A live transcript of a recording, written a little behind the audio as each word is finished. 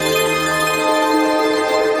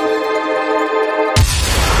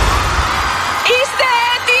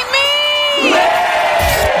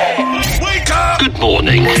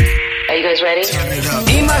Morning. Are you guys ready?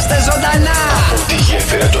 Είμαστε ζωντανά! Από τη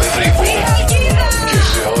γέφυρα του Ευρύπου και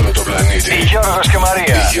σε όλο το πλανήτη. Γιώργος και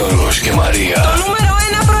Μαρία. Γιώργος και Μαρία. Το νούμερο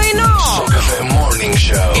 1 πρωινό. Στο καφέ Morning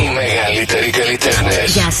Show. Οι μεγαλύτεροι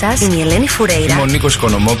καλλιτέχνες. Γεια σας, είμαι η Ελένη Φουρέιρα. Είμαι ο Νίκος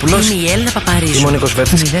Οικονομόπουλος. Είμαι η Έλληνα Παπαρίζου. Είμαι ο Νίκος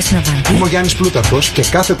Βέτης. Είμαι η Δέσποινα Βανδύ. Είμαι ο Γιάννης Πλούταρχος και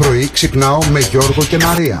κάθε πρωί ξυπνάω με Γιώργο και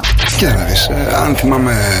Μαρία. Κοίτα να δεις, αν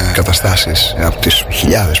θυμάμαι καταστάσεις από τις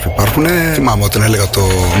χιλιάδες που υπάρχουν, θυμάμαι όταν έλεγα το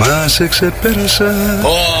 «Μα σε ξεπέρασα».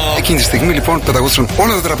 Εκείνη τη στιγμή λοιπόν πεταγόντουσαν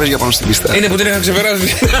όλα τα τραπέζια πάνω στην πίστα. Είναι που την είχα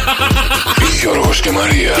ξεπεράσει. Γιώργος και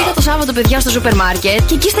Μαρία. Πήγα το Σάββατο, παιδιά, στο σούπερ μάρκετ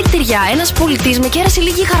και εκεί στα κτηριά ένας πολιτής με κέρασε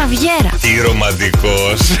λίγη χαραβιέρα. Τι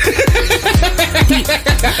ρομαντικός.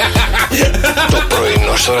 Το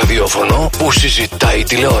πρωινό στο ραδιόφωνο που συζητάει η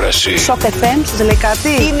τηλεόραση. Σοκ FM, σας λέει κάτι?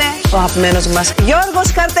 Είναι ο αγαπημένος μας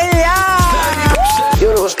Γιώργος Καρτελιά.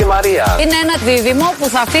 Γιώργος και Μαρία. Είναι ένα δίδυμο που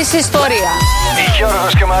θα αφήσει ιστορία.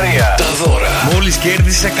 Γιώργος και Μαρία. Τα δώρα. Μόλις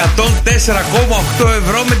κέρδισε 104,8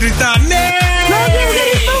 ευρώ μετρητά. Ναι!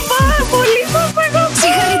 Ευχαριστώ πάρα πολύ.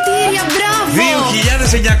 Συγχαρητήρια, μπράβο!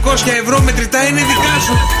 2.900 ευρώ μετρητά είναι δικά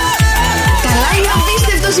σου. Καλά, είναι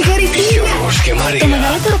απίστευτο, συγχαρητήρια! Γιώργος και Μαρία. Το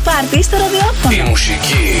μεγαλύτερο πάρτι στο ραδιόφωνο. Η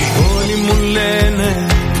μουσική. Όλοι μου λένε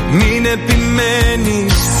μην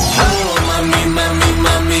επιμένεις.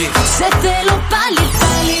 Μαμί. Σε θέλω πάλι.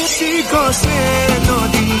 Σήκωσε το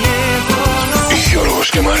τηλέφωνο. Γιώργος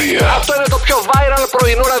και Μαρία. Αυτό είναι το πιο viral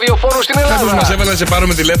πρωινό ραδιοφώνου στην Κάποιος μας Ελλάδα. έβαλε να σε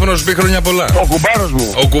πάρουμε τηλέφωνο, σου πει χρόνια πολλά. Ο κουμπάρος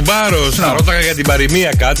μου. Ο κουμπάρος. Θα ρώταγα για την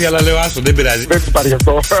παροιμία κάτι, αλλά λέω άστο, δεν πειράζει. Δεν του πάρει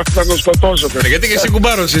αυτό. Θα τον σκοτώσω. Γιατί και εσύ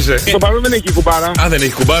κουμπάρος είσαι. Το παρόν δεν έχει κουμπάρα. Α, δεν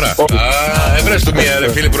έχει κουμπάρα. Α, έβρες του μία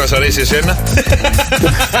ρε φίλε που να σ' αρέσει εσένα.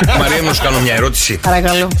 Μαρία, να σου κάνω μια ερώτηση.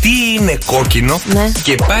 Παρακαλώ. Τι είναι κόκκινο Ναι.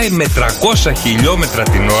 και πάει με 300 χιλιόμετρα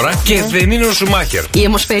την ώρα και δεν είναι ο Σουμάχερ? Η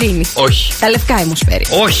αιμοσφαιρίνη. Όχι. Τα λευκά αιμοσφαίρι.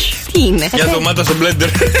 Όχι. Τι είναι? Για ντομάτα στο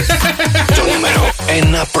μπλέντερ. Το νούμερο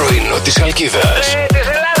 1 πρωινό της Αλκίδας. Της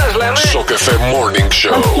Ελλάδας λέμε. Στο καφέ Morning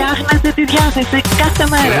Show. Φτιάχνετε τη διάθεση κάθε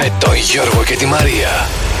μέρα. Με τον Γιώργο και τη Μαρία.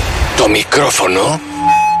 Το μικρόφωνο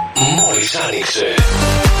μόλις άνοιξε.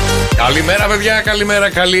 Καλημέρα, παιδιά, καλημέρα,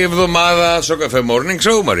 καλή εβδομάδα στο καφέ Morning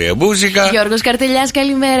Show. Μαρία Μπούζικα. Γιώργος Καρτελιάς,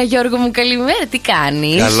 καλημέρα. Γιώργο μου, καλημέρα. Τι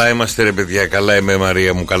κάνεις? Καλά είμαστε, ρε παιδιά, καλά είμαι,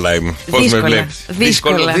 Μαρία μου, καλά είμαι. Πώς με Δύσκολα, βλέπεις?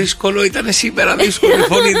 δύσκολα. Δύσκολο ήταν σήμερα, δύσκολο. Η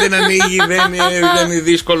φωνή δεν ανοίγει, δεν είναι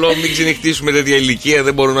δύσκολο. Μην ξενυχτήσουμε τέτοια ηλικία,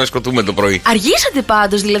 δεν μπορούμε να σκοτούμε το πρωί. Αργήσατε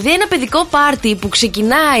πάντως, δηλαδή ένα παιδικό πάρτι που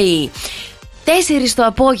ξεκινάει 4 το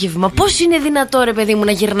απόγευμα. Πώς είναι δυνατό, ρε παιδί μου,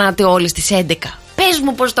 να γυρνάτε όλοι στις 11? Πες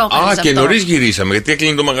μου πώς το έκανες αυτό. Και νωρίς γυρίσαμε, γιατί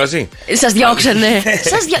έκλεινε το μαγαζί. Σας διώξανε.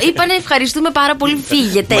 Είπανε ευχαριστούμε πάρα πολύ,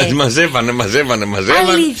 φύγετε. Μας μαζεύανε.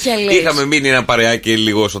 Αλήθεια λες? Είχαμε μείνει ένα παρεάκι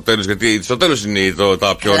λίγο στο τέλος, γιατί στο τέλος είναι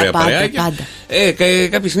τα πιο ωραία παρεάκια. Πάντα.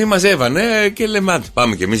 Κάποια στιγμή μαζεύανε και λέμε άντε,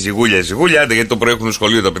 πάμε κι εμείς ζυγούλια, άντε, γιατί το πρωί έχουν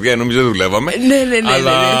σχολείο τα παιδιά, νομίζω δεν δουλεύαμε. Ναι.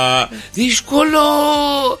 Αλλά δύσκολο.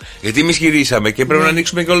 Γιατί εμείς γυρίσαμε και πρέπει να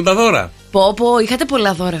ανοίξουμε και όλα τα δώρα. Πω, είχατε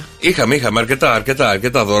πολλά δώρα. Είχαμε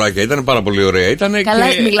αρκετά δωράκια. Ήταν πάρα πολύ ωραία. Καλά,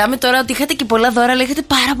 μιλάμε τώρα ότι είχατε και πολλά δώρα, αλλά είχατε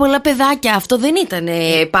πάρα πολλά παιδάκια. Αυτό δεν ήταν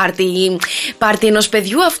πάρτι ενός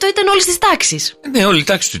παιδιού, αυτό ήταν όλης της τάξης. Ναι, όλη η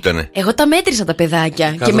τάξη του ήταν. Εγώ τα μέτρησα τα παιδάκια.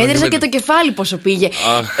 Καλά, και μέτρησα δεν και το κεφάλι πόσο πήγε.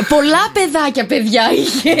 Πολλά παιδάκια, παιδιά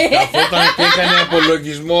είχε. Όταν έκανε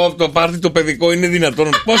απολογισμό από το πάρτι το παιδικό, είναι δυνατόν?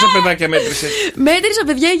 Πόσα παιδάκια μέτρησε? Μέτρησα,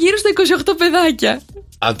 παιδιά, γύρω στα 28 παιδάκια.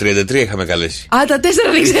 Α, 33 είχαμε καλέσει. Α, τα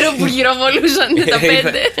 4 δεν ξέρω που γυροβολούσαν, τα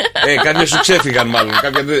 5. Κάποια σου ξέφυγαν μάλλον.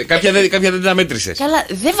 Κάποια δεν τα μέτρησες. Καλά,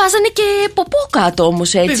 δεν βάζανε και ποπό κάτω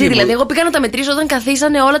όμως, έτσι. Δηλαδή, εγώ πήγα να τα μετρήσω όταν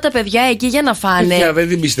καθίσανε όλα τα παιδιά εκεί για να φάνε. Δεν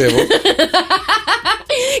την πιστεύω.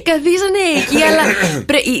 Καθίσανε εκεί, αλλά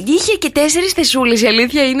είχε και 4 θεσούλες. Η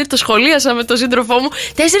αλήθεια είναι, το σχολίασα με τον σύντροφό μου.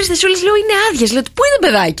 4 θεσούλες, λέω, είναι άδειες. Λέω, πού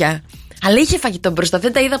είναι παιδάκια? Αλλά είχε φαγητό μπροστά,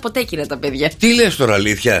 δεν τα είδα ποτέ εκείνα τα παιδιά. Τι λες τώρα,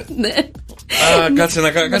 αλήθεια? Ναι. Κάτσε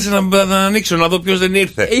να ανοίξω, να δω ποιος δεν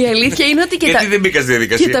ήρθε. Η αλήθεια είναι ότι Γιατί δεν μπήκα στη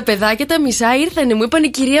διαδικασία? Και τα παιδάκια τα μισά ήρθανε. Μου είπαν η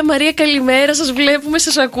κυρία Μαρία, καλημέρα, σας βλέπουμε,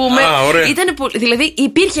 σας ακούμε. Δηλαδή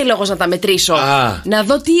υπήρχε λόγος να τα μετρήσω. Να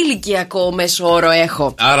δω τι ηλικιακό μέσο όρο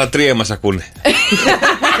έχω. Άρα 3 μας ακούνε.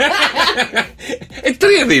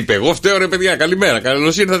 3 δεν είπε. Εγώ φταίω, ρε παιδιά. Καλημέρα.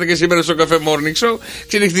 Καλώς ήρθατε και σήμερα στο καφέ Morning Show.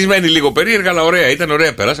 Ξενυχτισμένοι λίγο περίεργα, αλλά ωραία. Ήταν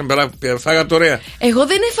ωραία. Περάσαμε, φάγατε ωραία. Εγώ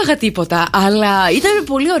δεν έφαγα τίποτα, αλλά ήταν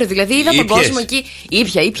πολύ ωραίο. Δηλαδή είδα τον κόσμο εκεί.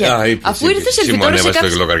 Ήπια. Αφού ήρθε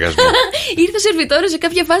σερβιτόρος σε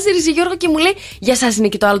κάποια φάση, ήρθε Γιώργο και μου λέει: για σας είναι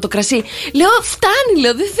και το άλλο το κρασί. Λέω: φτάνει,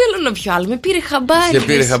 λέω, δεν θέλω να πιω άλλο. Με πήρε χαμπάρι. Σε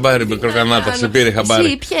πήρε χαμπάρι, μικροκανάτα. Σε πήρε χαμπάρι.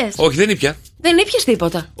 Εσύ ήπιες? Όχι, δεν ήπια. Δεν ήπιες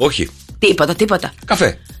τίποτα? Όχι. Τίποτα.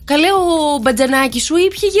 Καφέ. Καλέ, ο Μπατζανάκης σου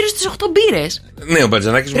ήπια γύρω στις 8 μπύρες. Ναι, ο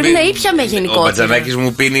Μπατζανάκης μου πρέπει να ήπιαμε γενικότερα. Ο Μπατζανάκης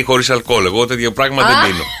μου πίνει χωρίς αλκοόλ. Εγώ τέτοιο πράγμα δεν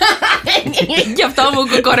πίνω. Γι' αυτό μου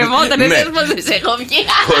κοκορευόταν, δεν σε έχω βγει.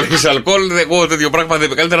 Χωρίς αλκοόλ, εγώ τέτοιο πράγμα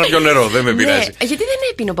δεν. Καλύτερα να πιω νερό, δεν με πειράζει. Γιατί δεν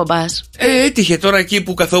έπινε ο μπαμπάς? Έτυχε τώρα εκεί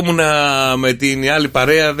που καθόμουν με την άλλη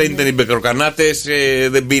παρέα, δεν ήταν οι μπεκροκανάτες,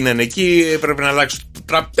 δεν πίνανε εκεί, έπρεπε να αλλάξω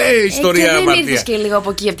τραπέζι, ιστορία δεν αμαρτία. ήρθες και λίγο από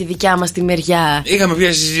εκεί, από τη δικιά μας τη μεριά? Είχαμε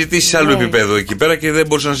πια συζητήσει σε άλλο επίπεδο εκεί πέρα και δεν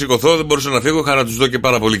μπορούσα να σηκωθώ, δεν μπορούσα να φύγω. Είχα να τους δω και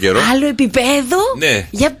πάρα πολύ καιρό. Άλλο επίπεδο? Ναι.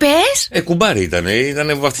 Για πες. Κουμπάρι ήταν,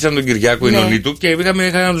 βαφτίσαν τον Κυριάκο, η νονή του και είχα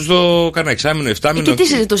να τους δω κανένα εξάμηνο, εφτάμηνο. Και τι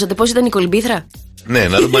συζητούσατε, πώς ήταν η κολυμπήθρα? Ναι,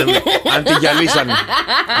 να δούμε αν την γυαλίσαν.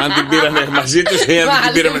 Αν την πήρανε μαζί τους ή αν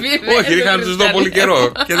την πήρανε. Όχι, είχα να τους δω πολύ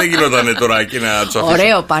καιρό. Και δεν γινότανε τώρα εκεί να τους αφήσω.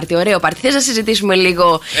 Ωραίο πάρτι. Θες να συζητήσουμε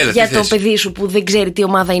λίγο για το παιδί σου που δεν ξέρει τι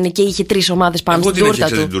ομάδα είναι και είχε 3 ομάδες πάνω στην τούρτα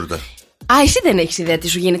του? Α, εσύ δεν έχεις ιδέα τι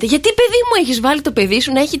σου γίνεται. Γιατί, παιδί μου, έχεις βάλει το παιδί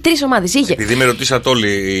σου να έχει 3 ομάδες? Επειδή με ρωτήσατε όλοι.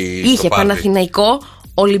 Είχε Παναθηναϊκό,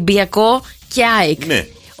 Ολυμπιακό και ΑΕΚ. Ναι.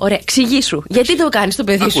 Ωραία, εξηγήσου. Γιατί το κάνεις το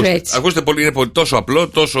παιδί σου έτσι? Ακούστε, είναι τόσο απλό,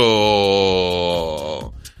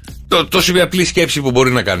 τόσο μια απλή σκέψη που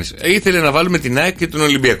μπορεί να κάνεις. Ήθελε να βάλουμε την ΑΕΚ και τον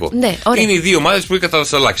Ολυμπιακό. Ναι, είναι οι δύο ομάδες που έχει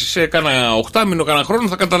κατασταλάξει. Σε κάνα 8 μήνο, κάνα χρόνο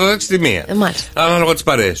θα κατασταλάξει τη μία. Ανάλογα τις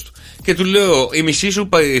παρέες του. Και του λέω, η μισή σου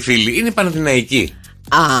φίλη είναι Παναθηναϊκή.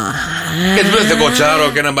 Και του λέω, δεν κοτσάρω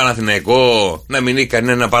και έναν Παναθηναϊκό να μην έχει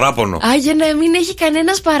κανένα παράπονο. Για να μην έχει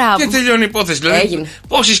κανένας παράπονο. Και τελειώνει η υπόθεση. Δηλαδή,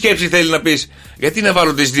 πόση σκέψη θέλει να πεις? Γιατί να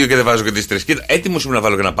βάλω τις 2 και δεν βάζω και τις 3? Κοίτα, έτοιμος ήμουν να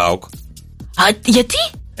βάλω και ένα ΠΑΟΚ. Γιατί?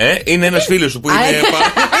 Είναι ένας φίλος του που είναι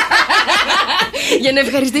ΠΑΟΚ. Για να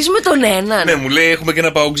ευχαριστήσουμε τον έναν. Ναι, μου λέει έχουμε και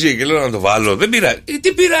ένα παουτζί και λέω να το βάλω. Δεν πειράζει.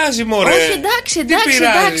 Τι πειράζει, μωρέ? Όχι,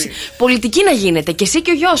 εντάξει. Πολιτική να γίνεται και εσύ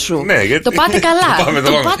και ο γιος σου. Ναι, γιατί... Το πάτε καλά.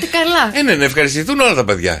 Το πάτε καλά. Ναι, να ευχαριστηθούν όλα τα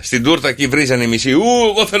παιδιά. Στην τούρτα εκεί βρίζανε οι μισοί.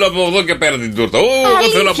 Εγώ θέλω από εδώ και πέρα την τούρτα. Εγώ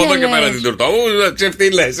θέλω από εδώ και πέρα την τούρτα.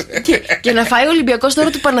 Ξεφτύλες. Και να φάει ο Ολυμπιακός τώρα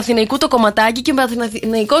του Παναθηναϊκού το κομματάκι και ο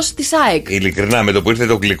Παναθηναϊκός της ΑΕΚ. Ειλικρινά, με το που ήρθε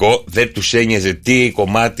το γλυκό δεν τους ένοιαζε τι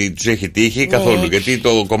κομμάτι τους έχει τύχει καθόλου. Γιατί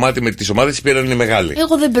το κομμάτι με τις ομάδες πήραν μεγάλη.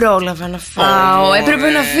 Εγώ δεν πρόλαβα να φάω. Έπρεπε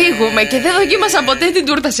να φύγουμε και δεν δοκίμασα ποτέ την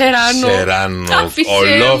τούρτα Σεράνο.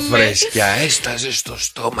 Ολόφρεσκια, έσταζε στο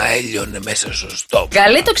στόμα, έλειωνε μέσα στο στόμα.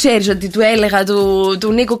 Καλέ το ξέρεις ότι του έλεγα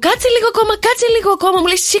του Νίκου, κάτσε λίγο ακόμα. Μου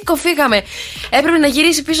λέει σήκω, φύγαμε. Έπρεπε να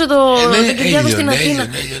γυρίσει πίσω το Κυριάκο στην Αθήνα.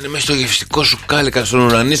 Έλειωνε μέσα στο γευστικό σου κάλικα, στον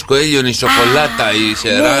ουρανίσκο έλειωνε η σοκολάτα, η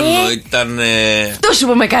Σεράνο ήταν. Αυτό σου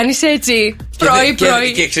που με κάνεις έτσι. Πρωί.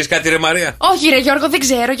 Και ξέρεις κάτι, ρε Μαρία? Όχι, ρε Γιώργο, δεν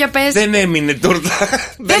ξέρω, για πες. Δεν έμεινε τούρτα.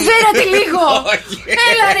 Δεν φέρατε λίγο.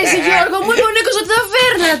 Έλα, ρε Γιώργο, μου είπε ο Νίκος ότι θα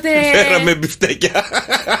φέρνατε. Φέραμε μπιφτέκια.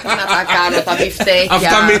 Να τα κάνω τα μπιφτέκια.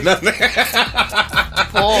 Αυτά μείνανε.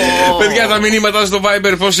 Παιδιά, τα μηνύματα στο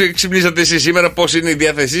Viber, πώς ξυπνήσατε εσείς σήμερα, πώς είναι η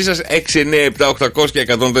διάθεσή σας? 697-800 και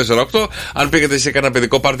 104,8. Αν πήγατε σε κανένα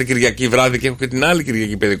παιδικό πάρτι Κυριακή βράδυ, και έχω και την άλλη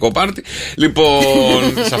Κυριακή παιδικό πάρτι.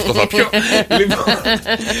 Λοιπόν, σε αυτό θα πιω.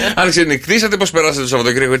 Αν ξενυχτήσατε, πώς περάσατε το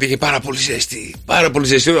Σαββατοκύριακο? Γιατί είχε πάρα πολύ ζέστη.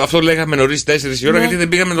 Αυτό λέγαμε νωρίς 4 η ώρα, γιατί δεν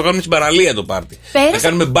πήγαμε να το κάνουμε στην παραλία το πάρτι. Να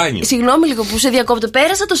κάνουμε μπάνιο. Συγγνώμη λίγο που σε διακόπτω.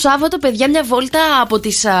 Πέρασα το Σάββατο, παιδιά, μια βόλτα από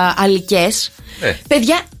τις Αλικές.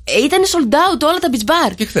 Παιδιά, ήταν sold out όλα τα beach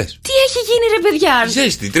bar. Και χθες. Τι έχει γίνει, ρε παιδιά?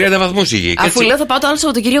 Ζέστη, 30 βαθμούς είχε. Αφού λέω θα πάω το άλλο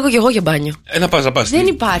Σαββατοκύριακο και εγώ για μπάνιο. Να πας. Δεν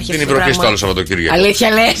υπάρχει. Δεν είναι προχές το άλλο Σαββατοκύριακο. Αλήθεια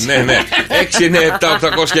λες? Ναι.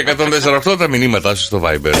 697-800 και 104,8 τα μηνύματά σου στο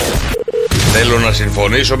Viber. Θέλω να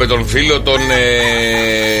συμφωνήσω με τον φίλο τον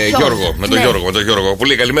Γιώργο. Με τον Γιώργο. Που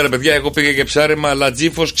λέει καλημέρα, παιδιά. Εγώ πήγα για ψάρεμα, αλλά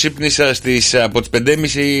τζίφος ξύπνησα από τις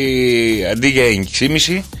 5.30 αντί για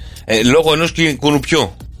 6.30 λόγω ενός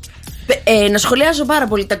κουνουπιού. Να σχολιάζω πάρα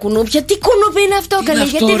πολύ τα κουνούπια. Τι κουνούπι είναι αυτό, καλέ?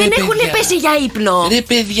 Γιατί δεν έχουν πέσει για ύπνο. Ρε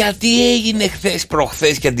παιδιά, τι έγινε χθες,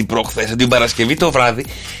 προχθές και αντιπροχθές, την Παρασκευή το βράδυ?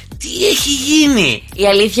 Τι έχει γίνει? Η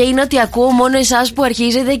αλήθεια είναι ότι ακούω μόνο εσάς που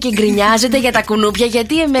αρχίζετε και γκρινιάζετε για τα κουνούπια,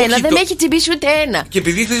 γιατί εμένα δεν με έχει τσιμπήσει ούτε ένα. Και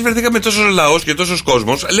επειδή χθες βρεθήκαμε τόσο λαός και τόσο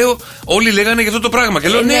κόσμος, λέω, όλοι λέγανε για αυτό το πράγμα. Και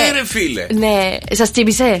λέω, ναι, ρε φίλε. Ναι, σας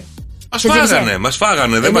τσίμπησε? Μας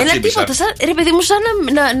φάγανε, δεν μας τσίμπησαν. Τίποτα, ρε παιδί μου, σαν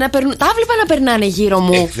να περνούν. Τα βλέπα να περνάνε γύρω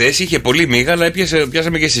μου. Χθες είχε πολύ μίγα, αλλά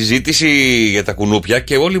πιάσαμε και συζήτηση για τα κουνούπια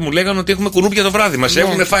και όλοι μου λέγανε ότι έχουμε κουνούπια το βράδυ. Μας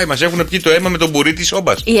έχουν φάει, μας έχουν πιει το αίμα με τον μπουρί της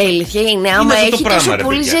όμπας. Η αλήθεια είναι, άμα έχει τόσο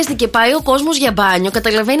πολύ ζέστη και πάει ο κόσμος για μπάνιο,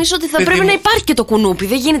 καταλαβαίνεις ότι θα πρέπει να υπάρχει και το κουνούπι.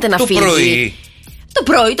 Δεν γίνεται να φύγει. Το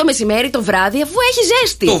πρωί, το μεσημέρι, το βράδυ, αφού έχει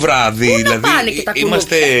ζέστη. Το βράδυ, δηλαδή.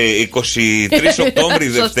 Είμαστε 23 Οκτώβρη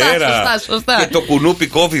Δευτέρα. Σωστά. Και το κουνούπι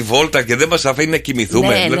κόβει βόλτα και δεν μας αφήνει να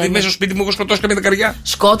κοιμηθούμε. Δηλαδή, μέσα στο σπίτι μου έχω σκοτώσει καμία καρδιά.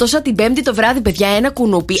 Σκότωσα την Πέμπτη το βράδυ, παιδιά, ένα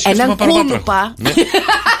κουνούπι. Έναν κούνουπα.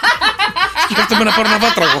 Σκέφτομαι να πάρω ένα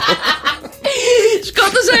βάτραγο.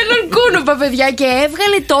 Σκότωσα έναν κούνουπα, παιδιά, και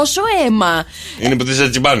έβγαλε τόσο αίμα. Είναι που τη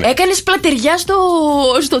τσιμπάνε. Έκανε σπλατεριά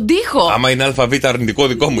στον τοίχο. Άμα είναι ΑΒ αρνητικό,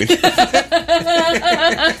 δικό μου είναι.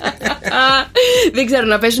 Δεν ξέρω,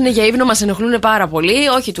 να πέσουν για ύπνο μας ενοχλούν πάρα πολύ.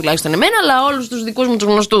 Όχι τουλάχιστον εμένα, αλλά όλους τους δικούς μου τους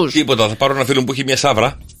γνωστούς. Τίποτα, θα πάρω ένα φίλο που έχει μια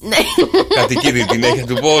σάβρα. Κατοικίδη την έχει,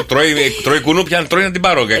 του πω τρώει κουνούπια, αν τρώει να την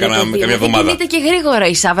πάρω καμιά εβδομάδα. Κινείται και γρήγορα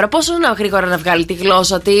η σάβρα. Πόσο γρήγορα να βγάλει τη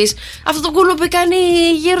γλώσσα της. Αυτό το κουνούπι κάνει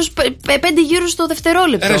 5 γύρους το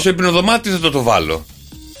δευτερόλεπτο. Στο υπνοδωμάτιο θα το βάλω.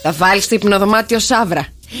 Θα βάλεις στο υπνοδωμάτιο σάβρα.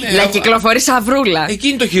 Να κυκλοφορεί σαβρούλα. Εκεί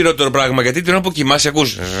είναι το χειρότερο πράγμα, γιατί την ώρα που κοιμάσαι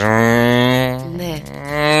ακούς. Ναι.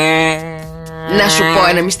 Να σου πω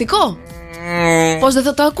ένα μυστικό. Πώς δεν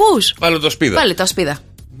θα το ακούς? Βάλε το ασπίδα. Βάλε το ασπίδα.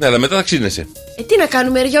 Ναι, αλλά μετά θα ξύνεσαι. Τι να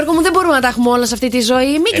κάνουμε, ρε Γιώργο μου, δεν μπορούμε να τα έχουμε όλα σε αυτή τη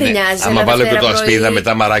ζωή. Μην γκρινιάζεις. Άμα βάλω και το ασπίδα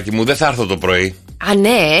μετά, μαράκι μου, δεν θα έρθω το πρωί. Α,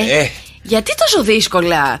 ναι. Γιατί τόσο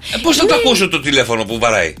δύσκολα? Πώς θα το ακούσω το τηλέφωνο που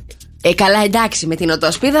βαράει? Καλά, εντάξει, με την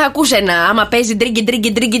οτοσπίδα ακούσε ένα. Άμα παίζει ντρίγκι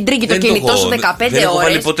το κινητό σου 15 ώρες. Δεν έχω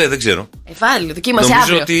βάλει ποτέ, δεν ξέρω. Βάλει, δοκίμασε νομίζω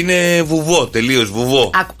αύριο. Ότι είναι βουβό, τελείως βουβό.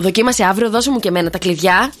 Δοκίμασε αύριο, δώσε μου και εμένα τα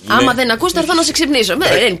κλειδιά. Ναι. Άμα δεν ακούς, θα έρθω να σε ξυπνήσω.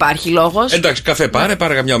 Δεν υπάρχει λόγος. Εντάξει, καφέ πάρε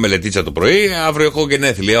καμιά ομελετίτσα το πρωί. Αύριο έχω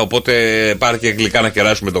γενέθλια, οπότε πάρε και γλυκά να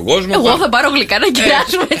κεράσουμε τον κόσμο. Εγώ θα πάρω γλυκά να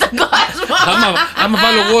κεράσουμε τον κόσμο. Άμα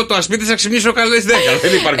βάλω εγώ το ασπίτι, θα ξυπνήσω καλές 10.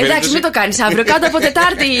 Δεν υπάρχει. Εντάξει, μην το κάνεις αύριο. Κάτω από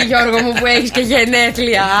Τετάρτη, Γιώργο μου, που έχεις και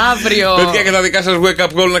γενέθλια αύριο. Παιδιά, και τα δικά σας wake up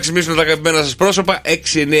call να ξυπνήσουν τα αγαπημένα σας πρόσωπα.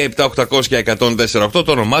 697-800-1048.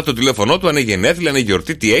 Το όνομά του, το τηλέφωνό του, αν έχει γενέθλια, αν έχει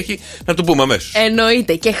γιορτή, τι έχει, να του πούμε αμέσως.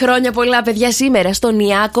 Εννοείται. Και χρόνια πολλά, παιδιά, σήμερα στον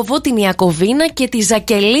Ιάκωβο, την Ιακωβίνα και τη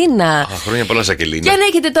Ζακελίνα. Χρόνια πολλά, Ζακελίνα. Και αν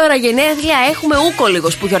έχετε τώρα γενέθλια, έχουμε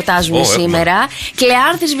ούκολιγος που γιορτάζουμε σήμερα.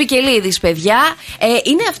 Κλεάρθης Βικελίδης, παιδιά.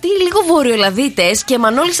 Είναι αυτοί λίγο βορειοελλαδίτες και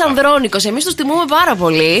Μανώλης Ανδρώνικος. Εμείς τους τιμούμε πάρα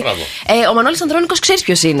πολύ. Ο Μανώλης Ανδρώνικος, ξέρεις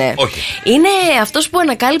ποιος είναι? Όχι. Είναι αυτός που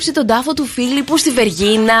ανακάλυψε τον τάφο του Φίλιππου στη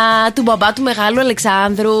Βεργίνα, του μπαμπά του Μεγάλου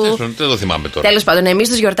Αλεξάνδρου. Δεν το θυμάμαι τώρα. Τέλος πάντων, εμείς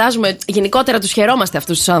τους γιορτάζουμε. Γενικότερα τους χαιρόμαστε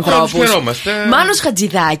αυτούς τους ανθρώπους. Μάνος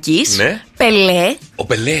Χατζηδάκης, ναι. Πελέ.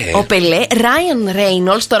 Ο Πελέ. Ράιαν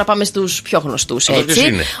Ρέινολτς. Τώρα πάμε στους πιο γνωστούς, έτσι.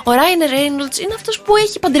 Ο Ράιαν Ρέινολτς είναι αυτός που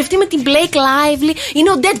έχει παντρευτεί με την Blake Lively. Είναι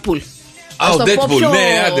ο Deadpool. Ο Deadpool,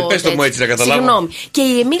 ναι, άντε πες το μου έτσι να καταλάβω. Συγγνώμη. Και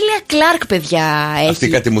η Εμίλια Κλάρκ, παιδιά. Αυτή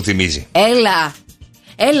κάτι μου θυμίζει.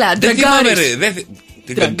 Έλα, Ντραγκάρης.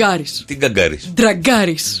 Τραγκάρης. Τι Γκαγκάρης?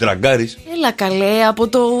 Τραγκάρης. Έλα καλέ, από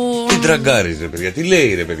το. Τι Τραγκάρης, ρε παιδιά, τι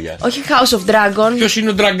λέει, ρε παιδιά? Όχι House of Dragon. Ποιος είναι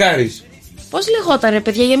ο Τραγκάρης? Πώς λεγόταν, ρε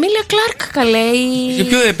παιδιά, η Εμίλια Κλάρκ, καλέ. Και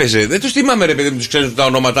ποιο έπαιζε? Δεν τους θυμάμαι, ρε παιδί μου, τους ξέρουν τα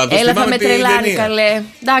ονόματά τους. Έλα, θα με τρελάνει, καλέ.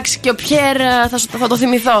 Εντάξει, και ο Πιέρ, θα το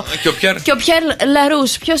θυμηθώ. Και ο Πιέρ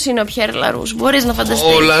Λαρούς. Ποιος είναι ο Πιέρ Λαρούς? Μπορείς να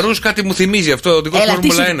φανταστείς? Ο Λαρούς κάτι μου θυμίζει αυτό. Ο οδηγός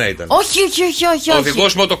Φόρμουλα 1 ήταν. Όχι. Ο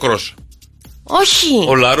οδηγός motocross. Όχι.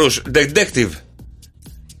 Ο Λαρούς, detective.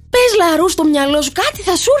 Πες Λαρού στο μυαλό σου, κάτι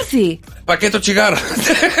θα σου έρθει. Πακέτο τσιγάρα.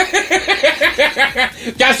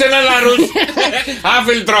 Πιάσε ένα Λαρούς.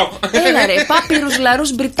 Άφιλτρο. Έλα ρε, Πάπυρους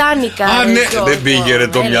Λαρούς Μπριτάνικα. Α, ναι, δεν πήγε ρε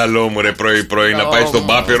το μυαλό μου ρε πρωί να πάει στον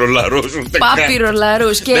Πάπυρο Λαρούς. Πάπυρο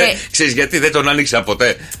Λαρούς. Ξέρεις γιατί δεν τον άνοιξα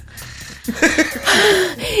ποτέ?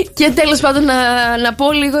 Και τέλος πάντων να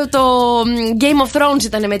πω λίγο το Game of Thrones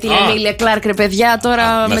ήταν με την Εμίλια Κλάρκ, ρε παιδιά.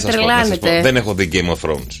 Τώρα με τρελάνετε. Δεν έχω δει Game of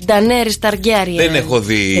Thrones. Ντανέρης Ταργκάριεν. Δεν έχω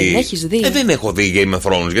δει. Δεν έχεις δει? Δεν έχω δει Game of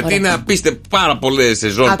Thrones. Γιατί είναι απίστευτο πάρα πολλές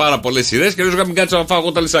σεζόν, πάρα πολλές σειρές. Και λέω να μην κάτσω να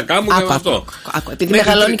φάω τα λυσακά μου και αυτό. Επειδή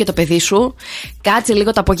μεγαλώνει και το παιδί σου, κάτσε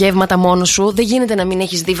λίγο τα απογεύματα μόνο σου. Δεν γίνεται να μην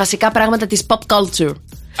έχεις δει βασικά πράγματα της pop culture.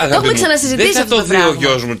 Το έχουμε ξανασυζητήσει αυτό το πράγμα. Δεν θα το δει ο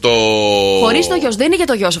γιος μου το. Χωρίς το γιος, δεν είναι για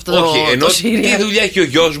το γιος αυτό. Όχι, ενώ τι δουλειά έχει ο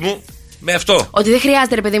γιος μου με αυτό? Ότι δεν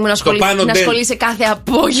χρειάζεται, ρε παιδί μου, να ασχολείσαι κάθε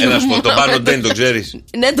απόγευμα. Ένα πω, το πάνω δεν το ξέρεις?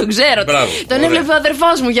 Ναι, το ξέρω. Μπράβο, τον έβλεπε ο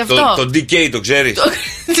αδερφός μου γι' αυτό. Το DK το ξέρεις?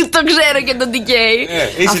 Το ξέρω και τον DK.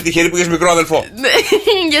 Είσαι τυχερή που έχεις μικρό αδερφό.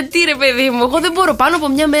 Γιατί ρε παιδί μου, εγώ δεν μπορώ πάνω από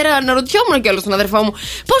μια μέρα να ρωτιόμουν κιόλας τον αδερφό μου.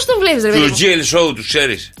 Πώς τον βλέπεις, ρε παιδί μου? Το GL Show του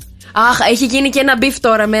ξέρεις? Αχ, έχει γίνει και ένα μπιφ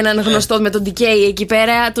τώρα με έναν γνωστό με τον DK εκεί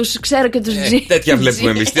πέρα. Τους ξέρω και τους G. Τέτοια βλέπουμε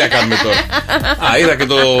εμείς. Τι θα κάνουμε τώρα? Είδα και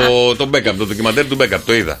το Beckham, το ντοκιμαντέρ του Beckham.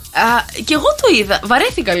 Το είδα. Και εγώ το είδα.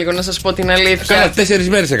 Βαρέθηκα λίγο να σας πω την αλήθεια. Κάνα 4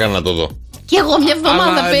 μέρες έκανα να το δω. Και εγώ μια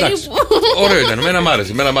εβδομάδα περίπου. Ωραίο ήταν. Εμένα μ'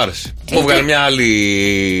 άρεσε. Μου βγάλε μια άλλη.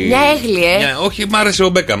 Μια έγλη, Όχι, μ' άρεσε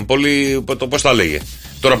ο Beckham. Πολύ. Πώς τα λέγε.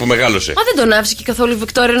 Τώρα που μεγάλωσε. Μα δεν τον άφησε και καθόλου η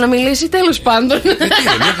Βικτόρια να μιλήσει, τέλος πάντων.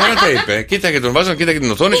 Μια χαρά τα είπε. Κοίταγε τον βάζαν, κοίταγε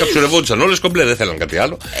την οθόνη, καψουρευόντουσαν όλες κομπλέ, δεν θέλαν κάτι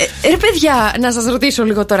άλλο. Ρε παιδιά, να σας ρωτήσω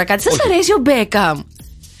λίγο τώρα κάτι. Σας αρέσει ο Μπέκαμ?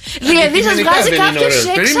 Δηλαδή σας βγάζει κάποιο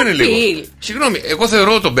σεξ appeal? Συγγνώμη, εγώ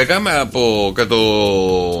θεωρώ τον Μπέκαμ από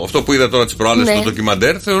αυτό που είδα τώρα τις προάλλες στο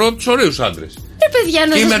ντοκιμαντέρ, θεωρώ τους ωραίους άντρες. Παιδιά,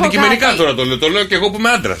 να και είμαι σας πω αντικειμενικά κάτι. τώρα το λέω και εγώ που είμαι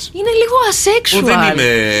άντρας. Είναι λίγο ασέξουαλ. Δεν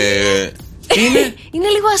είμαι. Είναι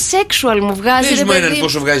λίγο asexual, μου βγάζει. Πες μου έναν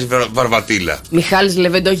πόσο βγάζει βαρβατήλα. Μιχάλης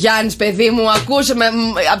Λεβεντογιάννης, παιδί μου, ακούσαμε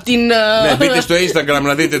από την. Ναι, μπείτε στο Instagram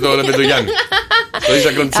να δείτε το Λεβεντογιάννη. Στο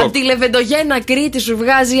Instagram του. Από τη Λεβεντογένα Κρήτη σου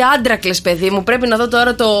βγάζει άντρακλες, παιδί μου. Πρέπει να δω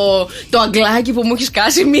τώρα το αγκλάκι που μου έχει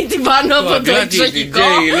κάσει μύτη πάνω από το εξοχικό.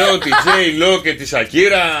 Τη J-Lo και τη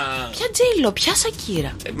Σακύρα. Ποια J-Lo, ποια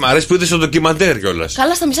Σακύρα. Μ' αρέσει που είδε στο ντοκιμαντέρ κιόλας.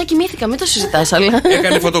 Καλά, στα μισά κοιμήθηκα, μην το συζητάς, αλλά.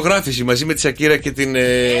 Έκανε φωτογράφηση μαζί με τη Σακύρα και την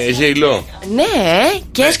J-Lo. Ναι,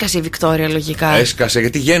 και έσκασε η Βικτόρια λογικά. Έσκασε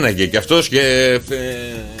γιατί γέναγε κι αυτός και.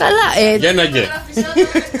 Καλά, γέναγε.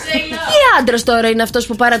 Τι άντρας τώρα είναι αυτός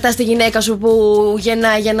που παρατάς τη γυναίκα σου που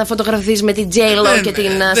γεννάει για να φωτογραφηθείς με την J-Lo και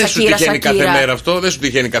την Σακύρα. Δεν σου τυχαίνει κάθε μέρα αυτό. Δεν σου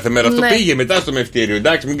τυχαίνει κάθε μέρα αυτό. Πήγε μετά στο μευτήριο.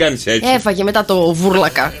 Εντάξει, μην κάνεις έτσι. Έφαγε μετά το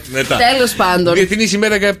βούρλακα. Τέλος πάντων. Διεθνής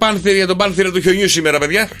ημέρα για τον πάνθυρα του χιονιού σήμερα,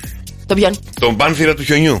 παιδιά. Το ποιον? Τον πάνθυρα του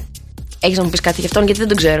χιονιού. Έχεις να μου πεις κάτι γι' αυτόν, γιατί δεν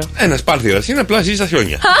τον ξέρω. Ένας πάνθυρας είναι απλά ζει στα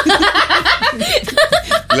χιόνια.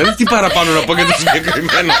 Δηλαδή, τι παραπάνω να πω για το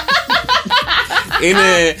συγκεκριμένο.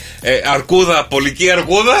 Είναι αρκούδα, πολική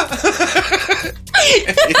αρκούδα.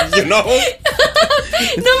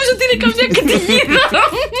 Νόμιζα ότι είναι κάποια καταιγίδα.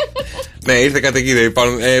 Ναι, ήρθε καταιγίδα.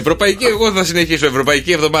 Ευρωπαϊκή, εγώ θα συνεχίσω.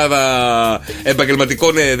 Ευρωπαϊκή Εβδομάδα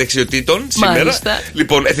Επαγγελματικών Δεξιοτήτων σήμερα.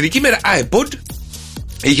 Λοιπόν, Εθνική Μέρα iPod.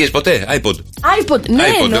 Είχες ποτέ iPod? Ναι,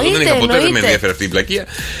 εγώ δεν είχα ποτέ, δεν με ενδιαφέρει αυτή η πλακία.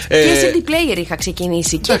 Και CD player είχα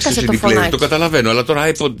ξεκινήσει και έκασε το φωνάκι. Το καταλαβαίνω, αλλά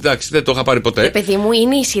τώρα iPod, εντάξει, δεν το είχα πάρει ποτέ. Παιδί μου,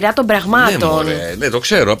 είναι η σειρά των πραγμάτων. Ναι, το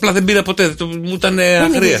ξέρω. Απλά δεν πήρα ποτέ. Μου ήταν αχρίαστο.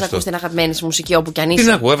 Δεν ήθελες να ακούς την αγαπημένη σου μουσική όπου κι αν είσαι. Τι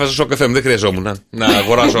να ακούω, έβαζα στο καφέ μου, δεν χρειαζόμουν να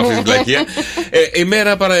αγοράσω αυτή την πλακία.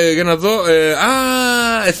 Ημέρα για να δω.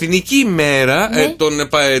 Εθνική ημέρα των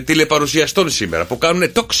τηλεπαρουσιαστών σήμερα που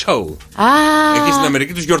κάνουν talk show. Εκεί στην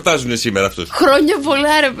Αμερική τους γιορτάζουν σήμερα αυτούς. Χρόνια πολλά,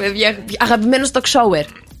 ρε παιδιά. Αγαπημένος talk shower.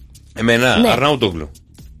 Εμένα, Αρναούτογλου.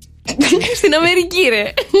 Στην Αμερική,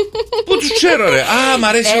 ρε. Πού τους ξέρω, ρε. Μ'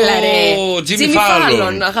 αρέσει ο Τζίμι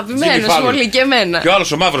Φάλλον. Αγαπημένος, πολύ και εμένα. Και ο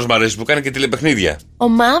άλλος ο μαύρος μ' αρέσει που κάνει και τηλεπαιχνίδια. Ο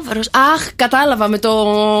μαύρος, κατάλαβα, με το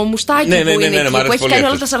μουστάκι που είναι εκεί, που έχει κάνει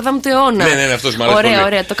όλα τα σαρδάμ του αιώνα. Ναι, αυτός μ' αρέσει πολύ.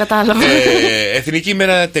 Ωραία, το κατάλαβα. Εθνική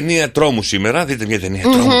ημέρα ταινία τρόμου σήμερα. Δείτε μια ταινία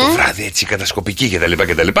τρόμου το βράδυ, έτσι κατασκοπική κτλ.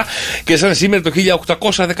 Και σαν σήμερα το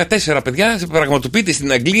 1814, παιδιά, πραγματοποιείται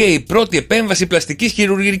στην Αγγλία η πρώτη επέμβαση πλαστικής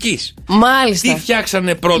χειρουργικής. Μάλιστα. Τι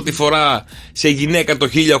φτιάξανε πρώτη φορά σε γυναίκα το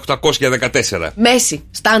 1814? Μέση,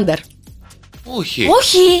 στάνταρ. Όχι.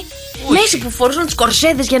 Μέση που φορούσαν τις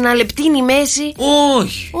κορσέδες για να λεπτύνει η μέση.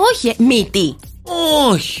 Όχι. Μύτη.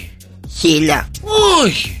 Όχι. Χίλια.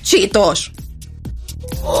 Όχι. Τσίτος.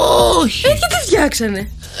 Όχι. Γιατί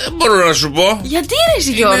φτιάξανε? Μπορώ να σου πω. Γιατί ρε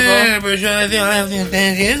εσύ, Γιώργο?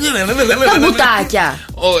 Τα μπουτάκια.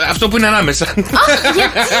 Αυτό που είναι ανάμεσα.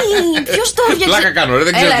 Γιατί? Ποιος το φτιάξε? Πλάκα κάνω, ρε,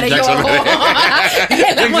 δεν ξέρω τι φτιάξαμε.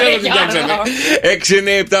 Δεν ξέρω τι φτιάξαμε. 6,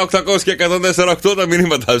 9, 7, 800 και 104,8 τα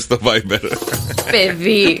μηνύματα στο Viber.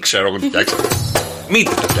 Παιδί. Ξέρω εγώ τι φτιάξαμε. Μη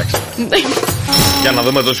το φτιάξαμε. Για να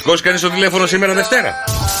δούμε, το σηκώσει κανείς το τηλέφωνο σήμερα Δευτέρα?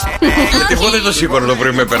 Γιατί εγώ δεν το σήκωνα το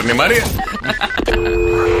πρωί, με παίρνει η Μαρία.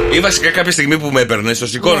 Ή βασικά κάποια στιγμή που με έπαιρνε, στο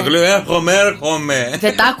σηκώνω και λέω έρχομαι.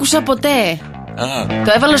 Δεν τα άκουσα ποτέ.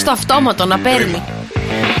 Το έβαλα στο αυτόματο να παίρνει.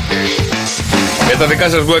 Με τα δικά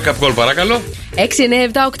σας wake up call, παρακαλώ. 6, 9,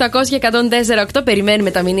 7, 800 και 104,8.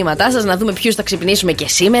 Περιμένουμε τα μηνύματά σας, να δούμε ποιους θα ξυπνήσουμε και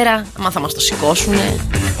σήμερα. Άμα θα μας το σηκώσουνε.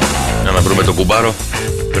 Να βρούμε τον κουμπάρο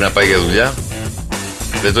που να πάει για δουλειά.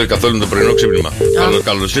 Δεν το έχει καθόλου το πρωινό ξύπνημα.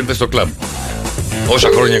 Καλώς ήρθες στο κλαμπ. Όσα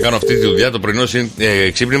χρόνια κάνω αυτή τη δουλειά, το πρωινό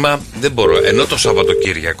ξύπνημα δεν μπορώ. Ενώ το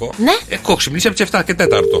Σαββατοκύριακο έχω ξυπνήσει από τις 7 και 4.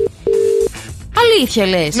 Αλήθεια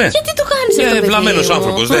λες? Ναι. Γιατί το κάνεις αυτό, παιδί? Βλαμμένος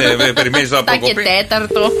άνθρωπος. Δεν περιμένεις να αποκοπεί. 7 και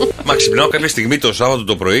 4. Μα ξυπνάω κάποια στιγμή το Σάββατο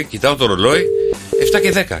το πρωί, κοιτάω το ρολόι 7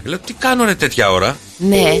 και 10. Λέω τι κάνω ρε τέτοια ώρα?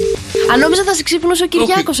 Ναι. Αν νόμιζα θα σε ξύπνησε ο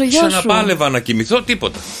Κυριάκος, ο γιος σου. Ξαναπάλευα να κοιμηθώ,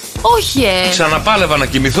 τίποτα. Όχι, Ξαναπάλευα να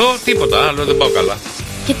κοιμηθώ, τίποτα. Άλλο δεν πάω καλά.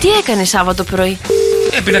 Και τι έκανε Σάββατο πρωί?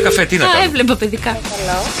 Έπινα καφέ, τι να κάνω. Έβλεπα παιδικά.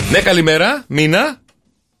 Ναι, καλημέρα, Μίνα.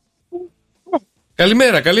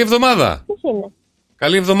 Καλημέρα, καλή εβδομάδα. Ποιος είναι?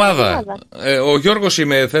 Καλή εβδομάδα. Ο Γιώργος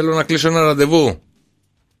είμαι, θέλω να κλείσω ένα ραντεβού.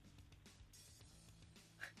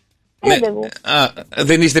 Ραντεβού.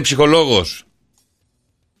 Δεν είστε ψυχολόγος?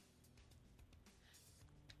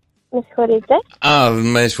 Με συγχωρείτε.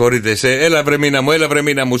 Με συγχωρείτε. Έλα βρε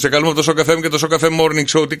Μίνα μου. Σε καλούμε από το Σοκαφέ μου και το Σοκαφέ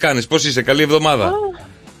Morning Show. Τι κάνεις, πώς είσαι, καλή εβδομάδα?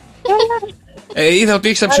 Είδα ότι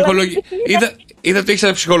έχεις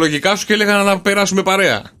τα ψυχολογικά σου και έλεγα να περάσουμε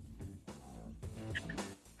παρέα.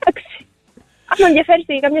 Εντάξει. Αν με ενδιαφέρει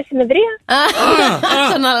σε καμιά συνεδρία.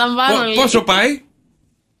 Σας αναλαμβάνω λίγο. Πόσο πάει?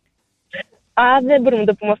 Δεν μπορούμε να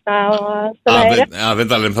το πούμε αυτά στον αέρα. Δεν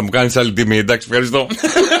τα λέμε, θα μου κάνεις άλλη τιμή. Εντάξει, ευχαριστώ.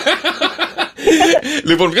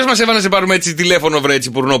 Λοιπόν, ποιος μας έβαλε να σε πάρουμε έτσι τηλέφωνο, βρε,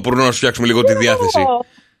 έτσι πουρνό, να σου φτιάξουμε λίγο τη διάθεση.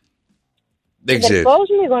 Δεν ξέρω. Αδελφός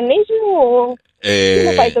μου, οι γονείς μου. Δεν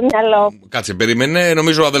μου πάει το μυαλό. Κάτσε, περίμενε.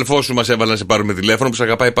 Νομίζω ο αδελφός σου μας έβαλε να σε πάρουμε τηλέφωνο που σε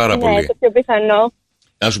αγαπάει πάρα πολύ. Ναι, το πιο πιθανό.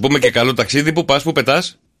 Να σου πούμε και καλό ταξίδι. Πού πας, πού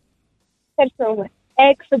πετάς? Ευχαριστούμε.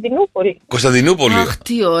 Κωνσταντινούπολη. Κωνσταντινούπολη. Αχ,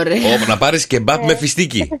 τι ωραία. Να πάρεις κεμπάπ με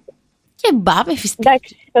φιστίκι. Κεμπάπ με φιστίκι.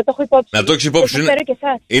 Εντάξει, θα το έχω υπόψη. Να το έχεις υπόψη.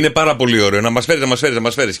 Είναι πάρα πολύ ωραίο. Να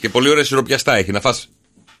μας φέρεις. Και πολύ ωραία σιροπιαστά έχει. Να φας.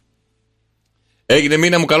 Έγινε,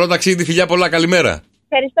 Μίνα μου, καλό ταξίδι. Φιλιά πολλά, καλημέρα.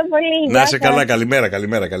 Ευχαριστώ πολύ. Να είσαι καλά,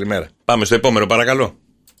 καλημέρα. Πάμε στο επόμενο, παρακαλώ.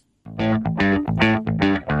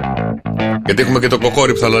 Γιατί έχουμε και το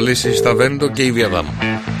κοκόρι που θα λαλήσει στα Βέντο και η Διαδάμ.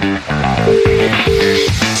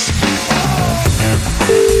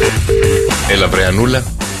 Έλα, βρεανούλα.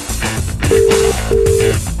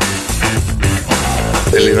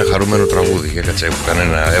 Θέλει ένα χαρούμενο τραγούδι. Για κάτσε,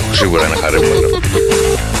 έχω σίγουρα ένα χαρούμενο.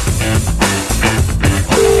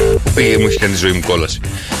 Πήγε, μου έχει κάνει τη ζωή μου κόλαση.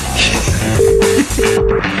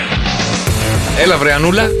 Έλα,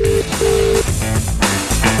 βρεανούλα.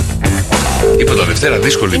 Είπα το Δευτέρα,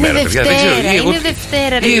 δύσκολη ημέρα, παιδιά. Δεν ξέρω. Είναι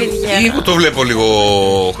Δευτέρα, ρε παιδιά. Ή εγώ το βλέπω λίγο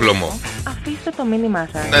χλωμό. Αφήστε το μήνυμά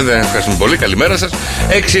σας. Ναι, δεν ευχαριστούμε πολύ. Καλημέρα σας.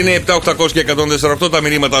 697-800 και 148 τα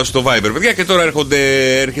μηνύματα στο Viber, παιδιά. Και τώρα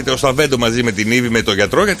έρχεται ο Σταβέντο μαζί με την Ήβη, με τον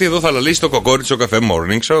γιατρό, γιατί εδώ θα λαλήσει το κοκόρι στο καφέ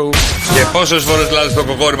Morning Show. Και πόσες φορές λάλησε το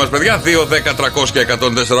κοκόρι μας, παιδιά? 2, 10, 300 και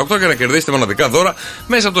 148 για να κερδίσετε μοναδικά δώρα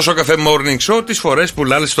μέσα από το Σοκαφέ Morning Show τις φορές που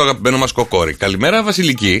λάλησε το αγαπημένο μας κοκόρι. Καλημέρα,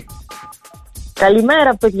 Βασιλική.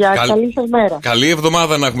 Καλημέρα, παιδιά. Καλή σας μέρα. Καλή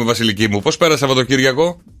εβδομάδα να έχουμε, Βασιλική μου. Πώς πέρασε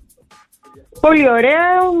Σαββατοκύριακο? Πολύ ωραία,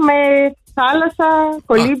 με θάλασσα,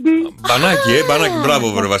 κολύμπι. Μπανάκι.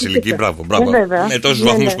 Μπράβο, βρε Βασιλική. Μπράβο. Με τόσους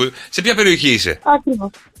βαθμούς που. Σε ποια περιοχή είσαι? Ακριβώς.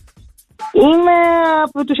 Είμαι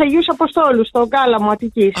από τους Αγίους Αποστόλους, στο Κάλαμο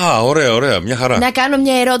Αττικής. Α, ωραία, μια χαρά. Να κάνω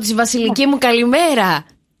μια ερώτηση, Βασιλική μου, καλημέρα.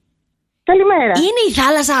 Καλημέρα. Είναι η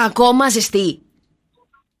θάλασσα ακόμα ζεστή?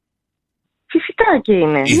 Φυσικά και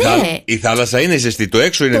είναι. Η θάλασσα είναι ζεστή, το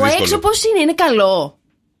έξω είναι δύσκολο. Το έξω πώς είναι καλλό?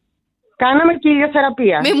 Κάναμε και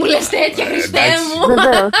ηλιοθεραπεία. Μη μου λες τέτοια, Χριστέ μου.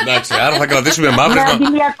 Εντάξει, άρα θα κρατήσουμε μαύρες. Με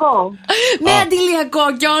αντιλιακό. Με αντιλιακό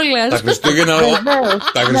κιόλας.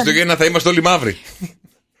 Τα Χριστούγεννα θα είμαστε όλοι μαύροι.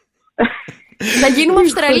 Θα γίνουμε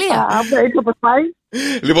Αυστραλία. Έτσι όπως πάει.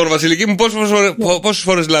 Λοιπόν, Βασιλική μου, πόσες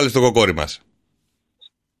φορές λάλες το κοκόρι μας?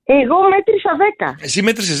 Εγώ μέτρησα 10. Εσύ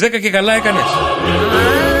μέτρησες 10 και καλά έκανες.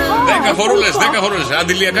 10 φορούλες.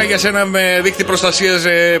 Αντιλιακά για σένα με δίκτυ προστασίας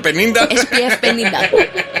 50. SPF 50.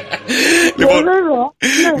 Λοιπόν,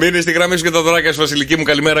 μείνε στη γραμμή σου και τα δωράκια σου, Βασιλική μου.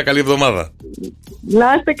 Καλημέρα, καλή εβδομάδα. Να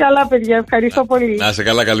είστε καλά, παιδιά. Ευχαριστώ πολύ. Να είστε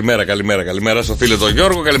καλά, καλημέρα στο φίλο τον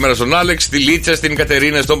Γιώργο, καλημέρα στον Άλεξ, στη Λίτσα, στην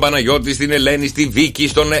Κατερίνα, στον Παναγιώτη, στην Ελένη, στη Βίκη,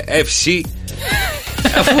 στον FC.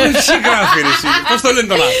 Αφού εσύ γράφει, πώς το λένε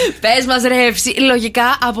τον άλλο? Πες μας, ρε FC.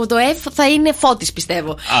 Λογικά από το F θα είναι Φώτης,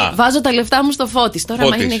 πιστεύω. Βάζω τα λεφτά μου στο Φώτης. Τώρα,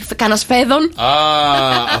 μα είναι κανένα σπέδον.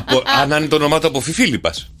 Αν είναι το όνομά του από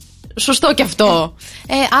Φιφίλιππας. Σωστό κι αυτό.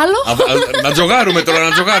 Άλλο. Να τζογάρουμε τώρα,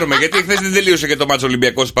 γιατί χθες δεν τελείωσε και το μάτσο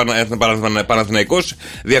Ολυμπιακός Παναθηναϊκός.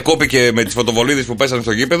 Διακόπηκε με τις φωτοβολίδες που πέσανε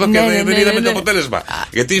στο γήπεδο και δεν είδαμε το αποτέλεσμα.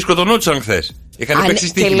 Γιατί σκοτωνόντουσαν χθες. Είχαν παίξει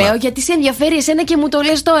στοίχημα. Και λέω, γιατί σε ενδιαφέρει εσένα και μου το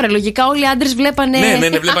λες τώρα. Λογικά όλοι οι άντρες βλέπανε. Ναι,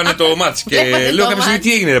 βλέπανε το μάτς. Και λέω κάποια στιγμή,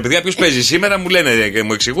 τι έγινε, ρε παιδιά, ποιος παίζει σήμερα, μου λένε και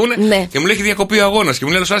μου εξηγούν. Και μου λέει, έχει διακοπεί ο αγώνας. Και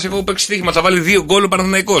μου λένε, Σάση, εγώ έχω παίξει στοίχημα, θα βάλει 2 γκολ ο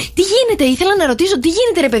Παναθηναϊκός. Τι γίνεται, ήθελα να ρωτήσω, τι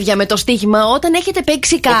γίνεται, ρε παιδιά, με το στοίχημα όταν έχετε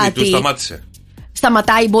παίξει κάτι? Του σταμάτησε.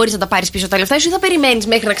 Σταματάει, μπορείς να τα πάρεις πίσω τα λεφτά σου ή θα περιμένεις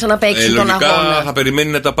μέχρι να ξαναπαίξει τον αγώνα? Θα περιμένει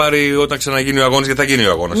να τα πάρει όταν ξαναγίνει ο αγώνας, γιατί θα γίνει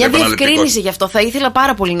ο αγώνας. Μια διευκρίνηση γι' αυτό. Θα ήθελα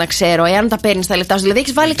πάρα πολύ να ξέρω, εάν τα παίρνεις τα λεφτά σου. Δηλαδή,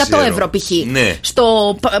 έχεις βάλει 100 ευρώ π.χ.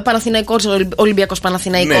 στο Παναθηναϊκός, Ολυμπιακός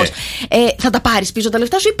Παναθηναϊκός. Θα τα πάρεις πίσω τα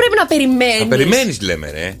λεφτά σου ή πρέπει να περιμένεις? Θα περιμένεις,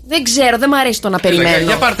 λέμε, ρε. Δεν ξέρω, δεν μου αρέσει το να περιμένω.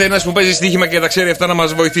 Για πάρτε ένας που παίζει στοίχημα και τα ξέρει αυτά να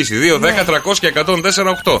μας βοηθήσει. 2, 10, 300 και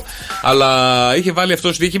 148. Αλλά είχε βάλει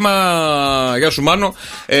αυτό στοίχημα, γεια σου Μάνο,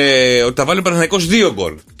 ότι θα βάλει ο Παναθηναϊκός 2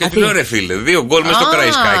 γκολ. Και του λέω, ρε φίλε, 2 γκολ μέσα στο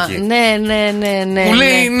Καραϊσκάκι. Ναι. Μου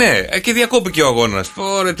λέει ναι, και διακόπηκε ο αγώνας.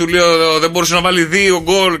 Ωραία, του λέω, δεν μπορούσε να βάλει 2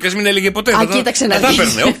 γκολ και ας μην έλεγε ποτέ. Κοίταξε να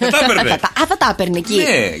δεις. Θα τα έπαιρνε εκεί.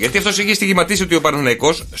 Ναι, γιατί αυτός είχε στοιχηματίσει ότι ο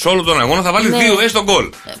Παναθηναϊκός σε όλο τον αγώνα θα βάλει 2 έστω γκολ.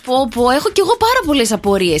 Έχω κι εγώ πάρα πολλές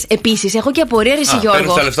απορίες. Επίσης, έχω και απορία, ρε Γιώργο.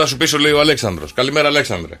 Παίρνεις τα λεφτά σου πίσω, λέει ο Αλέξανδρος. Καλημέρα,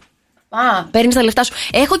 Αλέξανδρε. Παίρνεις τα λεφτά σου.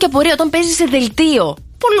 Έχω και απορία όταν παίζεις σε δελτίο.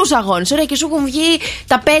 πολλούς αγώνες. Ωραία, και σου έχουν βγει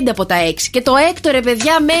τα 5 από τα 6. Και το έκτο, ρε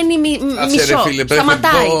παιδιά, μένει μισό. Φίλε,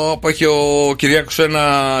 σταματάει. Που έχει ο Κυριάκος ένα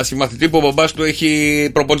συμμαθητή που ο μπαμπάς του έχει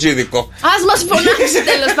προποτζίδικο. Ας μας φωνάξει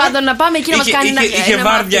τέλος πάντων να πάμε εκεί να μας κάνει ένα μάθημα. Είχε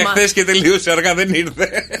βάρδια χθες και τελείωσε αργά, δεν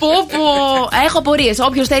ήρθε. Έχω απορίες.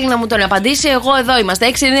 Όποιος θέλει να μου τον απαντήσει, εγώ εδώ είμαστε.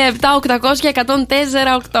 6, 9, 7, 800 και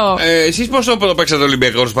 104,8. Εσείς πώς το παίξατε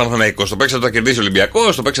Ολυμπιακός του Παναθηναϊκός? Το παίξατε το κερδίσει ο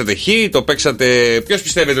Ολυμπιακός, το παίξατε χ, το παίξατε. Ποιος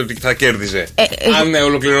πιστεύετε ότι θα κέρδιζε αν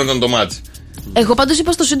ολοκληρώνονταν το μάτς? Εγώ πάντως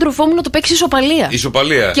είπα στον σύντροφό μου να το παίξει ισοπαλία.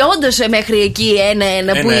 Ισοπαλία. Και όντως μέχρι εκεί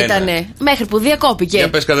 1-1 που ήτανε. Μέχρι που διακόπηκε. Για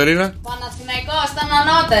πες, Κατερίνα. Παναθηναϊκός ήταν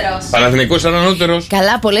ανώτερος. Παναθηναϊκός ήταν ανώτερος.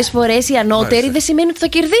 Καλά, πολλές φορές οι ανώτεροι δεν σημαίνει ότι θα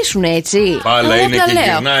κερδίσουν, έτσι. Πάλα είναι και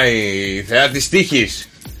γυρνάει η θεά της τύχης.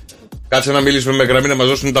 Κάτσε να μιλήσουμε με γραμμή να μας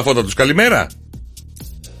δώσουν τα φώτα τους. Καλημέρα.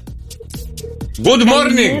 Good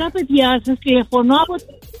morning. Καλημέρα, παιδιά.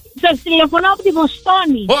 Σας τηλεφωνώ από τη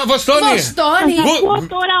Βοστόνη. Βοστόνη. Σας ακούω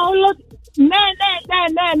τώρα όλο. Ναι.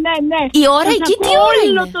 Η ώρα εκεί τι ώρα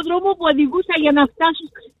είναι? Όλο το δρόμο που οδηγούσα για να φτάσω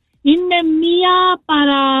είναι 1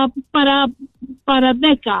 παρά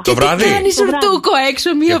 10. Το βράδυ. Τι κάνεις ουρτούκο έξω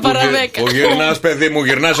 1 παρά 10? Πού γυρνάς, παιδί μου,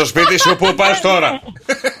 γυρνάς στο σπίτι σου, πού πας τώρα?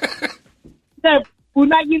 Πού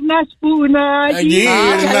να γυρνάς, πού να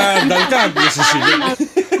γυρνάς. Νταλκάμπιες εσύ.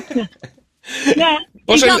 Ναι,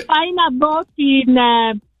 είχα πάει να δω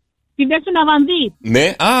την Δέσποινα Βανδύ.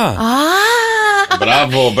 Ναι,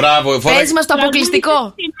 Μπράβο. Πες μας το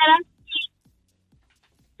αποκλειστικό.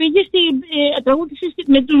 Πήγε τραγούδισε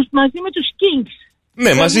μαζί με τους Kings.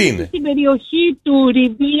 Ναι, μαζί είναι. Στην περιοχή του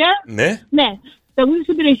Ριβία. Ναι. Τραγούδισε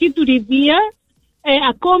στην περιοχή του Ριβία.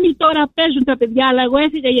 Ακόμη τώρα παίζουν τα παιδιά, αλλά εγώ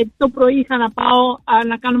έφυγα γιατί το πρωί είχα να πάω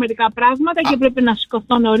να κάνω μερικά πράγματα και πρέπει να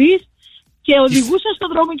σηκωθώ νωρίς. Και οδηγούσα στον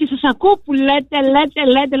δρόμο και σας ακούω που λέτε.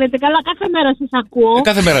 Καλά, κάθε μέρα σας ακούω.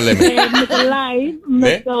 Κάθε μέρα λέμε. Με το live,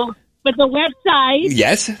 με το website.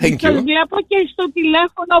 Yes, thank you. Σας βλέπω και στο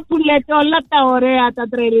τηλέφωνο που λέτε όλα τα ωραία, τα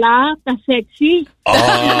τρελά, τα σεξι.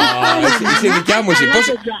 Είσαι δικιά μου εσύ.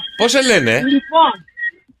 Πώς σε λένε?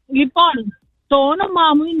 Λοιπόν, το όνομά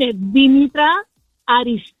μου είναι Δήμητρα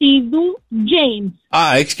Αριστίδου James.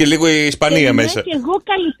 Έχεις και λίγο η Ισπανία μέσα. Και εγώ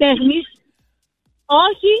καλλιτέχνης.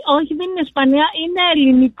 Όχι, δεν είναι Ισπανία, είναι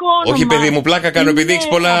ελληνικό όνομα. Όχι, παιδί μου, πλάκα κάνω επειδή έχεις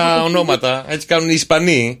πολλά ονόματα. Έτσι κάνουν οι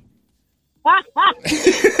Ισπανοί.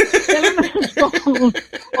 Θέλω να σας πω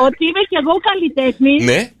ότι είμαι και εγώ καλλιτέχνης.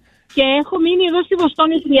 Ναι. Και έχω μείνει εδώ στη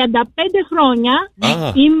Βοστόνη 35 χρόνια.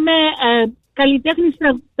 Είμαι καλλιτέχνης,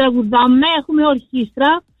 τραγουδάμε, έχουμε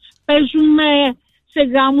ορχήστρα. Παίζουμε σε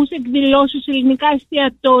γάμους, εκδηλώσεις, ελληνικά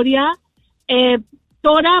εστιατόρια.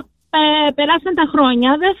 Τώρα περάσαν τα χρόνια,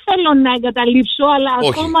 δεν θέλω να εγκαταλείψω, αλλά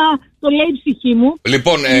ακόμα το λέει η ψυχή μου.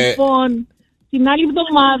 Λοιπόν, την άλλη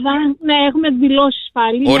εβδομάδα έχουμε εκδηλώσεις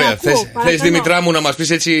πάλι. Ωραία, θες Δημητρά μου να μας πεις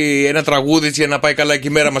έτσι ένα τραγούδι έτσι, για να πάει καλά και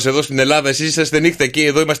η μέρα μας εδώ στην Ελλάδα? Εσείς είσαστε νύχτα εκεί,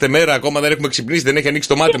 εδώ είμαστε μέρα, ακόμα δεν έχουμε ξυπνήσει, δεν έχει ανοίξει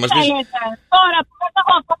το μάτι μας. Τώρα που δεν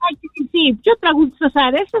έχω ακόμα κοιμηθεί, ποιο τραγούδι σας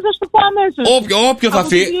αρέσει, θα σας το πω αμέσως.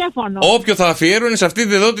 Όποιο θα αφιέρωνε σε αυτή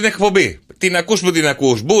εδώ την εκπομπή. Την ακούς που την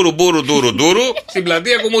ακούς. Μπούρου, ντούρου, στην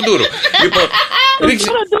πλατεία Κουμουντούρου. Λοιπόν,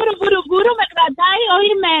 Μπούρου, με κρατάει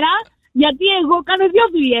όλη μέρα. Γιατί εγώ κάνω 2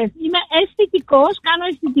 δουλειές. Είμαι αισθητικός, κάνω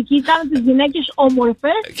αισθητική, κάνω τις γυναίκες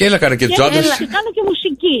όμορφες. Και έλα κάνε και τους άντρες. Και κάνω και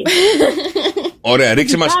μουσική. Ωραία,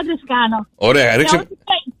 ρίξε μας. Ωραία, ρίξε.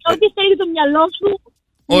 Ό,τι θέλει το μυαλό σου.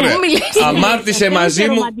 Ωραία.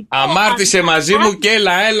 Αμάρτησε μαζί μου και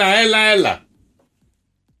έλα.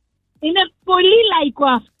 Είναι πολύ λαϊκό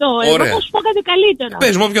αυτό. Εγώ θα σου πω κάτι καλύτερα.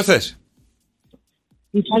 Πες μου όποιο θες.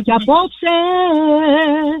 Ήρθα κι απόψε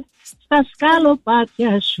στα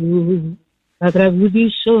σκαλοπάτια σου θα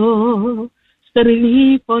τραγουδήσω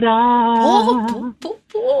στερνή φορά.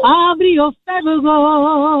 Αύριο φεύγω,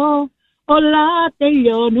 όλα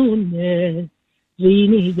τελειώνουνε.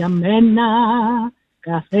 Ζήνει για μένα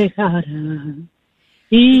κάθε χαρά.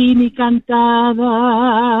 Είναι η καντάδα,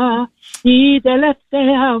 η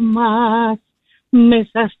τελευταία μας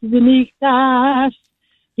μέσα στις νύχτας.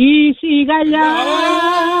 Η σιγαλιά.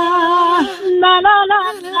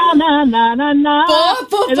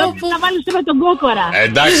 Εδώ να βάλεις τώρα τον κόκορα.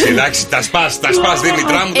 Εντάξει, τα σπάς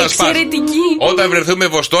Δημητρά μου, τα σπάς. Εξαιρετική. Όταν βρεθούμε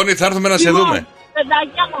Βοστόνη θα έρθουμε να σε δούμε.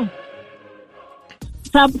 Παιδάκια μου,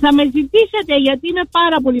 θα με ζητήσετε γιατί είναι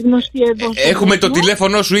πάρα πολύ γνωστή εδώ. Έχουμε το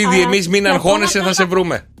τηλέφωνο σου ήδη, εμείς μην αγχώνεσαι, θα σε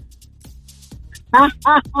βρούμε.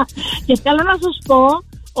 Και θέλω να σας πω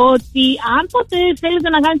ότι αν ποτέ θέλετε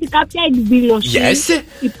να κάνετε κάποια εκδήλωση,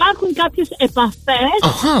 υπάρχουν κάποιες επαφές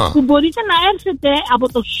που μπορείτε να έρθετε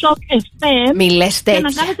από το Shock FM και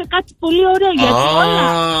να κάνετε κάτι πολύ ωραίο. Γιατί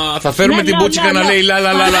θα φέρουμε την Μπούτσικα να λέει λα.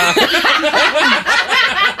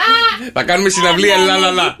 Θα κάνουμε συναυλία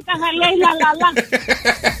λαλαλά. Θα λέει λαλαλά.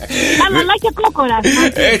 Λαλαλά και κόκορα.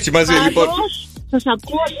 Έτσι μαζί λοιπόν. Σας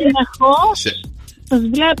ακούω συνεχώς. Σας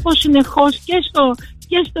βλέπω συνεχώς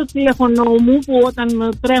και στο τηλέφωνο μου που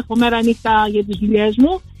όταν τρέχω μέρα νύχτα για τις δουλειές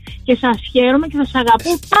μου. Και σας χαίρομαι και σας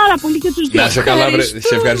αγαπώ πάρα πολύ και τους δύο. Να σε καλά,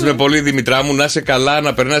 σε ευχαριστούμε πολύ Δημητρά μου. Να σε καλά,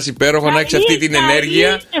 να περνάς υπέροχα, να έχεις αυτή την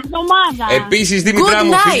ενέργεια. Επίσης Δημητρά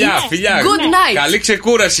μου, φιλιά. Καλή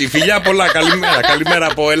ξεκούραση, φιλιά πολλά. Καλημέρα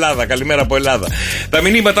από Ελλάδα. Καλημέρα από Ελλάδα. Τα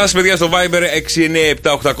μηνύματά σας, παιδιά, στο Viber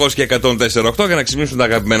 697-800 και 104-8 για να ξυπνήσουν τα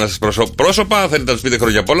αγαπημένα σας πρόσωπα. Θέλετε να τους πείτε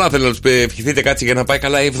χρόνια πολλά, θέλετε να τους ευχηθείτε κάτι για να πάει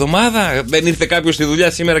καλά η εβδομάδα. Δεν ήρθε κάποιος στη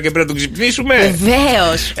δουλειά σήμερα και πρέπει να τον ξυπνήσουμε.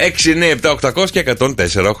 Βεβαίως. 697-800 και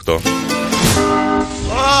 104-8.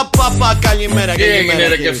 Παπα, καλημέρα. Τι έγινε,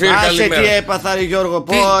 ρε Κεφίρ, καλημέρα. Τι έπαθα, ρε Γιώργο,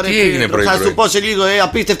 τι έγινε πρωί. Θα σου πω σε λίγο,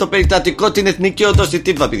 απίστευτο περιστατικό την εθνική οδό στη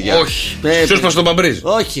Τύφα, παιδιά. Όχι. Σου είπα στον Παμπρίζ.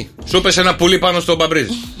 Όχι. Σου είπες ένα πουλί πάνω στον Παμπρίζ.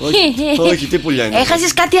 Όχι, τι πουλιά είναι.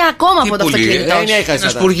 Έχασες κάτι ακόμα από το αυτοκίνητο. Ένα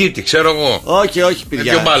σπουργίτη, ξέρω εγώ. Όχι,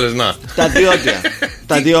 παιδιά. Δύο μπάλες, να.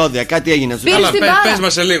 Τα διόδια, κάτι έγινε. Πες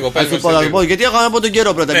μας σε λίγο. Γιατί έχω από τον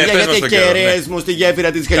καιρό πρώτα. Γιατί κεραίες μου στη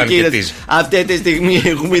γέφυρα της Χαλκίδας. Αυτή τη στιγμή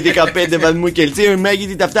έχουμε 15 βαθμούς Κελσίου. Η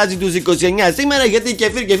μέγιστη τα φτάσει τους 29 σήμερα. Γιατί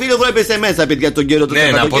και φίλο εγώ έπεσε μέσα, παιδιά, τον καιρό του.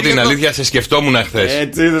 Ναι, να πω την αλήθεια, σε σκεφτόμουν χθες.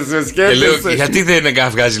 Έτσι, δεν σε σκέφτεσαι. Και λέω, γιατί δεν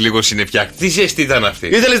βγάζει λίγο συννεφιά. Τι ζεστή ήταν αυτή.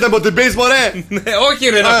 Ήθελες να μου την πεις, μωρέ. Όχι,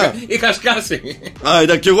 ρε, είχα σκάσει.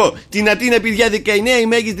 Α, κι εγώ. Την Αθήνα, παιδιά, 19, η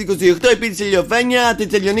μέγιστη 28, επίσης ηλιοφάνεια. Τη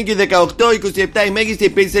Θεσσαλονίκη 18, 27 η μέγιστη,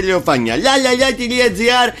 επίσης ηλιοφάνεια.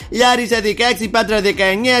 Λαλαλα.gr, Λάρισα 16, Πάτρα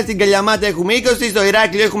 19, στην Καλιαμάτα έχουμε 20, στο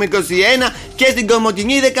Ηράκλειο έχουμε 21 και στην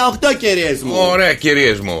Κομοτηνή 18, κυρίες μου. Ωραία,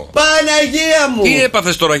 κυρίες μου. Παναγία μου! Τι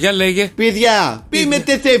έπαθες τώρα, για λέγε. Παιδιά, πήγα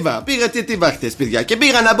Τεθέβα. Πήγα Τεθέβα χθες, παιδιά. Και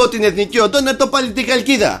πήγα να μπω την εθνική οδό να το πάλι την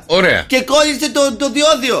Χαλκίδα. Ωραία. Και κόλλησε το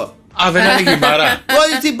διόδιο. Α, δεν άνοιγε η μπάρα.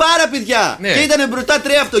 Κόλλησε η μπάρα, παιδιά. Ναι. Και ήταν μπροστά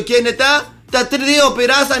τρία αυτοκίνητα. Τα τρία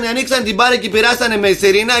πειράσανε, ανοίξαν την μπάρα και πειράσανε με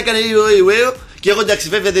σιρήνα. Έκανε και εγώ εντάξει,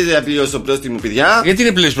 βέβαια δεν θα πληρώσω πρόστιμο, παιδιά. Γιατί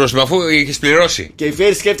είναι πλήρες πρόστιμο, αφού είχες πληρώσει. Και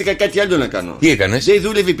φέρει, σκέφτηκα κάτι άλλο να κάνω. Τι έκανες? Δεν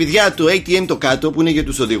δούλευε, παιδιά, το ATM το κάτω που είναι για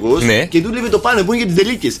τους οδηγούς. Ναι. Και δούλευε το πάνω που είναι για τις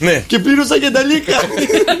τελίκες. Ναι. Και πλήρωσα για τα λίκα.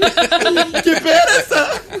 Και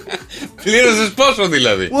πέρασα. Πλήρωσες πόσο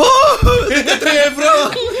δηλαδή? 13 ευρώ.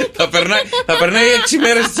 Θα περνάει 6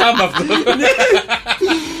 μέρες τσάμπα αυτό.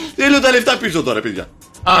 Θέλω τα λεφτά πίσω τώρα, παιδιά.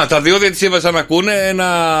 Α, τα διόδια της έβασαν να ακούνε.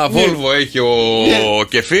 Ένα Volvo έχει ο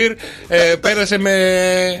Κεφίρ. Πέρασε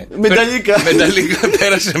με ταλίκα.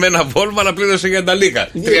 Πέρασε με ένα Volvo, αλλά πλήρωσε για ταλίκα.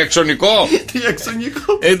 Τριαξονικό.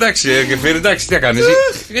 Εντάξει, Κεφίρ, εντάξει, τι θα κάνεις?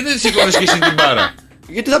 Γιατί δεν σηκώνεις και εσύ την μπάρα?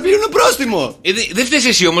 Γιατί θα πλήρωνε πρόστιμο. Δεν φταίς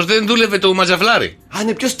εσύ όμως, δεν δούλευε το μαζαφλάρι. Α,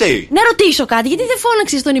 ναι, ποιος φταίει? Να ρωτήσω κάτι, γιατί δεν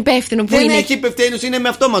φώναξες τον υπεύθυνο που είναι? Δεν έχει υπευθύνους, είναι με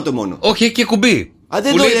αυτόματο μόνο. Όχι, έχει και κουμπί. Α,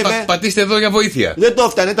 δεν δούλευε. Πατήστε εδώ για βοήθεια. Δεν το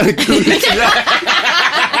έφτανε, ήταν κρούλη.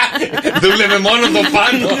 Δούλευε μόνο το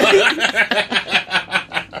πάνω.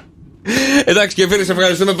 Εντάξει, και φίλοι, σε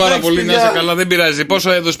ευχαριστούμε πάρα πολύ. Να είσαι καλά, δεν πειράζει.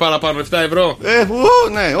 Πόσο έδωσε παραπάνω, 7 ευρώ?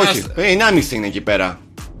 Ναι, όχι. 1,5 είναι εκεί πέρα.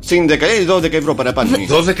 Συν 12 ευρώ παραπάνω.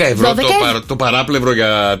 12 ευρώ το παράπλευρο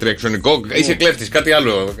για τριαξονικό. Είσαι κλέφτης, κάτι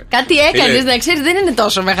άλλο. Κάτι έκανες, να ξέρεις, δεν είναι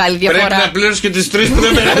τόσο μεγάλη διαφορά. Πρέπει να πληρώσεις και τις 3 που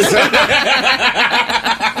δεν περάσαν.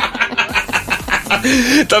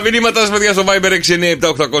 Τα μηνύματά σας, παιδιά, στο Viber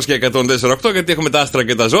 697-800 και 104-8, γιατί έχουμε τα άστρα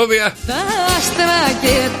και τα ζώδια. Τα άστρα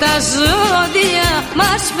και τα ζώδια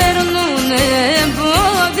μας φέρνουν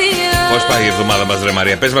εμπόδια. Πώς πάει η εβδομάδα μας, ρε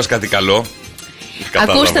Μαρία? Πες μας κάτι καλό.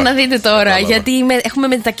 Ακούστε να δείτε τώρα, γιατί έχουμε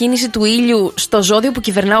μετακίνηση του ήλιου στο ζώδιο που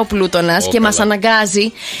κυβερνά ο Πλούτονας και μας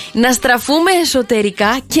αναγκάζει να στραφούμε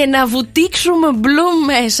εσωτερικά και να βουτήξουμε μπλουμ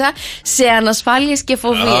μέσα σε ανασφάλειες και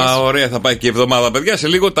φοβίες. Α, ωραία, θα πάει και η εβδομάδα, παιδιά. Σε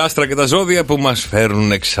λίγο τα άστρα και τα ζώδια που μας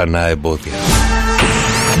φέρνουν ξανά εμπόδια.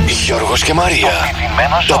 Γιώργος και Μαρία,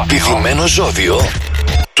 το πηδημένο ζώδιο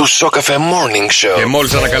του Σοκαφέ Morning Show. Και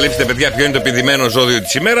μόλις ανακαλύψετε, παιδιά, ποιο είναι το πηδημένο ζώδιο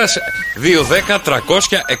της ημέρας,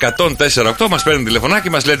 210-300-1048 μας παίρνει τηλεφωνάκι,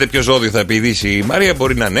 μας λέτε ποιο ζώδιο θα επιδύσει η Μαρία.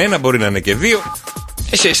 Μπορεί να είναι ένα, μπορεί να είναι και δύο.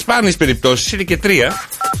 Σε σπάνιες περιπτώσεις είναι και 3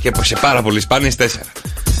 και σε πάρα πολύ σπάνιες 4.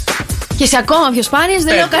 Και σε ακόμα πιο σπάνιες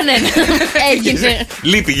δεν λέω κανένα. Έγινε.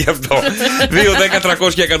 Λείπει γι' αυτό.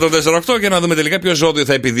 210-300-1048 για να δούμε τελικά ποιο ζώδιο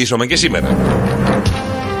θα επιδύσουμε και σήμερα.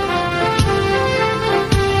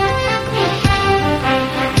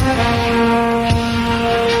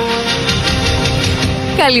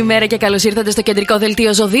 Καλημέρα και καλώς ήρθατε στο κεντρικό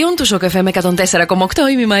δελτίο ζωδίων του Σοκ FM 104,8.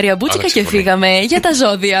 Είμαι η Μαρία Μπούτσικα και φύγαμε για τα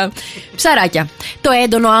ζώδια. Ψαράκια. Το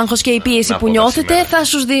έντονο άγχος και η πίεση που νιώθετε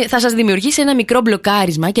θα σας δημιουργήσει ένα μικρό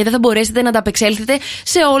μπλοκάρισμα και δεν θα μπορέσετε να ανταπεξέλθετε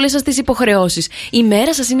σε όλες σας τις υποχρεώσεις. Η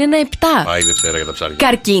μέρα σας είναι ένα 7. Πάει Δευτέρα για τα ψάρια.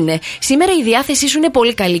 Καρκίνε. Σήμερα η διάθεσή σου είναι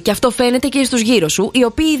πολύ καλή και αυτό φαίνεται και στους γύρω σου, οι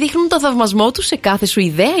οποίοι δείχνουν το θαυμασμό τους σε κάθε σου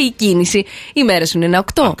ιδέα ή κίνηση. Η μέρα σου είναι ένα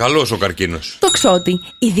 8. Καλός ο καρκίνος. Τοξότη.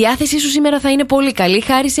 Η διάθεσή σου σήμερα θα είναι πολύ καλή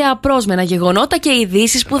χάρη σε απρόσμενα γεγονότα και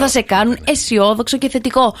ειδήσεις που θα σε κάνουν αισιόδοξο και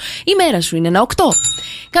θετικό. Η μέρα σου είναι ένα 8.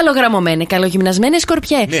 Καλογραμμωμένε, καλογυμνασμένε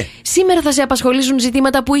Σκορπιέ. Ναι. Σήμερα θα σε απασχολήσουν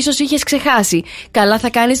ζητήματα που ίσως είχες ξεχάσει. Καλά θα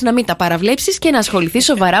κάνεις να μην τα παραβλέψεις και να ασχοληθείς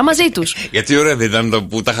σοβαρά μαζί τους. Γιατί ωραία δεν ήταν το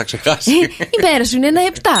που τα είχα ξεχάσει. Η μέρα σου είναι ένα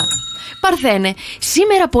 7. Παρθένε,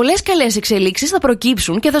 σήμερα πολλές καλές εξελίξεις θα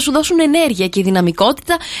προκύψουν και θα σου δώσουν ενέργεια και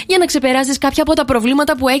δυναμικότητα για να ξεπεράσεις κάποια από τα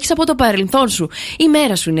προβλήματα που έχεις από το παρελθόν σου. Η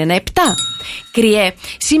μέρα σου είναι ένα 7. Κριέ,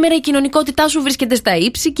 σήμερα η κοινωνικότητά σου βρίσκεται στα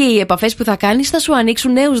ύψη και οι επαφές που θα κάνεις θα σου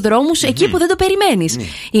ανοίξουν νέους δρόμους εκεί που δεν το περιμένεις.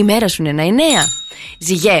 Η μέρα σου είναι ένα 9.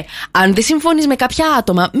 Ζυγέ, αν δεν συμφωνείς με κάποια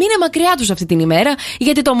άτομα, μείνε μακριά τους αυτή την ημέρα,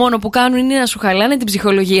 γιατί το μόνο που κάνουν είναι να σου χαλάνε την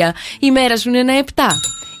ψυχολογία. Η μέρα σου είναι ένα 7.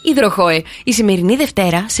 Υδροχόε, η σημερινή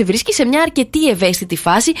Δευτέρα σε βρίσκει σε μια αρκετή ευαίσθητη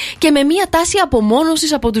φάση και με μια τάση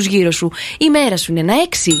απομόνωσης από τους γύρω σου. Η μέρα σου είναι ένα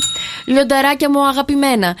 6. Λιονταράκια μου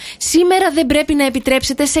αγαπημένα, σήμερα δεν πρέπει να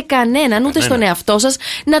επιτρέψετε σε κανέναν, ούτε στον εαυτό σας,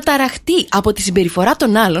 να ταραχτεί από τη συμπεριφορά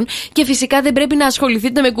των άλλων και φυσικά δεν πρέπει να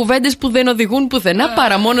ασχοληθείτε με κουβέντες που δεν οδηγούν πουθενά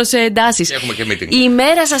παρά μόνο σε εντάσεις. Η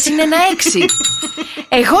μέρα σας είναι ένα 6.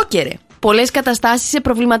 Εγώ και ρε. Πολλές καταστάσεις σε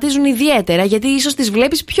προβληματίζουν ιδιαίτερα γιατί ίσως τις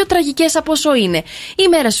βλέπεις πιο τραγικές από όσο είναι. Η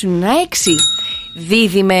μέρα σου είναι ένα 6.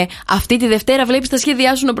 Δίδυμε, αυτή τη Δευτέρα βλέπεις τα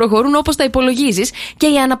σχέδιά σου να προχωρούν όπως τα υπολογίζεις και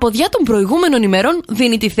η αναποδιά των προηγούμενων ημερών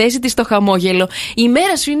δίνει τη θέση της στο χαμόγελο. Η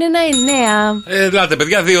μέρα σου είναι ένα 9. Ελάτε,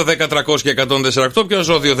 παιδιά, 2, 10, 300 και 148. Ποιο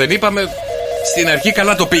ζώδιο δεν είπαμε. Στην αρχή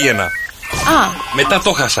καλά το πήγαινα. Μετά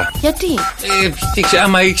το χάσα. Γιατί?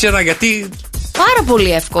 Άμα ήξερα γιατί. Πάρα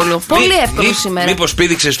πολύ εύκολο. Πολύ εύκολο σήμερα. Μήπως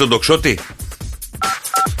πήδηξες τον τοξότη?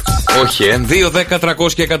 Όχι, 2, 10,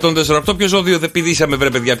 300 και 148. Ποιο ζώδιο δεν πηδήσαμε, βρε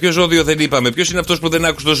παιδιά? Ποιο ζώδιο δεν είπαμε? Ποιος είναι αυτός που δεν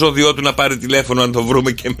άκουσε το ζώδιό του να πάρει τηλέφωνο να το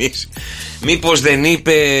βρούμε κι εμείς? Μήπως δεν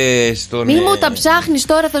είπες τον. Μη μου τα ψάχνεις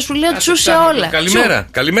τώρα, θα σου λέω τσου σε όλα. Καλημέρα.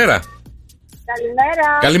 Καλημέρα.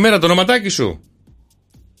 Καλημέρα, το ονοματάκι σου?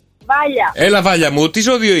 Βάλια. Έλα, Βάλια μου, τι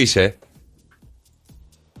ζώδιο είσαι?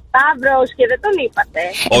 Ταύρος και δεν τον είπατε.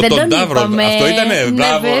 Τον Ταύρο, αυτό ήτανε? Ναι,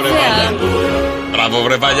 Μπράβο, βρε Βάλια. Μπράβο,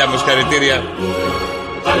 βρε Βάλια μου, συγχαρητήρια.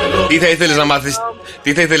 Τι θα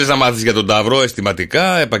ήθελες να μάθεις για τον Ταύρο?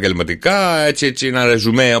 Αισθηματικά, επαγγελματικά, έτσι ένα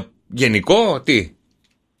ρεζουμέ γενικό, τι?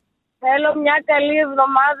 Θέλω μια καλή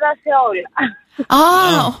εβδομάδα σε όλα.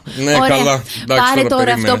 Ναι, ωραία. Καλά. Εντάξει, πάρε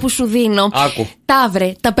τώρα αυτό που σου δίνω. Άκου.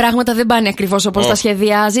 Ταύρε, τα πράγματα δεν πάνε ακριβώς όπως τα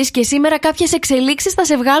σχεδιάζεις και σήμερα κάποιες εξελίξεις θα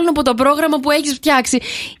σε βγάλουν από το πρόγραμμα που έχεις φτιάξει.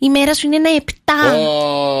 Η μέρα σου είναι ένα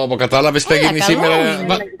 7. Κατάλαβες τι θα γίνει σήμερα?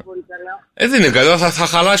 Δεν είναι καλό, θα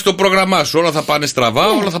χαλάσει το πρόγραμμά σου. Όλα θα πάνε στραβά,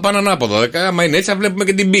 όλα θα πάνε ανάποδα. Άμα είναι έτσι, θα βλέπουμε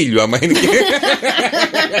και την πύλιο. Άμα είναι και.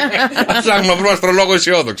 Ψάχνουμε να βρούμε αστρολόγο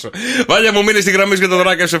αισιόδοξο. Βάλια μου, μείνε στη γραμμή και το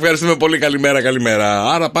δράκια σου. Ευχαριστούμε πολύ.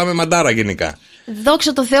 Καλημέρα. Άρα πάμε μαντάρα γενικά.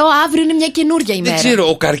 Δόξα τω Θεώ, αύριο είναι μια καινούργια ημέρα. Δεν ξέρω,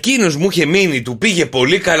 ο καρκίνος μου είχε μείνει. Του πήγε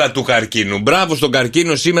πολύ καλά του καρκίνου. Μπράβο στον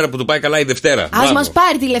καρκίνο σήμερα που του πάει καλά η Δευτέρα. Ας μας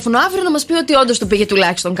πάρει τηλέφωνο αύριο να μας πει ότι όντως του πήγε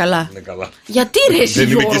τουλάχιστον καλά. Είναι καλά. Γιατί ρε εσύ, δεν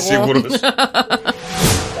είμαι Γιώργο? και σίγουρος.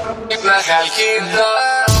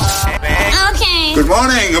 Good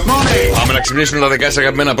morning. Πάμε να ξυπνήσουμε τα δεκά σας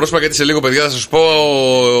αγαπημένα πρόσωπα, γιατί σε λίγο, παιδιά, θα σας πω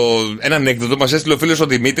ένα ανέκδοτο. Μας έστειλε ο φίλος ο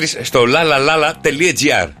Δημήτρης στο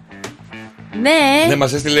lalalala.gr. Ναι,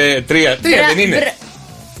 μας έστειλε 3 δεν είναι?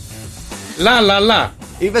 Λαλαλα.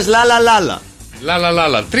 Είπες λαλαλάλα.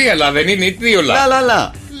 Λαλαλάλα. 3 λα δεν είναι ή 2 λα?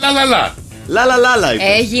 Λαλαλά. Λαλαλάλα είπες.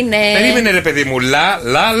 Έγινε. Περίμενε ρε παιδί μου.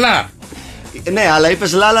 Λαλαλα. Ναι, αλλά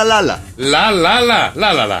είπες λαλαλάλα.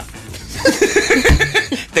 Λαλαλα.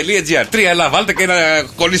 .gr. 3 λα. Βάλτε και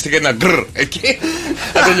κολλήστε και ένα γκρ εκεί.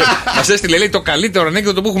 Μας έστειλε, λέει, το καλύτερο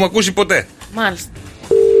ανέκδοτο που έχουμε ακούσει ποτέ. Μάλιστα.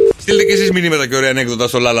 Στείλτε και εσείς μηνύματα και ωραία ανέκδοτα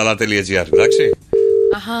στο lalala.gr, εντάξει.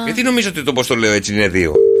 Γιατί νομίζω ότι το πώς το λέω έτσι είναι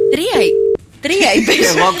 2? 3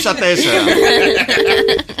 είπες. Εγώ άκουσα 4.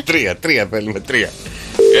 3 θέλουμε, 3.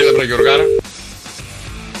 Έλα τώρα Γιωργάρα.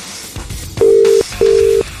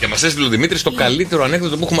 Και μας έστειλε ο Δημήτρης το καλύτερο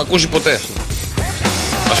ανέκδοτο που έχουμε ακούσει ποτέ.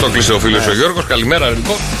 Μας το κλείσε ο φίλος ο Γιώργος. Καλημέρα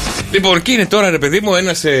λοιπόν. Λοιπόν, και είναι τώρα, ρε παιδί μου,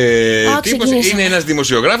 ένας τύπος, είναι ένας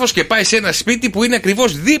δημοσιογράφος και πάει σε ένα σπίτι που είναι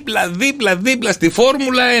ακριβώς δίπλα στη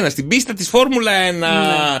Φόρμουλα 1, στην πίστα της Φόρμουλα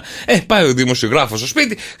 1. Πάει ο δημοσιογράφος στο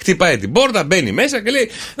σπίτι, χτυπάει την πόρτα, μπαίνει μέσα και λέει: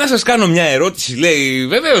 να σας κάνω μια ερώτηση. Λέει: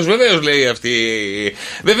 βεβαίως, λέει αυτή.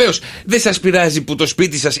 Βεβαίως, δεν σας πειράζει που το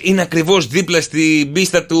σπίτι σας είναι ακριβώς δίπλα στην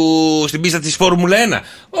πίστα της Φόρμουλα 1?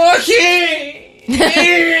 Όχι!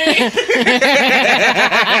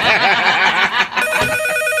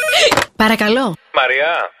 Παρακαλώ.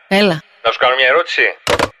 Μαρία. Έλα. Να σου κάνω μια ερώτηση.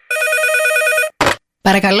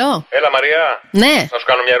 Παρακαλώ. Έλα, Μαρία. Ναι. Να σου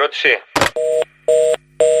κάνω μια ερώτηση.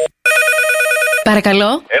 Παρακαλώ.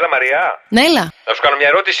 Έλα, Μαρία. Ναι, έλα. Να σου κάνω μια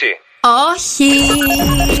ερώτηση. Όχι.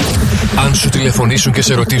 Αν σου τηλεφωνήσουν και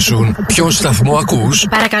σε ρωτήσουν ποιον σταθμό ακούς,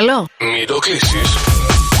 παρακαλώ, μην το κλείσεις.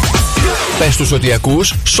 Πες τους ότι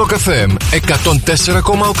ακούς Shock FM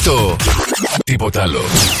 104,8. Τίποτα άλλο.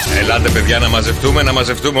 Ελάτε, παιδιά, να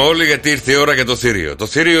μαζευτούμε όλοι, γιατί ήρθε η ώρα για το θήριο. Το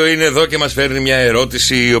θήριο είναι εδώ και μας φέρνει μια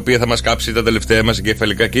ερώτηση η οποία θα μας κάψει τα τελευταία μας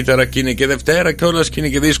εγκεφαλικά κύτταρα. Και είναι και Δευτέρα κιόλας και είναι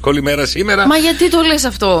και δύσκολη μέρα σήμερα. Μα γιατί το λες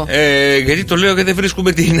αυτό? Γιατί το λέω και δεν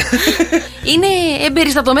βρίσκουμε τι είναι. Είναι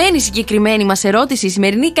εμπεριστατωμένη η συγκεκριμένη μας ερώτηση. Η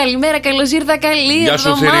σημερινή. Καλημέρα, καλώς ήρθα, καλή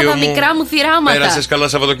εβδομάδα, μικρά μου θυράματα. Πέρασες καλά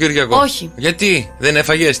Σαββατοκύριακο? Όχι. Γιατί? Δεν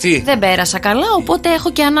έφαγες? Τι? Δεν πέρασα καλά, οπότε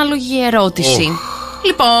έχω και ανάλογη ερώτηση.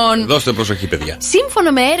 Λοιπόν, δώστε προσοχή, παιδιά.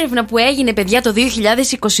 Σύμφωνα με έρευνα που έγινε, παιδιά, το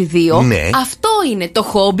 2022, ναι, αυτό είναι το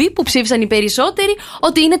χόμπι που ψήφισαν οι περισσότεροι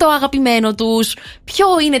ότι είναι το αγαπημένο τους. Ποιο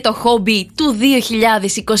είναι το χόμπι του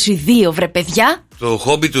 2022, βρε παιδιά? Το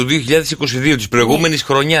χόμπι του 2022, της προηγούμενης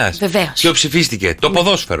χρονιάς. Βεβαίως. Ποιο ψηφίστηκε? Το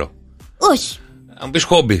ποδόσφαιρο. Όχι. Αν πεις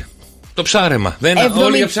χόμπι. Το ψάρεμα.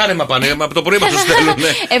 Όλοι για ψάρεμα πάνε. Από το πρωί μας το στέλνουν.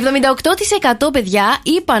 78% παιδιά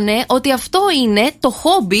είπανε ότι αυτό είναι το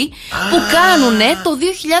χόμπι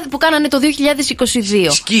που κάνανε το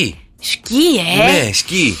 2022. Σκι. Σκι, Ναι,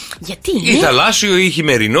 σκι. Γιατί? Ή θαλάσσιο ή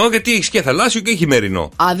χειμερινό, γιατί έχει και θαλάσσιο και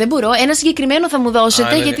χειμερινό. Δεν μπορώ. Ένα συγκεκριμένο θα μου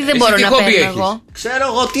δώσετε, γιατί δεν μπορώ να παίρνω εγώ. Ξέρω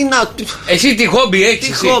εγώ τι να. Εσύ τι χόμπι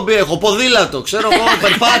έχεις? Τι χόμπι έχω? Ποδήλατο, ξέρω εγώ,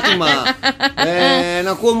 περπάτημα.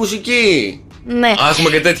 Να ακούω μουσική. Ναι. Έχουμε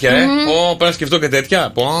και τέτοια, πρέπει να σκεφτώ και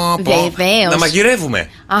τέτοια. Βεβαίως. Να μαγειρεύουμε.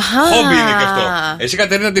 Αχα. Χόμπι είναι και αυτό. Εσύ,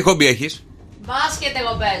 Κατερίνα, τι χόμπι έχεις? Μπάσκετ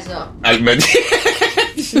εγώ παίζω.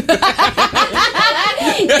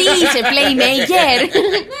 Τι είσαι, playmaker?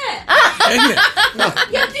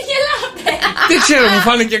 Γιατί γελάτε? Δεν ξέρω, μου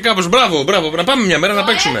φάνηκε κάπως. Μπράβο. Να πάμε μια μέρα να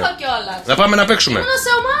παίξουμε. Να πάμε να παίξουμε. Ήμουν σε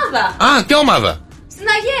ομάδα. Τι ομάδα? Στην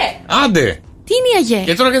ΑΓΕ. Άντε. Τι είναι η ΑΓΕ?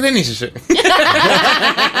 Και τώρα και δεν είσαι.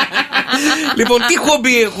 Λοιπόν, τι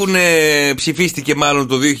χόμπι έχουν ψηφίστηκε μάλλον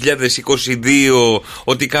το 2022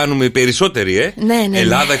 ότι κάνουμε οι περισσότεροι, Ναι.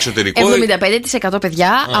 Ελλάδα, εξωτερικό. 75%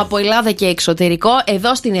 παιδιά από Ελλάδα και εξωτερικό,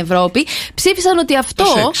 εδώ στην Ευρώπη, ψήφισαν ότι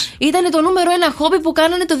αυτό ήταν το νούμερο 1 χόμπι που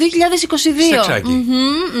κάνανε το 2022. Σεξάκι.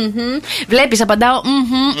 Βλέπεις, απαντάω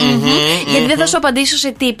γιατί δεν θα σου απαντήσω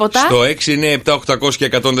σε τίποτα. Στο 697-800 και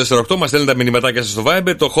 148 μας στέλνουν τα μηνυματάκια σας στο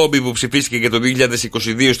Viber. Το χόμπι που ψηφίστηκε για το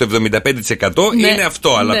 2022 στο 75% είναι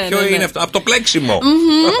αυτό. Αλλά ποιο είναι αυτό? Από το πλέξιμο.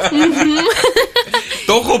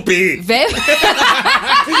 Το έχω πει.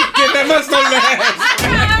 Και δεν μας το λες.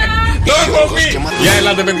 Το έχω πει. Για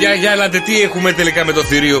ελάτε, παιδιά, για ελάτε. Τι έχουμε τελικά με το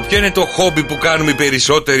θηρίο? Ποιο είναι το χόμπι που κάνουμε οι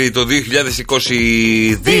περισσότεροι το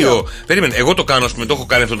 2022? Περίμενε, εγώ το κάνω, ας πούμε, το έχω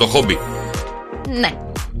κάνει αυτό το χόμπι. Ναι.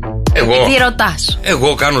 Τι ρωτάς?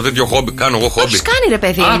 Εγώ κάνω τέτοιο χόμπι. Κάνω εγώ χόμπι. Έχεις κάνει, ρε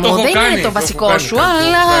παιδί μου. Δεν είναι το βασικό σου,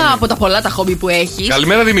 αλλά από τα πολλά τα χόμπι που έχεις.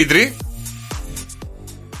 Καλημέρα, Δημήτρη.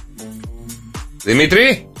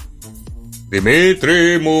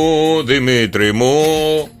 Δημήτρη μου,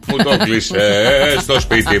 μου το κλείσες στο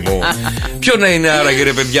σπίτι μου. Ποιο να είναι άραγε,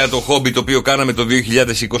 ρε παιδιά, το χόμπι το οποίο κάναμε το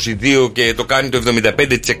 2022 και το κάνει το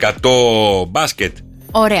 75% μπάσκετ?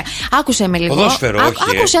 Ωραία. Άκουσε με λίγο. Ποδόσφαιρο,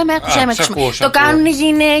 όχι. Άκουσε με. Το κάνουν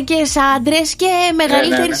γυναίκες, άντρες και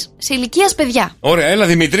μεγαλύτερες σε ηλικίας παιδιά. Ωραία, έλα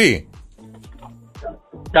Δημήτρη.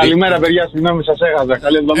 Καλημέρα, παιδιά, συγγνώμη, σας έχασα.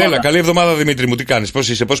 Καλή εβδομάδα. Έλα, καλή εβδομάδα, Δημήτρη μου. Τι κάνεις, πώς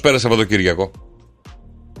είσαι, πώς πέρασε Σαββατοκύριακο?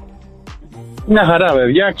 Μια χαρά,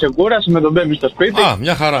 παιδιά, ξεκούραση με τον μπέμπι στο σπίτι.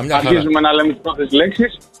 Μια χαρά. Αρχίζουμε να λέμε τις πρώτες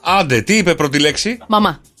λέξεις. Άντε, τι είπε πρώτη λέξη?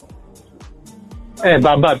 Μαμά.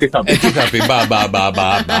 Μπαμπά, τι θα πει? Τι θα πει, τι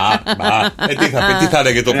θα πει, τι θα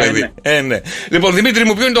έλεγε το παιδί? Ναι. Λοιπόν, Δημήτρη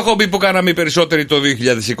μου, ποιο είναι το χόμπι που κάναμε οι περισσότεροι το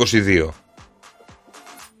 2022?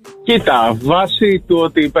 Κοίτα, βάσει του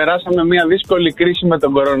ότι περάσαμε μια δύσκολη κρίση με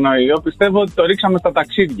τον κορονοϊό, πιστεύω ότι το ρίξαμε στα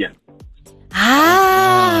ταξίδια.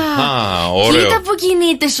 Ωραίο. Κοίτα που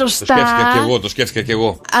κινείται σωστά. Το σκέφτηκα κι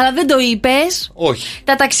εγώ. Αλλά δεν το είπες. Όχι.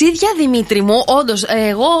 Τα ταξίδια, Δημήτρη μου, όντως,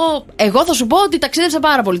 εγώ θα σου πω ότι ταξίδεψα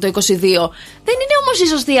πάρα πολύ το 22. Δεν είναι όμως η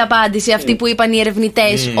σωστή απάντηση αυτή που είπαν οι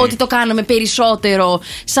ερευνητές, ότι το κάναμε περισσότερο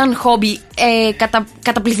σαν χόμπι,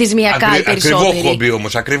 καταπληθυσμιακά οι περισσότεροι. Ακριβό χόμπι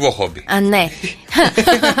όμως, ακριβό χόμπι. Α, ναι.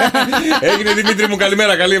 Έγινε, Δημήτρη μου,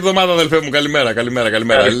 καλημέρα. Καλή εβδομάδα, αδελφέ μου. Καλημέρα.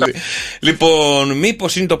 Λοιπόν,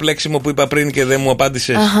 μήπως είναι το πλέξιμο που είπα πριν και δεν μου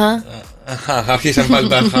απάντησες? Αρχίσαν πάλι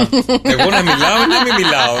τα αχα. Εγώ να μιλάω ή να μην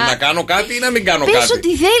μιλάω? Να κάνω κάτι ή να μην κάνω κάτι? Πες ό,τι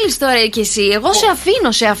θέλεις τώρα κι εσύ. Εγώ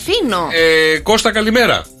σε αφήνω. Κώστα,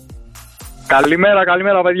 καλημέρα.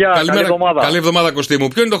 Καλημέρα, παιδιά. Καλή εβδομάδα. Καλή εβδομάδα, Κωστή μου.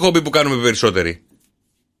 Ποιο είναι το χόμπι που κάνουμε περισσότεροι?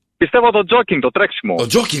 Πιστεύω το τζόκινγκ, το τρέξιμο. Το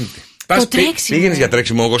τζόκινγκ. Πήγαινες για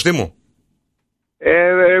τρέξιμο, Κωστή μου?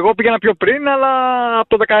 Εγώ πήγαινα πιο πριν, αλλά από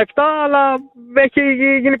το 17, αλλά έχει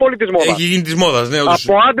γίνει πολύ της μόδας. Έχει γίνει της μόδας, ναι.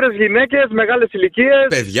 Από άντρες, γυναίκες, μεγάλες ηλικίες.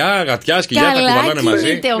 Παιδιά, γατιά, σκυλιά, τα κουβαλάνε μαζί. Καλά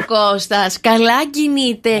κινείται ο Κώστας, καλά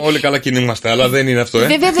κινείται. Όλοι καλά κινούμαστε, αλλά δεν είναι αυτό,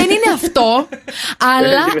 Βέβαια δεν είναι αυτό,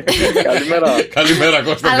 αλλά... Καλημέρα,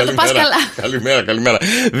 Κώστα, αλλά το πας καλά. Καλημέρα.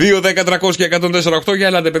 2-10-300 και 104-8, για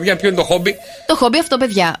έλατε, παιδιά, ποιο είναι το χόμπι? Το χόμπι αυτό,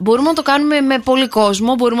 παιδιά, μπορούμε να το κάνουμε με πολύ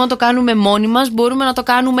κόσμο, μπορούμε να το κάνουμε μόνοι μας, μπορούμε να το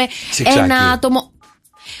κάνουμε ένα άτομο.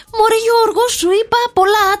 Μωρέ Γιώργο, σου είπα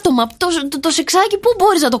πολλά άτομα. Το σεξάκι πού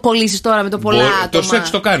μπορείς να το κολλήσεις τώρα με το πολλά άτομα? Το σεξ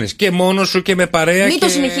το κάνεις και μόνος σου και με παρέα. Μην το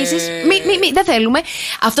συνεχίσεις. Δεν θέλουμε.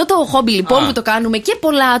 Αυτό το χόμπι λοιπόν που το κάνουμε και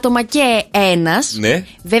πολλά άτομα και ένας. Ναι.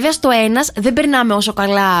 Βέβαια στο ένας δεν περνάμε όσο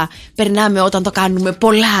καλά περνάμε όταν το κάνουμε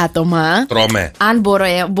πολλά άτομα. Τρώμε. Αν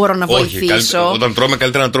μπορώ να βοηθήσω. Όταν τρώμε,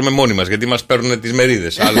 καλύτερα να τρώμε μόνοι μας, γιατί μας παίρνουν τις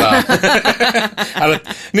μερίδες. Αλλά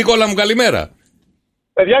Νικόλα μου, καλημέρα.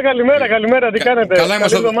 Παιδιά, καλημέρα, τι κάνετε?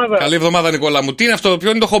 Καλή εβδομάδα, Νικόλα μου. Τι είναι αυτό, ποιο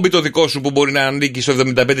είναι το χόμπι το δικό σου που μπορεί να ανήκει στο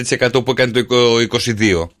 75% που έκανε το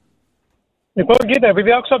 22? Λοιπόν, κοίτα,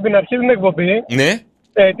 επειδή άκουσα από την αρχή την εκπομπή. Ναι.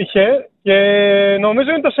 Έτυχε και νομίζω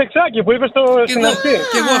είναι το σεξάκι που είπες στην αρχή.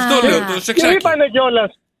 Και εγώ αυτό λέω, το σεξάκι. Και είπανε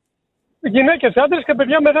κιόλας. Γυναίκες, άντρες και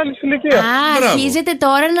παιδιά μεγάλης ηλικίας. Αρχίζετε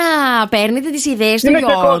τώρα να παίρνετε τις ιδέες του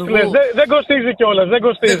Γιώργου. Δεν κοστίζει κιόλας, δεν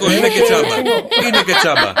κοστίζει. Είναι και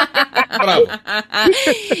τσάμπα. Μπράβο.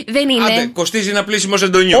 Δεν είναι. Άντε, κοστίζει ένα πλήσιμο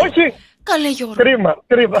σεντονιού. Όχι. Καλέ Γιώργο. Κρίμα,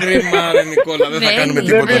 ρε Νικόλα, δεν θα κάνουμε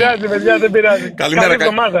τίποτα. Δεν πειράζει, παιδιά, δεν πειράζει.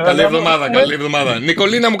 Καλή εβδομάδα.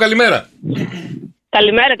 Νικολίνα μου, καλημέρα.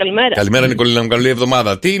 Καλημέρα. Νικολίνα μου, καλή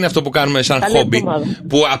εβδομάδα. Τι είναι αυτό που κάνουμε σαν χόμπι?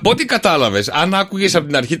 Που από ό,τι κατάλαβες, αν άκουγες από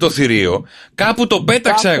την αρχή το θηρίο, κάπου το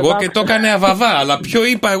πέταξα εγώ και το έκανε αβαβά. Αλλά ποιο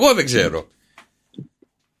είπα εγώ δεν ξέρω.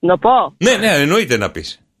 Να πω. Ναι, εννοείται να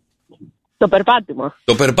πεις. Το περπάτημα.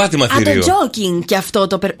 Το περπάτημα θηρίο. Το τζόκινγκ και αυτό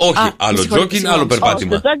το περπάτημα. Όχι, άλλο τζόκινγκ, άλλο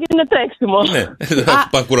περπάτημα. Το τζόκινγκ είναι τρέξιμο. Ναι,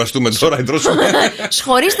 θα κουραστούμε τώρα,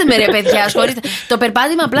 Σχωρίστε με, ρε παιδιά, σχωρίστε. Το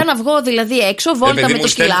περπάτημα απλά να βγω δηλαδή έξω, βόλτα με το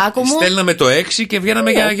σκυλάκο μου. Στέλναμε το 6 και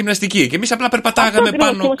βγαίναμε για γυμναστική. Και εμείς απλά περπατάγαμε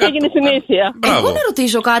πάνω. Μας έγινε συνήθεια. Εγώ να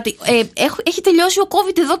ρωτήσω κάτι. Έχει τελειώσει ο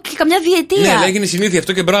COVID εδώ και καμιά διετία. Ναι, αλλά έγινε συνήθεια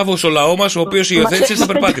αυτό και μπράβο στο λαό μας, ο οποίος υιοθέτησε το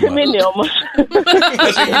περπάτημα.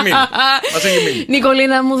 Μας έχει μείνει.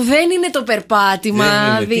 Νικολίνα μου, δεν είναι το περπάτημα.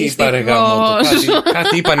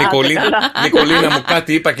 Κάτι είπα, Νικολίνα μου,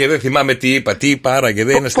 κάτι είπα και δεν θυμάμαι τι είπα. Τι είπα, άραγε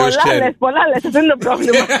δεν είναι Θεός ξέρει. Πολλά λες, δεν είναι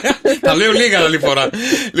πρόβλημα. Τα λέω λίγα άλλη φορά.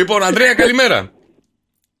 Λοιπόν, Ανδρέα, καλημέρα.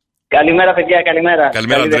 Καλημέρα, παιδιά, καλημέρα.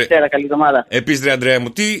 Καλή Δευτέρα, καλή εβδομάδα. Επίσης, Ανδρέα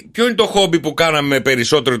μου, ποιο είναι το χόμπι που κάναμε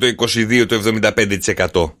περισσότερο το 22, το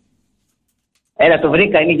 75%? Έλα, το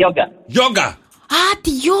βρήκα, είναι γιόγκα. Γιόγκα! Α, τη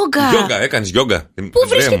γιόγκα! Γιόγκα, έκανες γιόγκα? Πού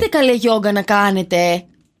βρίσκεται καλέ γιόγκα να κάνετε?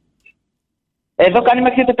 Εδώ κάνει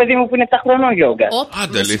μέχρι το παιδί μου που είναι 7 χρονών γιόγκα.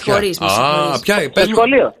 Άντε, αλήθεια. Στο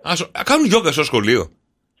σχολείο. Κάνουν γιόγκα στο σχολείο.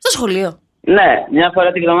 Στο σχολείο. Ναι, μια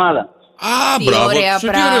φορά την εβδομάδα. Μπράβο. Σε τι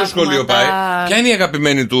ωραίο σχολείο πάει. Ποια είναι η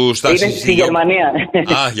αγαπημένη του στάση? Είναι στη Γερμανία.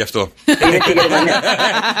 Γι' αυτό. Είναι στη Γερμανία.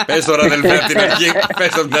 Πες τώρα, αδελφέ, από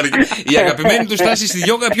την αρχή. Η αγαπημένη του στάση στη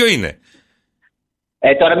γιόγκα ποιο είναι?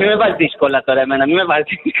 Τώρα μην με βάζει δύσκολα τώρα εμένα, μην με βάζει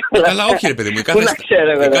δύσκολα. Καλά, όχι ρε παιδί μου,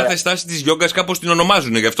 η κάθε στάση της γιόγκας κάπως την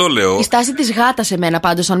ονομάζουν, γι' αυτό λέω. Η στάση της γάτας εμένα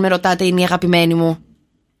πάντως, αν με ρωτάτε, είναι η αγαπημένη μου.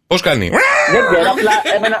 Πώς κάνει? Δεν ξέρω, απλά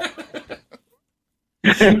εμένα...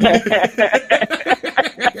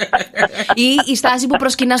 Ή η στάση που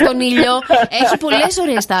προσκυνά στον ήλιο. Έχει πολλές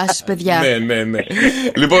ωραίες στάσεις, παιδιά. Ναι.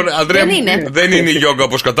 Λοιπόν, Ανδρέα, δεν είναι η γιόγκα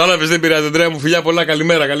όπως κατάλαβες. Δεν πειράζει, Ανδρέα μου, φιλιά πολλά.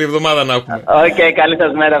 Καλημέρα, καλή εβδομάδα να έχουμε. Καλή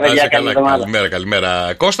σας μέρα, παιδιά.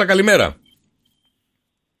 Καλημέρα. Κώστα, καλημέρα.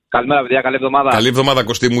 Καλημέρα, παιδιά, καλή εβδομάδα. Καλή εβδομάδα,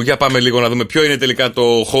 Κωστή μου. Για πάμε λίγο να δούμε ποιο είναι τελικά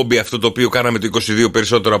το χόμπι αυτό το οποίο κάναμε το 22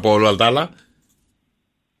 περισσότερο από όλα τα άλλα.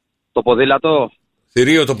 Το ποδήλατο.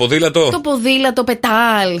 Θηρίο, το ποδήλατο. Το ποδήλατο,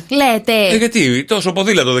 πετάλ. Λέτε. Γιατί, τόσο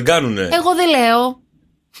ποδήλατο δεν κάνουνε? Εγώ δεν λέω.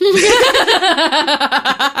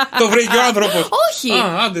 Το βρήκε ο άνθρωπος. Όχι.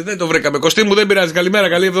 Άντε, δεν το βρήκαμε. Κωστή μου, δεν πειράζει. Καλημέρα,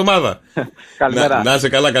 καλή εβδομάδα. Καλημέρα. Να είσαι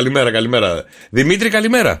καλά, καλημέρα. Δημήτρη,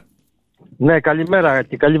 καλημέρα. Ναι, καλημέρα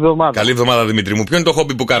και καλή εβδομάδα. Καλή εβδομάδα, Δημήτρη μου. Ποιο είναι το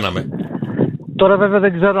χόμπι που κάναμε? Τώρα βέβαια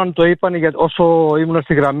δεν ξέρω αν το είπαν, γιατί όσο ήμουν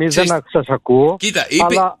στη γραμμή δεν σας ακούω. Κοίτα,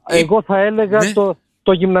 αλλά εγώ θα έλεγα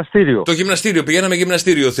το γυμναστήριο. Το γυμναστήριο, πηγαίναμε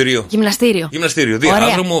γυμναστήριο, θηρίο. Γυμναστήριο.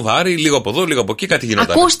 Διάδρομο, βάρη, λίγο από εδώ, λίγο από εκεί, κάτι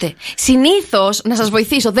γινόταν. Ακούστε, συνήθως, να σας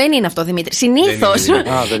βοηθήσω, δεν είναι αυτό, Δημήτρη. Συνήθως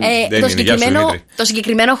το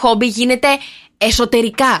συγκεκριμένο χόμπι γίνεται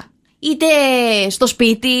εσωτερικά. Είτε στο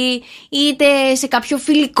σπίτι, είτε σε κάποιο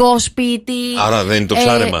φιλικό σπίτι. Άρα δεν είναι το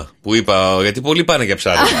ψάρεμα που είπα, γιατί πολλοί πάνε για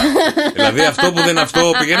ψάρεμα. Δηλαδή αυτό που δεν είναι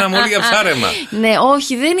αυτό, πηγαίναμε όλοι για ψάρεμα. Ναι,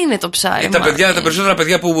 όχι, δεν είναι το ψάρεμα. Τα περισσότερα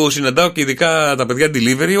παιδιά που συναντάω και ειδικά τα παιδιά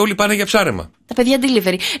delivery, όλοι πάνε για ψάρεμα. Τα παιδιά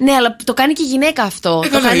delivery. Ναι, αλλά το κάνει και η γυναίκα αυτό.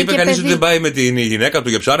 Είπε κανείς ότι δεν πάει με την γυναίκα του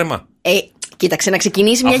για ψάρεμα. Κοίταξε, να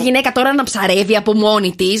ξεκινήσει μια γυναίκα τώρα να ψαρεύει από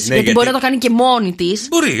μόνη της, γιατί μπορεί να το κάνει και μόνη της.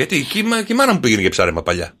 Μπορεί, γιατί και η μάνα μου πήγαινε για ψάρεμα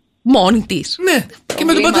παλιά. Μόνη της. Ναι, και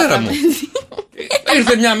με τον πατέρα μου.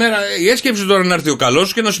 Ήρθε μια μέρα, η έσκεψη τώρα να έρθει ο καλός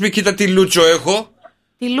σου και να σου πει: κοίτα τι λούτσο έχω.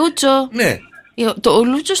 Τι λούτσο? Ναι. Ο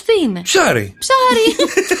λούτσος τι είναι? Ψάρι.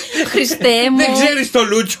 Χριστέ μου. Δεν ξέρεις το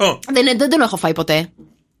λούτσο? Δεν τον έχω φάει ποτέ.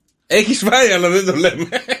 Έχεις φάει, αλλά δεν το λέμε.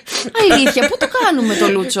 Αλήθεια, πού το κάνουμε το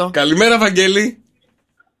λούτσο? Καλημέρα, Βαγγέλη.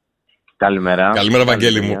 Καλημέρα. Καλημέρα,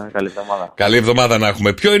 Βαγγέλη μου. Καλή εβδομάδα. Καλή εβδομάδα να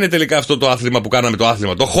έχουμε. Ποιο είναι τελικά αυτό το άθλημα που κάναμε,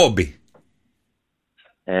 το χόμπι?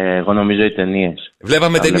 Εγώ νομίζω οι ταινίες.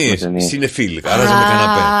 Βλέπαμε ταινίες. Συνεφίλ. Άραζαμε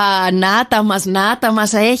καναπέ. Νάτα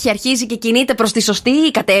μας. Έχει αρχίσει και κινείται προς τη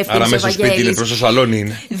σωστή κατεύθυνση. Άρα μέσα στο σπίτι είναι, προς το σαλόνι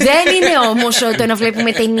είναι. Δεν είναι όμως το να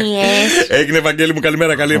βλέπουμε ταινίες. Έγινε, Βαγγέλη μου,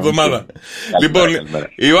 καλημέρα, καλή εβδομάδα. Λοιπόν,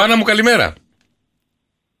 Ιωάννα μου, καλημέρα.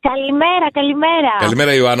 Καλημέρα.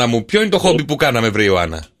 Καλημέρα, Ιωάννα μου. Ποιο είναι το χόμπι που κάναμε, βρε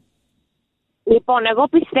Ιωάννα? Λοιπόν, εγώ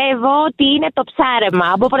πιστεύω ότι είναι το ψάρεμα.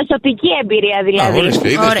 Από προσωπική εμπειρία δηλαδή.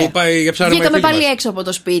 Είδες που πάει για ψάρεμα? Βγήκαμε πάλι έξω από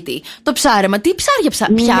το σπίτι. Το ψάρεμα, τι ψάρια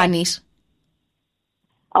πιάνεις?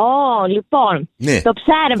 Λοιπόν, το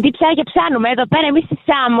ψάρεμα, τι ψάρια ψάνουμε εδώ πέρα εμείς στη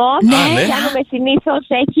Σάμο? Πιάνουμε συνήθως,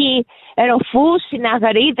 έχει ροφούς,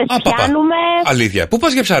 συναγρίτες, πιάνουμε. Αλήθεια, πού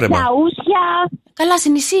πας για ψάρεμα? Ταούσια. Καλά, στη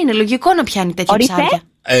νησί είναι λογικό να πιάνει τέτοια ψάρια.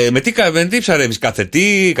 Με τι ψαρεύεις,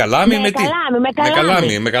 καθετή, καλάμι,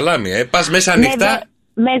 με καλάμι. Πας μέσα ανοιχτά.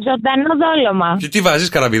 Με ζωντανό δόλωμα. Και τι βάζεις,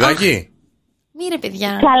 καραβιδάκι? Μη ρε παιδιά.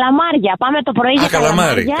 Καλαμάρια, πάμε το πρωί για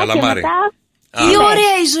καλαμάρια. Τι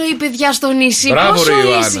ωραία η ζωή, παιδιά, στο νησί. Πόσο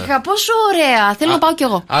ήσυχα, πόσο ωραία. Θέλω να πάω κι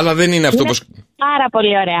εγώ. Αλλά δεν είναι αυτό πως. Πάρα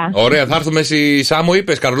πολύ ωραία. Ωραία, θα έρθουμε στη Σάμο,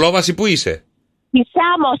 είπες, Καρλόβαση, πού είσαι? Στη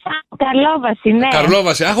Σάμο, Καρλόβαση, ναι.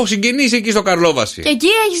 Καρλόβαση, έχω συγγενείς εκεί στο Καρλόβαση. Και εκεί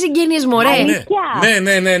έχει συγγενείς, μωρέ.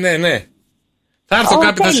 Ναι. Θα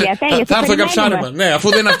έρθω για ψάρεμα. Ναι, αφού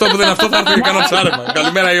δεν είναι αυτό που δεν είναι αυτό, θα έρθω για κανένα ψάρεμα.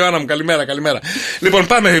 Καλημέρα, Ιωάννα μου, καλημέρα. Λοιπόν,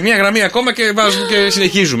 πάμε μια γραμμή ακόμα και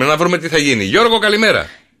συνεχίζουμε να βρούμε τι θα γίνει. Γιώργο, καλημέρα.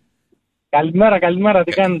 Καλημέρα,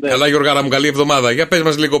 τι κάνετε? Καλά, Γιώργαρα μου, καλή εβδομάδα. Για πες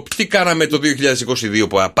μας λίγο, τι κάναμε το 2022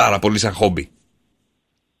 που πάρα πολύ σαν χόμπι?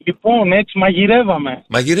 Λοιπόν, έτσι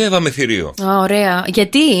μαγειρεύαμε θηρίο. Ωραία.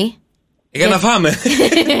 Γιατί? Για να φάμε.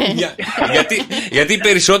 Γιατί οι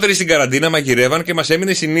περισσότεροι στην καραντίνα μαγειρεύαν και μας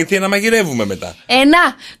έμεινε συνήθεια να μαγειρεύουμε μετά.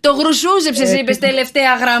 Το γρουσούζεψες, είπες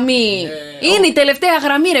τελευταία γραμμή. Είναι η τελευταία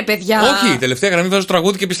γραμμή, ρε παιδιά. Όχι, η τελευταία γραμμή βάζω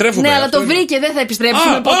τραγούδι και επιστρέφουμε. Ναι, αλλά το βρήκε, δεν θα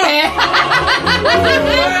επιστρέψουμε ποτέ.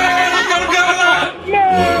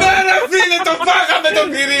 Ναι, ρε φίλε, το φάγαμε το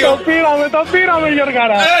θηρίο. Το πήραμε,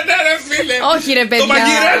 Γιώργαρα. Ναι, ρε φίλε. Όχι, ρε παιδιά. Το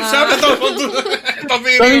μαγειρέψαμε το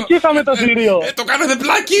θηρίο. Το νικήσαμε το θηρίο. Το κάνατε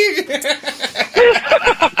πλάκι.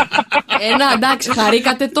 Εντάξει,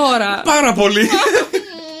 χαρήκατε τώρα. Πάρα πολύ.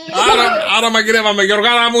 Άρα μαγειρεύαμε.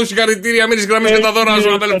 Γιωργάρα μου, συγχαρητήρια. Μείνεις γραμμής και τα δώρα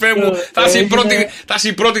σου, αδελφέ μου. Θα είσαι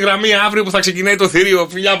η πρώτη γραμμή αύριο που θα ξεκινάει το θηρίο.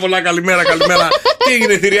 Φιλιά πολλά, καλημέρα. Τι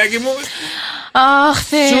έγινε, θηριάκι μου? Αχ,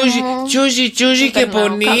 Θεέ μου. Τσούζι και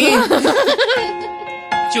πονί.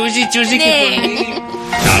 Τσούζι και πονί.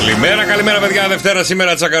 Καλημέρα παιδιά, Δευτέρα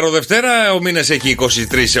σήμερα, τσακαρό Δευτέρα. Ο μήνας έχει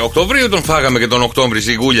 23 Οκτωβρίου, τον φάγαμε και τον Οκτώβρη,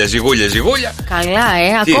 ζυγούλια. Καλά,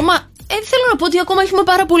 ακόμα. Θέλω να πω ότι ακόμα έχουμε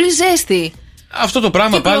πάρα πολύ ζέστη. Αυτό το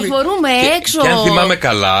πράγμα πάλι. Κυκλοφορούμε έξω. Και αν θυμάμαι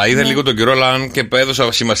καλά, είδα λίγο τον καιρό, αλλά αν και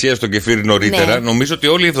έδωσα σημασία στον κεφίρι νωρίτερα, νομίζω ότι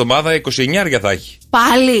όλη η εβδομάδα 29 θα έχει.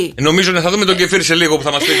 Πάλι. Νομίζω θα δούμε τον Κεφίρ σε λίγο που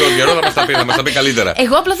θα μας πει τον καιρό, θα μας τα πει καλύτερα.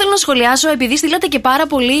 Εγώ απλά θέλω να σχολιάσω, επειδή στείλατε και πάρα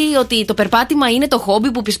πολύ ότι το περπάτημα είναι το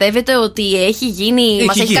χόμπι που πιστεύετε ότι έχει γίνει,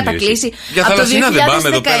 μας έχει κατακλείσει. Για από το 2017. θαλασσινά δεν πάμε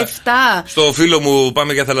εδώ πέρα. Στο φίλο μου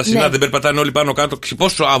πάμε για θαλασσινά, δεν περπατάνε όλοι πάνω κάτω.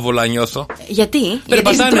 Πόσο άβολα νιώθω. Γιατί?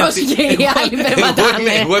 Περπατάνε. Γιατί οι άλλοι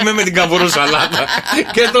περπατάνε. Εγώ είμαι με την καβουροσαλάτα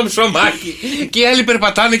και το ψωμάκι. Και οι άλλοι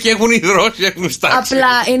περπατάνε και έχουν υδρώσει, έχουν στάξει.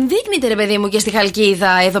 Απλά ενδείκνυται, ρε παιδί μου, και στη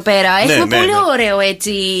Χαλκίδα εδώ πέρα. Έχουμε πολύ ωραίο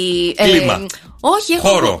έτσι. Κλίμα. Όχι,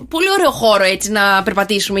 έχουμε πολύ ωραίο χώρο έτσι να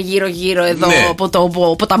περπατήσουμε γύρω-γύρω εδώ από το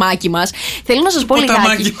ποταμάκι μας. Θέλω να σας πω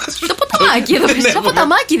λιγάκι. Το ποταμάκι εδώ πέρα. Σαν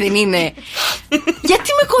ποταμάκι δεν είναι? Γιατί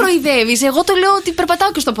με κοροϊδεύεις? Εγώ το λέω ότι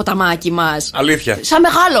περπατάω και στο ποταμάκι μας. Αλήθεια. Σαν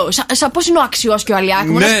μεγάλο. Σαν πώς είναι ο Αξιός και ο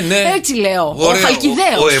Αλιάκμονας. Έτσι λέω. Ο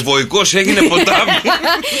Χαλκιδαίος. Ο Ευωικός έγινε ποτάμι.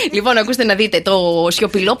 Λοιπόν, ακούστε να δείτε. Το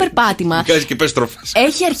σιωπηλό περπάτημα. Κάνεις και πες τροφές.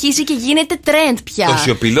 Έχει αρχίσει και γίνεται trend πια.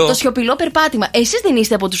 Το σιωπηλό περπάτημα. Εσείς δεν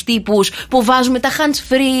είστε από τους τύπους που βάζουν με τα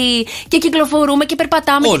hands free και κυκλοφορούμε και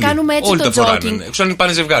περπατάμε και κάνουμε έτσι το jogging? Έξω αν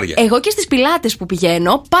πάνε ζευγάρια. Εγώ και στις πιλάτες που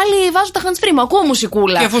πηγαίνω πάλι βάζω τα hands free μου, ακούω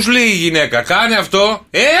μουσικούλα. Και αφού σου λέει η γυναίκα, κάνε αυτό.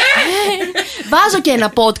 Βάζω και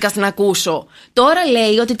ένα podcast να ακούσω. Τώρα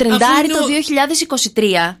λέει ότι τρεντάρει το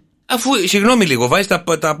 2023. Αφού, συγγνώμη λίγο, βάζεις τα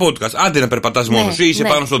podcast. Άντε να περπατάς μόνος σου, είσαι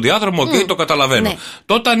πάνω στον διάδρομο, το καταλαβαίνω.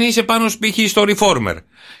 Τότε αν είσαι πάνω π.χ. στο reformer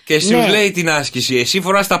και σου λέει την άσκηση, εσύ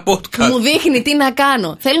φοράς τα podcast. Μου δείχνει τι να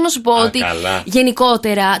κάνω. Θέλω να σου πω ότι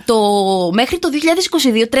γενικότερα μέχρι το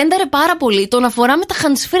 2022 τρένταρε πάρα πολύ το να φοράμε τα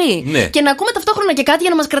hands free και να ακούμε ταυτόχρονα και κάτι για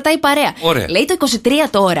να μας κρατάει παρέα. Ωραία. Λέει το 23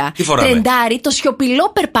 τώρα τρεντάρει το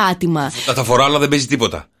σιωπηλό περπάτημα. Τα φοράω αλλά δεν παίζει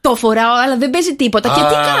τίποτα. Το φοράω αλλά δεν παίζει τίποτα.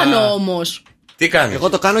 Και τι κάνω όμως? Τι κάνεις? Εγώ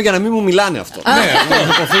το κάνω για να μην μου μιλάνε αυτό.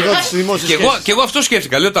 Και εγώ αυτό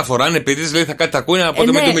σκέφτηκα. Λέω τα φοράνε επειδή λέει θα κάτι τα ακούνε,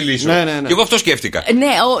 οπότε μην του μιλήσω. Και εγώ αυτό σκέφτηκα. Ναι,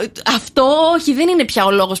 αυτό όχι, δεν είναι πια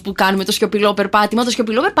ο λόγος που κάνουμε το σιωπηλό περπάτημα. Το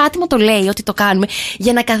σιωπηλό περπάτημα το λέει ότι το κάνουμε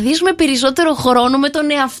για να καθίσουμε περισσότερο χρόνο με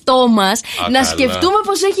τον εαυτό μας, να σκεφτούμε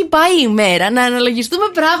πώς έχει πάει η ημέρα, να αναλογιστούμε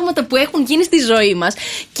πράγματα που έχουν γίνει στη ζωή μας.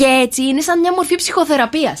 Και έτσι είναι σαν μια μορφή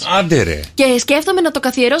ψυχοθεραπείας. Άντε ρε. Και σκέφτομαι να το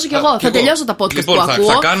καθιερώσω κι εγώ. Θα τελειώσω τα podcast που ακούω.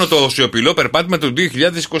 Θα κάνω το σιωπηλό περπάτημα το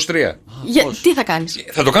 2023. Τι θα κάνεις?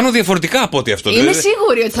 Θα το κάνω διαφορετικά από ό,τι αυτό. Είμαι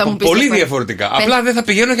σίγουρη ότι θα μου πεις. Πολύ διαφορετικά. Απλά δεν θα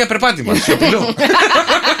πηγαίνω για περπάτημα. Σιωπηλό.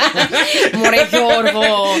 Μωρέ Γιώργο.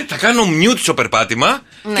 Θα κάνω mute στο περπάτημα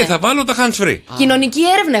και θα βάλω τα hands free. Κοινωνική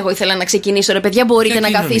έρευνα εγώ ήθελα να ξεκινήσω. Ρε παιδιά, μπορείτε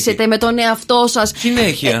να καθίσετε με τον εαυτό σας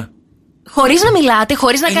συνέχεια. Χωρίς να μιλάτε,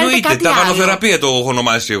 χωρίς να κάνετε κάτι άλλο. Τα βανοθεραπεία το έχω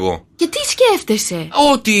ονομάσει εγώ. Και τι σκέφτεσαι?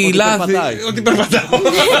 Ότι λάθη. Ότι περπατάω.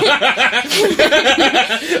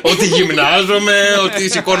 Ότι γυμνάζομαι, ότι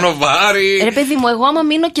σηκώνω βάρη. Ρε παιδί μου, εγώ άμα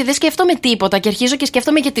μείνω και δεν σκέφτομαι τίποτα και αρχίζω και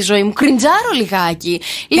σκέφτομαι για τη ζωή μου, κριντζάρω λιγάκι.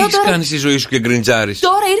 Τι έχεις κάνει στη ζωή σου και γκριντζάρεις?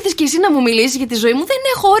 Τώρα ήρθες και εσύ να μου μιλήσεις για τη ζωή μου, δεν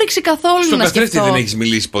έχω όρεξη καθόλου. Στον να σκεφτώ. καθρέφτη δεν έχεις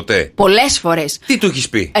μιλήσει ποτέ? Πολλές φορές. Τι του έχεις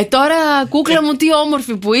πει? Τώρα κούκλα μου, τι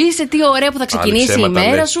όμορφη που είσαι, τι ωραία που θα ξεκινήσει η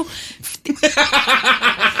μέρα σου.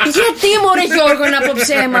 Γιατί μωρέ Γιώργο να πω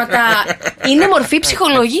ψέματα? Είναι μορφή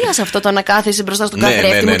ψυχολογίας αυτό το να κάθεσαι μπροστά στον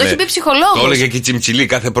καθρέφτη μου. Το έχει πει ψυχολόγος. Το έλεγε και η Τσιμτσιλή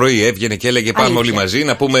κάθε πρωί. Έβγαινε και έλεγε πάμε όλοι μαζί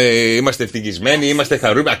να πούμε είμαστε ευτυχισμένοι, είμαστε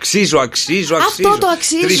χαρούμενοι. Αξίζω. Αυτό το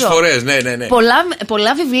αξίζω. 3 φορές, ναι.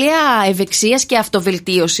 Πολλά βιβλία ευεξίας και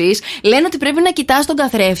αυτοβελτίωσης λένε ότι πρέπει να κοιτάς τον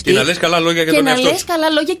καθρέφτη. Και να λες καλά λόγια για τον εαυτό σου. Και να λες καλά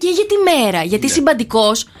λόγια και για τη μέρα. Γιατί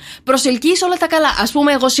συμπαντικός προσελκύεις όλα τα καλά. Ας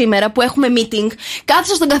πούμε, εγώ σήμερα που έχουμε meeting,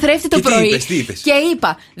 κάθισα στον καθρέφτη το πρωί και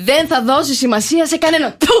είπα δεν θα δώσει σημασία σε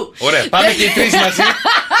κανένα. Ωραία, πάμε και οι 3 μαζί.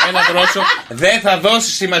 Ένα δρόσο. Δεν θα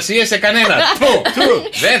δώσει σημασία σε κανένα.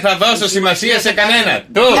 Δεν θα δώσω σημασία σε κανένα.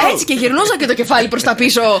 Έτσι και γυρνούσα και το κεφάλι προς τα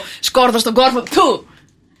πίσω, σκόρδο στον κόρφο.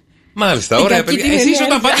 Μάλιστα, ωραία παιδιά. Εσείς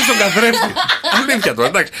όταν πάτε στον καθρέφτη. Αλήθεια τώρα,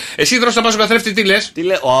 εντάξει. Εσύ δρόσο να πας στον καθρέφτη, τι λες? Τι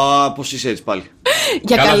λέω, πώς είσαι έτσι πάλι?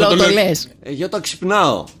 Για καλό το λες. Εγώ το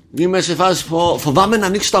ξυπνάω. Είμαι σε φάση φοβάμαι να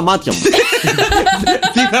ανοίξω τα μάτια μου.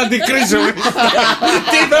 Τι θα αντικρίσω?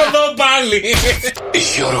 Τι θα δω πάλι?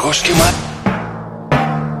 Γιώργος και Μαρία.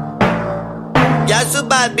 Γεια σου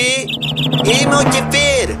μπαμπί, είμαι ο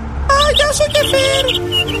Κεφίρ. Γεια σου Κεφίρ.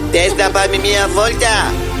 Θες να πάμε μια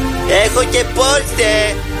βόλτα? Έχω και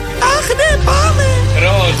πόρτε. Αχ ναι, πάμε.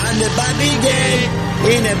 Ροζ. I'm the Barbie girl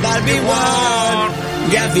in a Barbie world.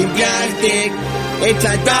 Gaffing plastic, it's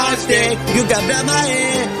fantastic. You can grab my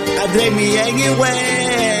hair and drag me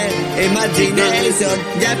anywhere. Imagination,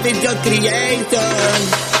 Gaffing your creation.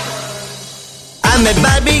 I'm a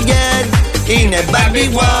Barbie girl in a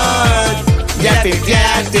Barbie world. Gaffing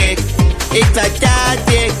plastic, it's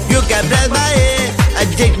fantastic. You can grab my hair and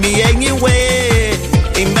take me anywhere.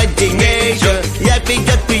 Imagination, Gaffing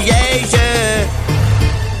your creation.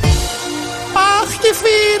 Αχ,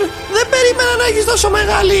 Κεφίρ, δεν περίμενα να έχεις τόσο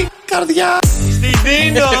μεγάλη καρδιά. Στην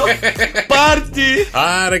Δίνω! Πάρτι!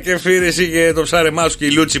 Άρα και φίλε, εσύ και το ψάρεμά σου και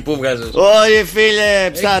η Λούτσι που βγάζεις. Όχι, φίλε,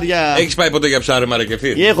 ψάρια. Έχεις πάει ποτέ για ψάρεμα, ρε και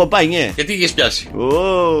φίλε? Έχω πάει, ναι. Και τι είχες πιάσει?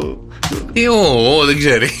 Τι δεν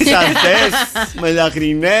ξέρει. Σαντές,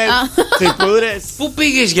 μελαχρινές, τσιπούρες. Πού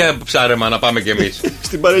πήγες για ψάρεμα να πάμε κι εμείς?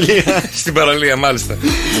 Στην παραλία. Στην παραλία, μάλιστα.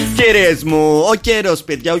 Κυρίες μου, ο καιρός,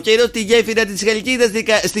 παιδιά. Ο καιρός στη γέφυρα της Χαλκίδας,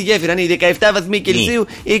 στη γέφυρα είναι 17 βαθμοί Κελσίου,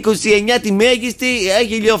 29 τη μέγιστη,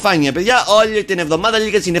 έχει ηλιοφάνεια. Παιδιά, όλη την εβδομάδα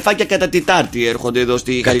λίγα συννεφάκια κατά Τετάρτη έρχονται εδώ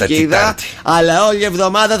στη Χαλκίδα. Αλλά όλη η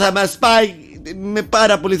εβδομάδα θα μας πάει με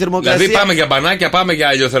πάρα πολύ θερμοκρασία. Δηλαδή πάμε για μπανάκια, πάμε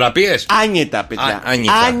για ηλιοθεραπείες. Άνετα, παιδιά.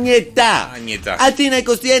 Άνετα. Αθήνα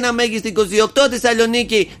 21, μέγιστη 28.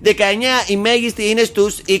 Θεσσαλονίκη 19, η μέγιστη είναι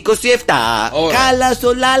στους 27. Κάλα στο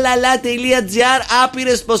lalala.gr.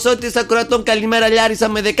 Άπειρες ποσότητες ακροατών. Καλημέρα Λάρισα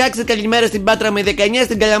με 16, καλημέρα στην Πάτρα με 19,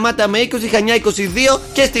 στην Καλαμάτα με 20, Χανιά 22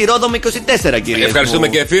 και στη Ρόδο με 24, κύριε. Ευχαριστούμε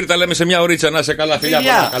και Εφήρ, τα λέμε σε μια ωρίτσα. Να σε καλά,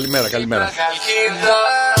 φιλιά. Καλημέρα.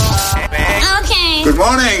 Good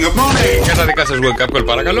morning, good morning. Και τα δικά σας wake up call,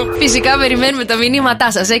 παρακαλώ. Φυσικά περιμένουμε τα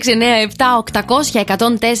μηνύματά σας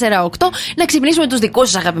 697-800-1048. Να ξυπνήσουμε τους δικούς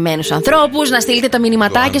σας αγαπημένους ανθρώπους. Να στείλετε τα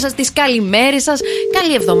μηνυματάκια σας, τις καλημέρες σας.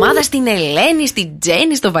 Καλή εβδομάδα στην Ελένη, στην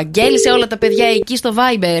Τζέννη, στο Βαγγέλη, σε όλα τα παιδιά εκεί στο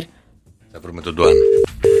Viber. Θα βρούμε τον Ντουάν.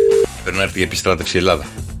 Πρέπει να έρθει η επιστράτευση Ελλάδα.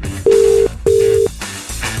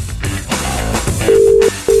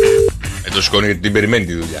 Το σηκώνει γιατί την περιμένει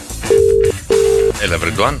τη δουλειά. Έλα βρε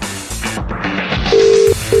Ντουάν.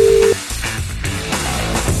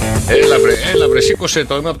 Έλα βρε, σήκωσε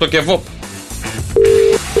το, είμαι από το Κεβόπ.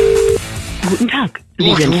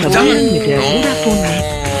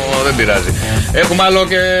 Δεν πειράζει. Έχουμε άλλο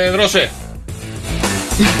και δρώσε.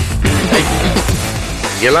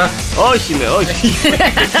 Γελά. Όχι, ναι, όχι.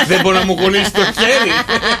 Δεν μπορεί να μου κολλήσει το χέρι.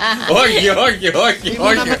 Όχι.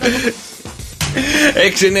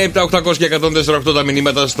 697-800-1048 τα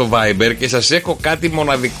μηνύματα στο Viber και σας έχω κάτι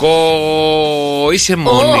μοναδικό. Είσαι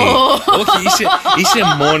μόνη. Όχι, είσαι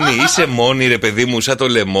μόνη ρε παιδί μου, σαν το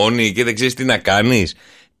λεμόνι και δεν ξέρεις τι να κάνεις.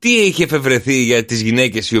 Τι έχει εφευρεθεί για τις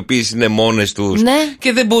γυναίκες οι οποίες είναι μόνες τους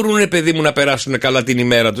και δεν μπορούν ρε παιδί μου να περάσουν καλά την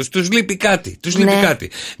ημέρα τους? Τους λείπει κάτι.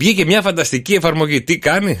 Βγήκε μια φανταστική εφαρμογή. Τι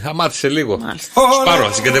κάνει? Θα μάθεις σε λίγο. Πάρω,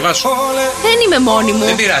 θα συγκατεβάσω. Δεν είμαι μόνη μου.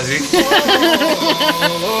 Δεν πειράζει.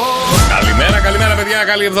 Καλημέρα παιδιά,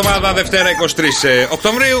 καλή εβδομάδα. Δευτέρα 23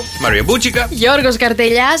 Οκτωβρίου. Μαρία Μπούτσικα. Γιώργος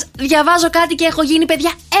Καρτελιάς. Διαβάζω κάτι και έχω γίνει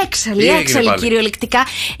παιδιά έξαλλη κυριολεκτικά.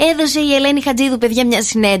 Έδωσε η Ελένη Χατζίδου παιδιά μια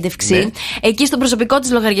συνέντευξη εκεί στον προσωπικό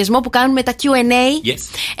της λογαριασμό που κάνουμε τα Q&A.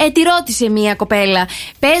 Τη ρώτησε μια κοπέλα,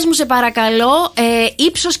 πες μου σε παρακαλώ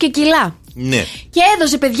ύψος και κιλά. Ναι. Και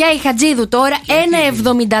έδωσε παιδιά η Χατζίδου τώρα 1,74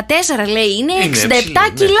 λέει, είναι 67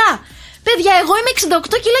 κιλά. Παιδιά, εγώ είμαι 68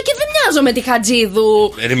 κιλά και δεν μοιάζω με τη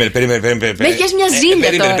Χατζίδου. Περίμενε. Με έχεις μια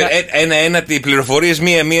ζήλια τώρα. Ένα, οι πληροφορίες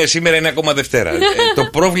μία σήμερα είναι ακόμα Δευτέρα. Το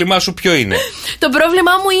πρόβλημά σου ποιο είναι? Το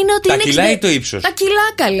πρόβλημά μου είναι ότι τα είναι κιλά ή το ύψος? Τα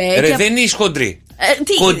κιλά καλέ. Ρε δεν είσαι χοντρή.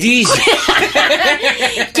 Κοντίζει.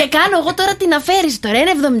 Και κάνω εγώ τώρα την αφαίρεση. Τώρα 1,74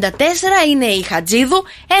 είναι η Χατζίδου,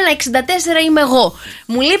 1,64 είμαι εγώ.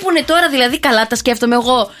 Μου λείπουνε τώρα δηλαδή, καλά τα σκέφτομαι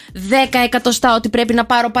εγώ, 10 εκατοστά ότι πρέπει να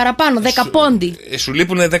πάρω παραπάνω, 10 πόντι. Σου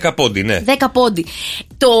λείπουνε 10 πόντι, ναι. 10 πόντι.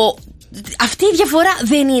 Αυτή η διαφορά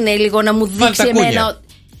δεν είναι λίγο να μου δείξει εμένα?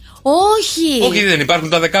 Όχι, δεν υπάρχουν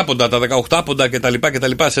τα 10 πόντα, τα 18 πόντα κτλ.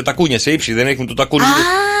 Σε τακούνια, σε ύψη, δεν έχουν το τακούνι.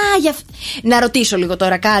 Να ρωτήσω λίγο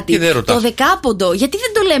τώρα κάτι. Το 10 πόντο, γιατί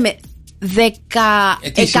δεν το λέμε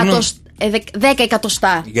 10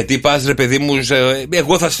 εκατοστά? Γιατί πας ρε παιδί μου,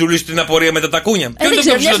 εγώ θα σου λύσω την απορία με τα τακούνια. Ποιο είναι το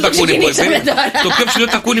πιο ψηλό τακούνι που έχεις? Το πιο ψηλό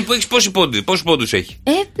τακούνι που έχεις πόσους πόντους έχει?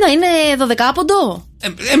 Να είναι 12 πόντο.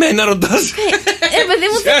 Εμένα ρωτάς. Παιδί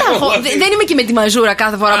μου, δεν τα έχω. Δεν είμαι και με τη μαζούρα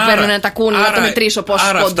κάθε φορά που παίρνω ένα τακούνι να το μετρήσω πόσους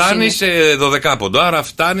πόντους. Άρα φτάνεις σε 12 πόντο. Άρα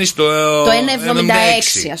φτάνεις το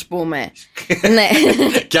 1,76 ας πούμε. Ναι.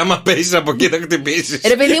 Και άμα παίζεις από εκεί θα χτυπήσεις.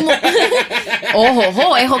 Ρε παιδί μου,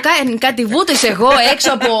 έχω κάνει κάτι βούτες εγώ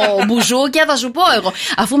έξω από μπουζούκια, θα σου πω εγώ.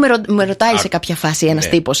 Αφού με ρωτάει σε κάποια φάση ένας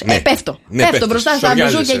τύπος, πέφτω μπροστά στα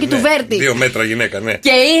μπουζούκια εκεί του Βέρτη. 2 μέτρα γυναίκα, ναι.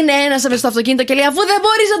 Και είναι ένας μες στο αυτοκίνητο και λέει, αφού δεν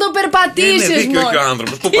μπορείς να το περπατήσεις.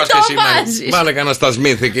 Πού πας και εσύ? Βάλε κανένα στα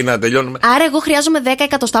Σμιθ εκεί να τελειώνουμε. Άρα εγώ χρειάζομαι 10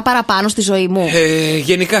 εκατοστά παραπάνω στη ζωή μου.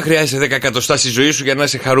 Γενικά χρειάζεσαι 10 εκατοστά στη ζωή σου για να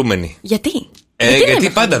είσαι χαρούμενη. Γιατί? Γιατί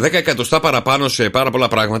πάντα 10 εκατοστά παραπάνω σε πάρα πολλά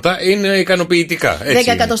πράγματα είναι ικανοποιητικά.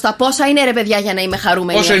 10 εκατοστά πόσα είναι ρε παιδιά για να είμαι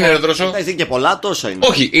χαρούμενη? Πόσα είναι ρε Δρόσο? Και πολλά τόσα είναι.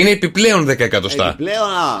 Όχι, είναι επιπλέον 10 εκατοστά.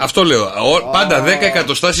 Αυτό λέω. Πάντα 10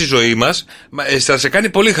 εκατοστά στη ζωή μας θα σε κάνει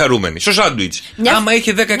πολύ χαρούμενη. Στο σάντουιτς. Άμα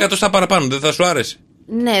είχε 10 εκατοστά παραπάνω, δεν θα σου άρεσε?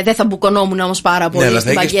 Ναι, δεν θα μπουκωνόμουν όμως πάρα πολύ. Ναι, αλλά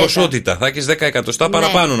θα έχεις ποσότητα. Θα έχεις 10 εκατοστά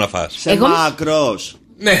παραπάνω να φας. Σε μακρός.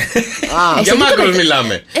 Ναι, για μάκρος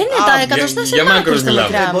μιλάμε. Ναι, τα εκατοστά σε μάκρος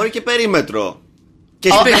μιλάμε. Μπορεί και περίμετρο.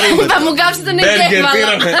 Θα μου κάψει τον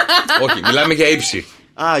εγκέφαλο. Όχι, μιλάμε για ύψη.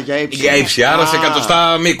 Για ύψη, άρα σε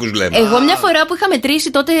εκατοστά μήκους λέμε. Εγώ μια φορά που είχα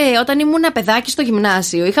μετρήσει τότε, όταν ήμουν παιδάκι στο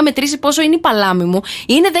γυμνάσιο, είχα μετρήσει πόσο είναι η παλάμη μου.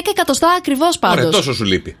 Είναι 10 εκατοστά ακριβώς πάντως. Ωραία, τόσο σου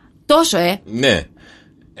λείπει. Τόσο, Ναι.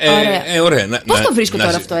 Ωραία. Πώς το βρίσκω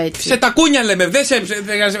τώρα αυτό έτσι? Σε τακούνια λέμε,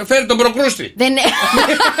 φέρε τον προκρούστη. Δεν είναι.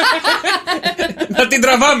 Να την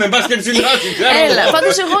τραβάμε, μπας και ψηλάσει. Έλα,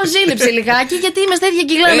 πάντως εγώ ζήλεψε λιγάκι, γιατί είμαστε ίδια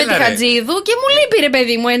κιλά με τη Χατζίδου και μου λείπει ρε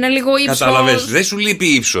παιδί μου ένα λίγο ύψος. Καταλαβες, δεν σου λείπει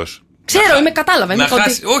ύψος. Ξέρω, κατάλαβα.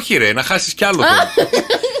 Όχι ρε, να χάσεις κι άλλο.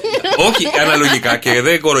 Όχι, αναλογικά, και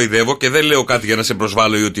δεν κοροϊδεύω και δεν λέω κάτι για να σε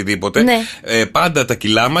προσβάλλω ή οτιδήποτε. Ναι. Πάντα τα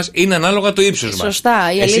κιλά μας είναι ανάλογα το ύψος μας. Σωστά.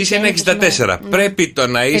 Εσύ είσαι 1,64. Πρέπει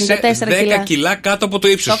να είσαι 10 κιλά κάτω από το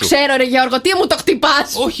ύψος σου. Το ξέρω, ρε Γιώργο, τι μου το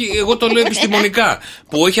χτυπάς? Όχι, εγώ το λέω επιστημονικά.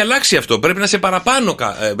 Που έχει αλλάξει αυτό. Πρέπει να είσαι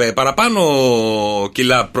παραπάνω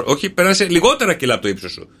κιλά. Όχι, πρέπει να είσαι λιγότερα κιλά από το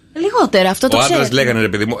ύψος σου. Λιγότερα, αυτό το ξέρω. Ο άντρας λέγανε, ρε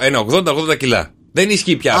παιδί μου, ένα 80 κιλά. Δεν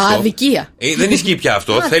ισχύει πια αυτό. Αδικία. Δεν ισχύει πια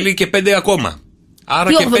αυτό. Θέλει και 5 ακόμα. Άρα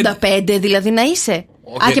τι, 85 δηλαδή να είσαι?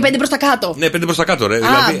 Και 5 προς τα κάτω. Ναι, 5 προς τα κάτω, ρε.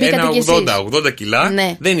 Δηλαδή ένα 80 κιλά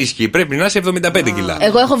δεν ισχύει. Πρέπει να είσαι 75 κιλά.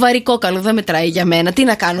 Εγώ έχω βαρύ κόκαλο, δεν μετράει για μένα. Τι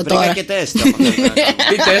να κάνω τώρα? Βρήκα και τεστ.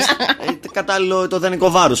 Τι τεστ? Κατάλληλο το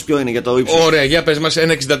δανεικό βάρος, ποιο είναι για το ύψος? Ωραία, για πες μας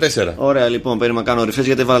 1,64. Ωραία, λοιπόν, περίμενα να κάνω ρηφές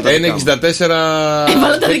γιατί έβαλα τα δικά μου. 1,64.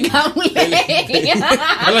 Έβαλα τα δικά μου, λέει.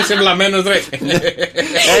 Αλλά είσαι βλαμμένος, ρε.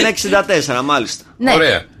 1,64, μάλιστα.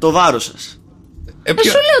 Ωραία. Το βάρος σας? Σου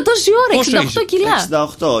λέω τόση ώρα, 68 κιλά.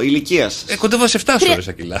 68, ηλικία σας? Κοντεύω σε 7 ώρες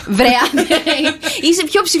τα κιλά. Βρέα, είσαι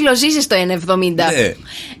πιο ψηλός, είσαι στο 1,70.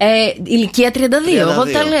 Ηλικία 32, εγώ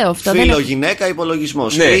τα λέω αυτά. Φίλο, γυναίκα,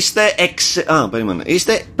 υπολογισμός. Είστε περίμενε.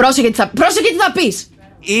 Πρόσεχε τι θα πεις.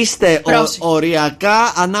 Είστε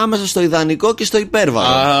οριακά ανάμεσα στο ιδανικό και στο υπέρβαρο.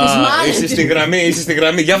 Είσαι στη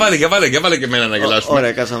γραμμή. Για βάλε και εμένα να γελάσουμε.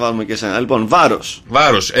 Ωραία, κάτσε να βάλουμε και εσένα. Λοιπόν, βάρος.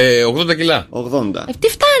 80 κιλά. 80. Τι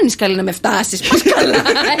φτάνεις καλή να με φτάσεις? Πώς καλά?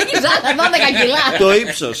 Έχεις άλλα 12 κιλά. Το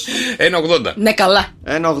ύψος? 1,80. Ναι, καλά.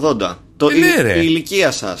 1,80. Η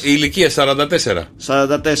ηλικία σας? Η ηλικία 44.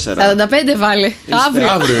 45 βάλε. Αύριο.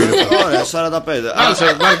 Ωραία, 45.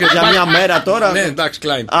 Για μια μέρα τώρα. Ναι, εντάξει,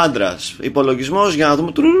 κλάιν. Άντρας. Υπολογισμός, για να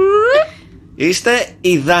δούμε. Είστε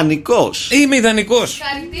ιδανικός. Είμαι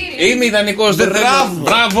ιδανικός.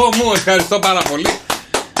 Μπράβο μου, ευχαριστώ πάρα πολύ.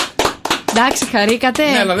 Εντάξει, χαρήκατε.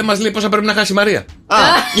 Ναι, αλλά δεν μας λέει πόσα πρέπει να χάσει η Μαρία.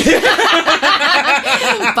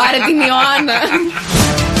 Πάρε την Ιωάννα.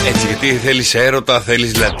 Έτσι, γιατί θέλεις έρωτα,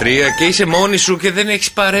 θέλεις λατρεία και είσαι μόνη σου και δεν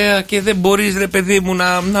έχεις παρέα και δεν μπορείς, ρε παιδί μου,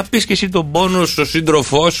 να πεις και εσύ τον πόνο στον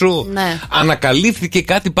σύντροφό σου. Ναι. Ανακαλύφθηκε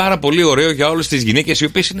κάτι πάρα πολύ ωραίο για όλες τις γυναίκες οι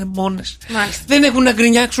οποίες είναι μόνες. Μάλιστα. Δεν έχουν να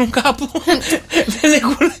γκρινιάξουν κάπου. Δεν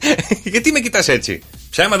έχουν. Γιατί με κοιτάς έτσι?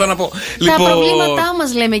 Ψέματα να πω. Τα προβλήματά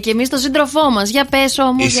μας λέμε και εμείς, τον σύντροφό μας. Για πες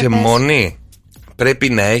όμως. Είσαι μόνη. Πρέπει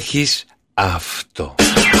να έχεις αυτό.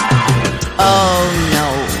 Oh no.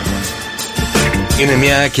 Είναι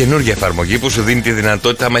μια καινούργια εφαρμογή που σου δίνει τη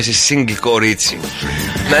δυνατότητα, άμα είσαι single κορίτσι,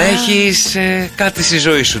 να έχεις κάτι στη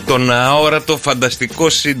ζωή σου. Τον αόρατο φανταστικό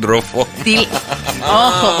σύντροφο.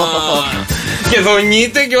 Και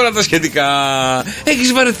δονείται και όλα τα σχετικά.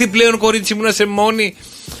 Έχεις βαρεθεί πλέον, κορίτσι μου, να είσαι μόνη?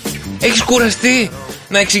 Έχεις κουραστεί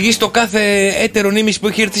να εξηγείς το κάθε έτερο νήμιση που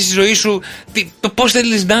έχει έρθει στη ζωή σου το πώς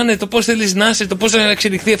θέλεις να είναι, το πώς θέλεις να είσαι, το πώς θα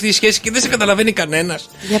εξελιχθεί αυτή η σχέση και δεν σε καταλαβαίνει κανένας?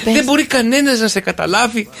 Δεν μπορεί κανένας να σε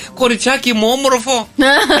καταλάβει. Κοριτσάκι μου όμορφο.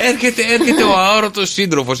 έρχεται ο αόρατος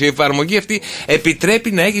σύντροφος. Η εφαρμογή αυτή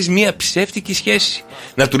επιτρέπει να έχεις μια ψεύτικη σχέση.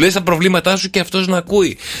 Να του λες τα προβλήματά σου και αυτός να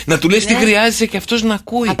ακούει. Να του λες τι χρειάζεσαι και αυτός να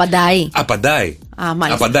ακούει. Απαντάει.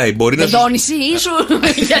 Απαντάει. Μπορεί να. Δόνηση ήσου.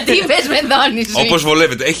 Γιατί είπες με δόνηση? Όπως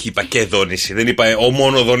βολεύεται. Έχει είπα και δόνηση. Δεν είπα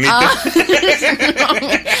μόνο δονείται.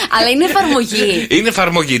 Αλλά είναι εφαρμογή. Είναι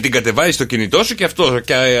εφαρμογή. Την κατεβάζεις στο κινητό σου και αυτό.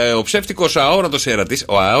 Και ο ψεύτικος αόρατος έρατης,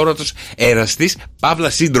 ο αόρατος εραστής, παύλα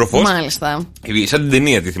σύντροφος. Μάλιστα. Σαν την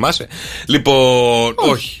ταινία, τη θυμάσαι? Λοιπόν,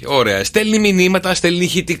 όχι. Ωραία. Στέλνει μηνύματα, στέλνει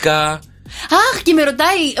ηχητικά. Αχ, και με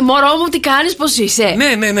ρωτάει, μωρό μου, τι κάνεις, πώς είσαι?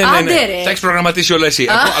 Ναι. Τα έχεις προγραμματίσει όλα εσύ.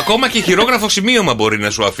 Ακόμα και χειρόγραφο σημείωμα μπορεί να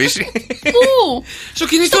σου αφήσει. Πού? Στο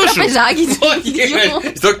κινητό σου. Στο τραπεζάκι του. Όχι,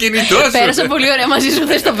 στο κινητό σου. Πέρασα πολύ ωραία μαζί σου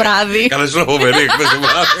χθες το βράδυ. Καλά, σου φοβερή χθες το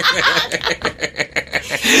βράδυ.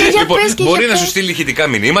 Λοιπόν, μπορεί να σου στείλει ηχητικά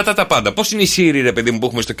μηνύματα, τα πάντα. Πώς είναι η Siri, ρε παιδί μου, που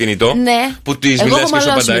έχουμε στο κινητό? Ναι. Που της μιλάς και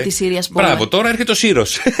σου απαντάει. Μπράβο, τώρα έρχεται ο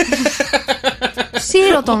Σύρος.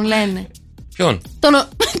 Σύρο τον λένε. Ποιον?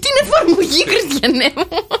 Την εφαρμογή, Χριστιανέ μου.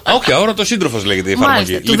 Όχι, αόρατο σύντροφος λέγεται η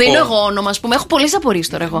εφαρμογή. Μάλιστα, του δίνω εγώ όνομα, ας πούμε. Έχω πολλές απορίες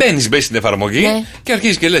τώρα εγώ. Μπαίνεις στην εφαρμογή και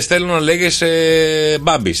αρχίζεις και λες: θέλω να λέγεσαι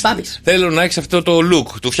Μπάμπης. Θέλω να έχεις αυτό το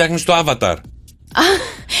look. Του φτιάχνεις το avatar.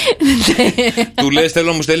 Του λες θέλω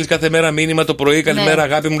να μου στέλνεις κάθε μέρα μήνυμα το πρωί, καλημέρα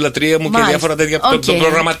αγάπη μου, λατρεία μου και διάφορα τέτοια. Το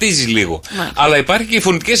προγραμματίζεις λίγο. Αλλά υπάρχει και οι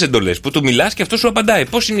φωνητικές εντολές που του μιλάς και αυτό σου απαντάει.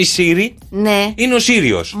 Πώς είναι η Siri? Ναι. Είναι ο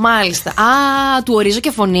Σύριος. Μάλιστα. Α, του ορίζω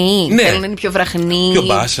και φωνή. Ναι. Θέλω να είναι πιο βραχνή. Πιο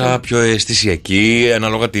μπάσα, πιο αισθησιακή,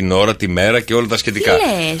 ανάλογα την ώρα, τη μέρα και όλα τα σχετικά.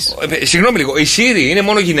 Συγγνώμη λίγο, η Siri είναι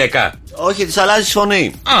μόνο γυναίκα? Όχι, της αλλάζεις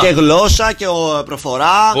φωνή. Και γλώσσα και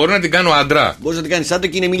προφορά. Μπορώ να την κάνω άντρα. Μπορείς να την κάνεις άντρα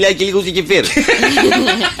και είναι μιλάει και λίγο και κεφίρ.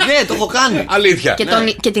 Ναι, το έχω κάνει. Αλήθεια.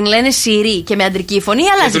 Και την λένε Siri και με αντρική φωνή,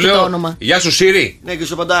 αλλάζει και το όνομα. Γεια σου Siri. Ναι, και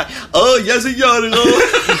σου απαντάει. Γεια σου Γιώργο.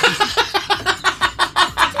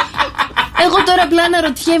 Εγώ τώρα απλά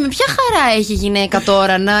αναρωτιέμαι, ποια χαρά έχει η γυναίκα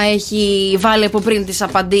τώρα να έχει βάλει από πριν τις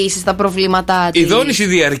απαντήσεις στα προβλήματά της. Η δόνηση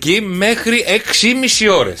διαρκεί μέχρι 6,5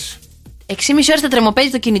 ώρες. 6,5 ώρες θα τρεμοπαίζει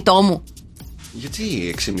το κινητό μου.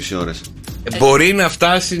 Γιατί 6,5 ώρες? Μπορεί να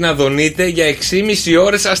φτάσει να δονείται για 6,5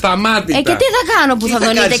 ώρες ασταμάτητα. Και τι θα κάνω που θα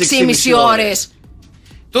δονείται 6,5 ώρες?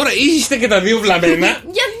 Τώρα είστε και τα δύο βλαμμένα.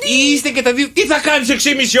 Γιατί? Είστε και τα δύο. Τι θα κάνεις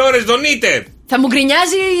 6,5 ώρες, δονείτε? Θα μου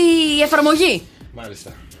γκρινιάζει η εφαρμογή.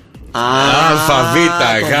 Μάλιστα. Αλφα, Β,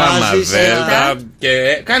 Γ, Δ και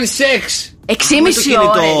κάνει σεξ. 6,5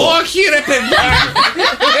 ώρες. Όχι ρε παιδιά.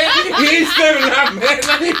 Είστε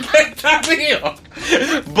βλαμμένα και τα δύο.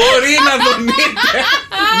 Μπορεί να δονείτε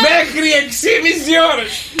μέχρι 6,5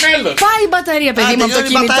 ώρες. Τέλος. Πάει η μπαταρία, παιδί μου, από το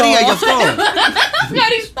κινητό. Μπαταρία γι' αυτό.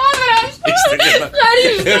 Ευχαριστώ, βρας.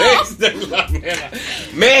 Είστε βλαμμένα.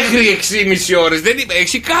 Μέχρι 6,5 ώρες.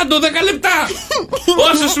 Έχει κάτω 10 λεπτά.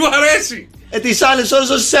 Όσο σου αρέσει. Τις άλλες ώρες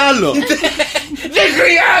όσο σε άλλο. Δεν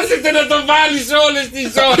χρειάζεται να το βάλεις όλες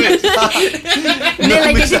τις ώρες. Ναι,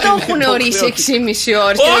 αλλά γιατί το έχουν ορίσει 6,5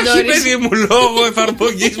 ώρες? Όχι παιδί μου, λόγω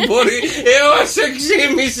εφαρμογής μπορεί έως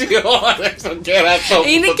 6,5 ώρες το κερατό.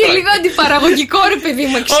 Είναι και λίγο αντιπαραγωγικό ρε παιδί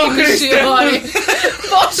μου, 6,5 ώρες.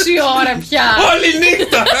 Πόση ώρα πια? Όλη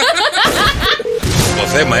νύχτα. Το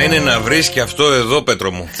θέμα είναι να βρεις και αυτό εδώ,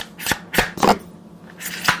 Πέτρο μου.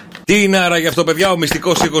 Τι είναι άρα γι' αυτό, παιδιά? Ο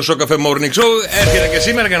μυστικός ήχος στο Cafe Morning Show έρχεται και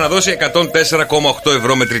σήμερα για να δώσει 104,8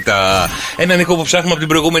 ευρώ μετρητά. Έναν ήχο που ψάχνουμε από την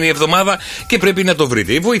προηγούμενη εβδομάδα και πρέπει να το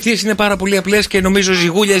βρείτε. Οι βοηθείες είναι πάρα πολύ απλές και νομίζω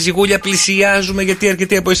ζυγούλια πλησιάζουμε, γιατί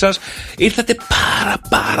αρκετοί από εσάς ήρθατε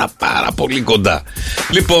πάρα πολύ κοντά.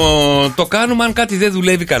 Λοιπόν, το κάνουμε. Αν κάτι δεν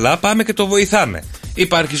δουλεύει καλά, πάμε και το βοηθάμε.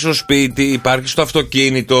 Υπάρχει στο σπίτι, υπάρχει στο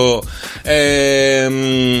αυτοκίνητο.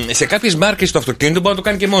 Σε κάποιες μάρκες το αυτοκίνητο μπορεί να το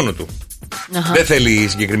κάνει και μόνο του. Δεν θέλει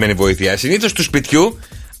συγκεκριμένη βοήθεια. Συνήθως του σπιτιού,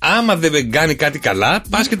 άμα δεν κάνει κάτι καλά,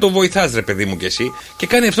 πας και το βοηθάς ρε παιδί μου κι εσύ, και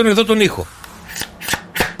κάνει αυτόν εδώ τον ήχο.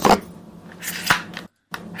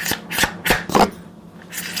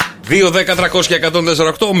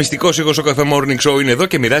 2-10-300-1048. Ο μυστικός ήχος στο Cafe Morning Show είναι εδώ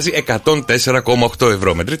και μοιράζει 104,8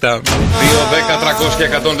 ευρώ μετρητά.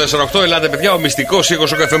 2-10-300-1048. Ελάτε, παιδιά. Ο μυστικός ήχος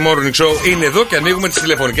στο Cafe Morning Show είναι εδώ και ανοίγουμε τις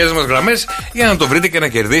τηλεφωνικές μας γραμμές για να το βρείτε και να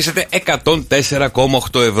κερδίσετε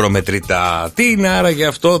 104,8 ευρώ μετρητά. Τι είναι άρα γι'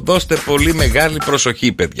 αυτό? Δώστε πολύ μεγάλη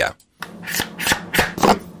προσοχή, παιδιά.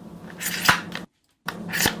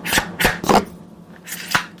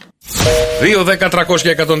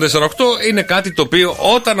 2-10-300-1048 είναι κάτι το οποίο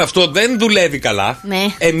όταν αυτό δεν δουλεύει καλά, ναι,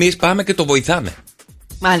 εμείς πάμε και το βοηθάμε.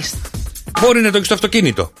 Μάλιστα. Μπορεί να το έχει στο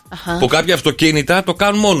αυτοκίνητο. Που κάποια αυτοκίνητα το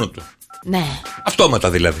κάνουν μόνο του. Ναι. Αυτόματα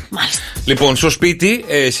δηλαδή. Μάλιστα. Λοιπόν, στο σπίτι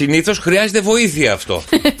συνήθως χρειάζεται βοήθεια αυτό.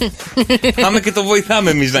 Πάμε και το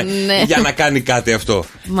βοηθάμε εμείς για να κάνει κάτι αυτό.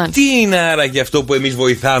 Μάλιστα. Τι είναι άραγε αυτό που εμείς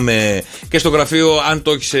βοηθάμε και στο γραφείο? Αν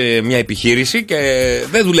το έχεις σε μια επιχείρηση και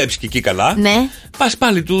δεν δουλέψει και εκεί καλά, ναι, πας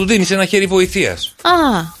πάλι, του δίνεις ένα χέρι βοηθείας.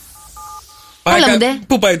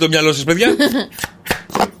 Πού πάει το μυαλό σας, παιδιά?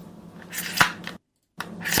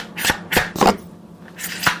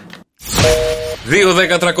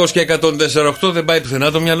 2-10-300-1048. Δεν πάει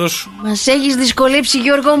πουθενά το μυαλό σου. Μας έχεις δυσκολέψει,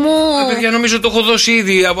 Γιώργο μου. Παιδιά, νομίζω το έχω δώσει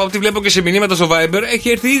ήδη. Από ό,τι βλέπω και σε μηνύματα στο Viber, έχει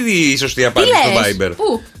έρθει ήδη η σωστή απάντηση στο Viber.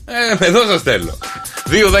 Πού? Εδώ σας στέλνω.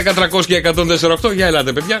 2-10-300-1048. Για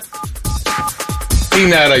ελάτε, παιδιά. Τι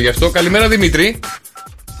είναι άρα γι' αυτό? Καλημέρα, Δημήτρη.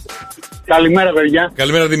 Καλημέρα, παιδιά.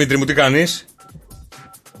 Καλημέρα, Δημήτρη μου, τι κάνεις?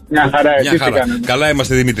 Μια χαρά, Μια χαρά. Καλά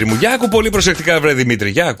είμαστε, Δημήτρη μου. Για άκου πολύ προσεκτικά, βρε Δημήτρη.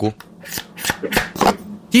 Για άκου.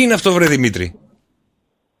 Τι είναι αυτό, βρε Δημήτρη?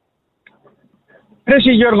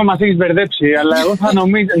 Εσύ, Γιώργο, μας έχεις μπερδέψει, αλλά εγώ θα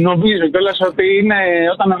νομίζω κιόλας ότι είναι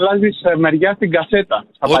όταν αλλάζεις μεριά στην κασέτα,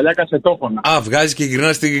 στα παλιά κασετόφωνα. Α, βγάζεις και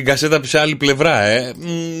γυρνάς την κασέτα σε άλλη πλευρά,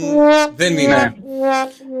 δεν είναι. Ναι.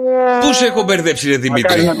 Πού σε έχω μπερδέψει, ρε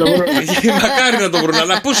Δημήτρη? Μακάρι να το βρουν,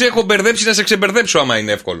 αλλά πού σε έχω μπερδέψει να σε ξεμπερδέψω άμα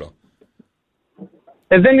είναι εύκολο?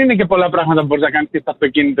 Δεν είναι και πολλά πράγματα που μπορείς να κάνεις και στο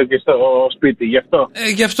αυτοκίνητο και στο σπίτι, γι' αυτό.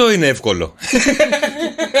 Γι' αυτό είναι εύκολο.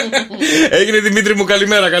 Έγινε, Δημήτρη μου,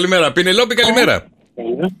 καλημέρα, καλημέρα. Πινελόπη, καλημέρα.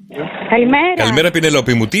 Καλημέρα. Καλημέρα,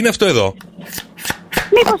 Πινελόπη μου. Τι είναι αυτό εδώ?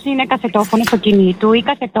 Μήπως είναι κασετόφωνο αυτοκινήτου ή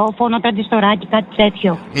κασετόφωνο, τραντιστοράκι, κάτι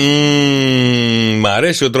τέτοιο? Μ'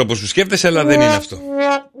 αρέσει ο τρόπος που σκέφτεσαι, αλλά δεν είναι αυτό.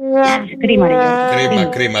 Κρίμα,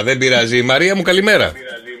 Κρίμα. Δεν πειράζει. Η Μαρία μου, καλημέρα.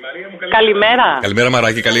 Καλημέρα. Καλημέρα,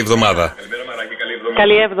 Μαράκι. Καλή εβδομάδα.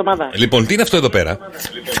 Καλή εβδομάδα. Λοιπόν, τι είναι αυτό εδώ πέρα?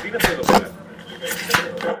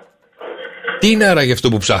 Τι είναι άραγε αυτό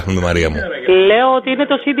που ψάχνουμε, Μαρία μου? Λέω ότι είναι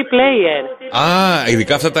το CD player. Α,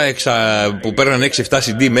 ειδικά αυτά τα που παίρναν 6-7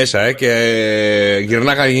 CD μέσα και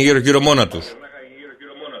γυρνάγαν γύρω-γύρω μόνα τους.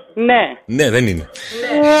 Ναι. Ναι, δεν είναι.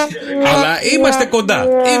 Αλλά είμαστε κοντά.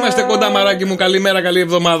 Είμαστε κοντά, Μαράκι μου. Καλημέρα, καλή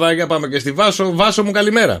εβδομάδα. Για πάμε και στη Βάσο. Βάσο μου,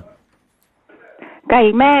 καλημέρα.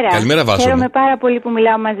 Καλημέρα. Καλημέρα, Βάσο. Χαίρομαι πάρα πολύ που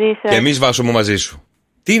μιλάω μαζί σας. Και εμείς, Βάσο μου, μαζί σου.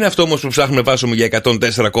 Τι είναι αυτό όμως που ψάχνουμε, Βάσο μου, για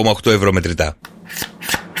 104,8 ευρώ μετρητά?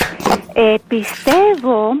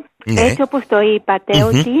 Πιστεύω, έτσι όπως το είπατε,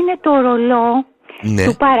 ότι είναι το ρολό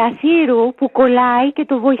του παραθύρου που κολλάει και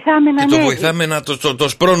το βοηθάμε να ανέβει. Και το βοηθάμε να το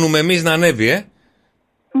σπρώνουμε εμείς να ανέβει,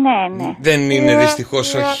 Ναι. Δεν είναι,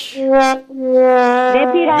 δυστυχώς, όχι.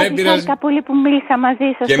 Δεν πειράζει. Ευχαριστώ πολύ που μίλησα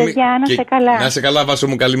μαζί σας, παιδιά. Να είστε καλά. Να είστε καλά, Βάσο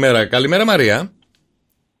μου, καλημέρα. Καλημέρα, Μαρία.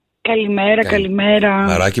 Καλημέρα.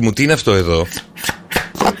 Μαράκι μου, τι είναι αυτό εδώ?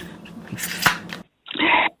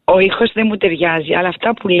 Ο ήχος δεν μου ταιριάζει, αλλά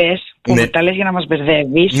αυτά που λες, που μου τα λες για να μας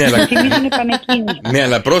μπερδεύεις, θυμίζουν επανεκκίνηση. Ναι,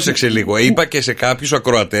 αλλά πρόσεξε λίγο. Είπα και σε κάποιους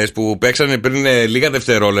ακροατές που παίξανε πριν λίγα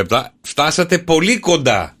δευτερόλεπτα, φτάσατε πολύ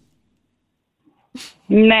κοντά.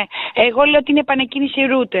 Ναι, εγώ λέω ότι είναι επανεκκίνηση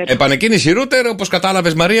router. Επανεκκίνηση router, όπως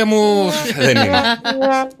κατάλαβες, Μαρία μου, δεν είναι.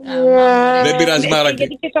 Δεν πειράζει, Μαράκι.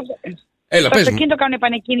 Έλα, στο αυτοκίνητο κάνουν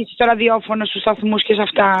επανεκκίνηση στο ραδιόφωνο, στους σταθμούς και σε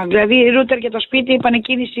αυτά. Δηλαδή, router για το σπίτι,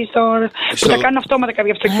 επανεκκίνηση που τα κάνουν αυτόματα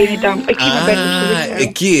κάποια αυτοκίνητα. Εκεί με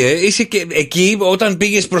μπέρδεψε. Εκεί, όταν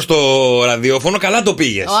πήγες προς το ραδιόφωνο, καλά το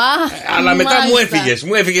πήγες. Αλλά μετά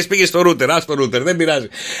μου έφυγες, πήγες στο router. Ας το router, δεν πειράζει.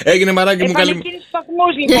 Έγινε, Μαράκι μου, καλή. Επανεκκίνηση στους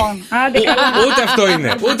σταθμούς, λοιπόν.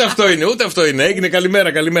 Ούτε αυτό είναι. Έγινε,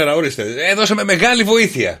 καλημέρα, ορίστε. Έδωσαμε μεγάλη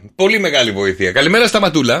βοήθεια. Πολύ μεγάλη βοήθεια. Καλημέρα,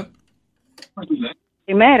 Σταματούλα.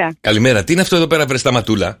 Καλημέρα. Τι είναι αυτό εδώ πέρα, βρε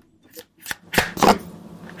Σταματούλα?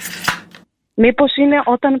 Μήπως είναι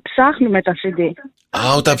όταν ψάχνουμε τα CD?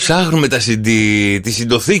 Όταν ψάχνουμε τα CD, τη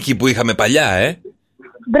συντοθήκη που είχαμε παλιά,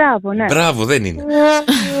 Μπράβο, ναι. Μπράβο, δεν είναι.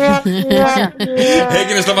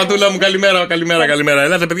 Έγινε, Σταματούλα μου, καλημέρα.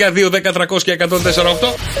 Ελάτε, παιδιά, 2, 10, 300 και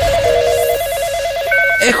 104,8.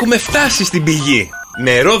 Έχουμε φτάσει στην πηγή.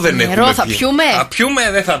 Νερό δεν έχουμε. Νερό θα πιούμε? Θα πιούμε,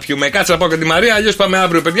 δεν θα πιούμε. Κάτσε να πάω και τη Μαρία, αλλιώς πάμε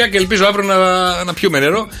αύριο, παιδιά, και ελπίζω αύριο να πιούμε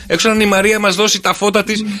νερό. Έξω αν η Μαρία μας δώσει τα φώτα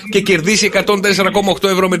της και κερδίσει 104,8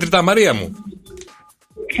 ευρώ μετρητά, Μαρία μου.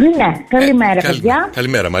 Ναι, καλημέρα, παιδιά.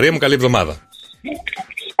 Καλημέρα, Μαρία μου, καλή εβδομάδα.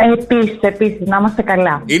 Επίσης, να είμαστε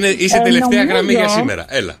καλά. Είσαι τελευταία γραμμή για σήμερα,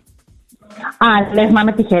 έλα. Λες να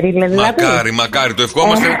είμαι τυχερή, δηλαδή. Μακάρι, το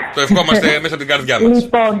ευχόμαστε μέσα από την καρδιά μας.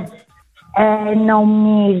 Λοιπόν,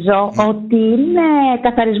 νομίζω ότι είναι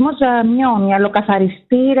καθαρισμός ζαμιών,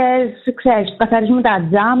 μυαλοκαθαριστήρες, ξέρεις, που καθαρίζουμε τα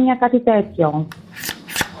τζάμια, κάτι τέτοιο.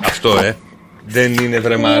 Αυτό, δεν είναι,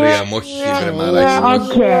 βρε Μαρία μου, όχι, βρε Μαράκι.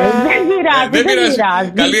 Οκ, δεν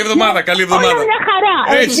πειράζει. Καλή εβδομάδα. Όλα μια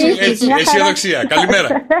χαρά. Έτσι, αισιοδοξία.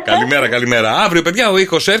 Καλημέρα. Αύριο, παιδιά, ο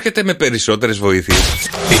ήχος έρχεται με περισσότερες βοήθειες.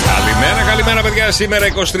 Καλημέρα, παιδιά. Σήμερα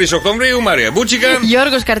 23 Οκτωβρίου, Μαρία Μπούτσικα.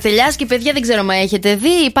 Γιώργος Καρτελιάς, και παιδιά, δεν ξέρω αν έχετε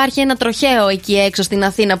δει. Υπάρχει ένα τροχαίο εκεί έξω στην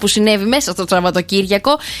Αθήνα που συνέβη μέσα στο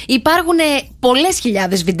Σαββατοκύριακο. Υπάρχουν πολλές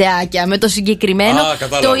χιλιάδες βιντεάκια με το συγκεκριμένο.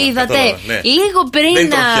 Το είδατε? Ναι. Λίγο πριν. Δεν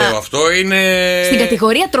είναι τροχαίο αυτό, είναι. Στην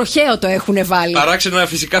κατηγορία τροχαίο το έχουν βάλει. Παράξενα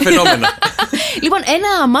φυσικά φαινόμενα. Λοιπόν,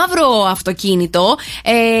 ένα μαύρο αυτοκίνητο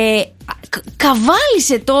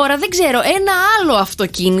καβάλισε τώρα, δεν ξέρω, ένα άλλο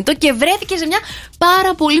αυτοκίνητο και βρέθηκε σε μια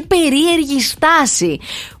πάρα πολύ περίεργη στάση.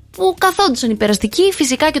 Που καθόντουσαν οι περαστικοί,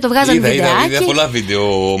 φυσικά, και το βγάζαν βιντεάκι. Είδα πολλά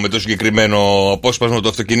βίντεο με το συγκεκριμένο απόσπασμα του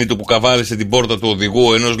αυτοκινήτου που καβάλισε την πόρτα του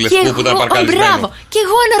οδηγού ενός λευκού που ήταν παρκαρισμένο. Μπράβο! Και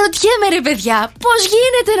εγώ αναρωτιέμαι, ρε παιδιά, πώς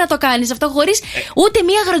γίνεται να το κάνεις αυτό χωρίς ούτε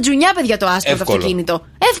μία γρατζουνιά, παιδιά, το άσπρο το αυτοκίνητο.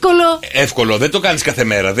 Εύκολο, δεν το κάνεις κάθε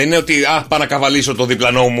μέρα. Δεν είναι ότι πάω να καβαλήσω το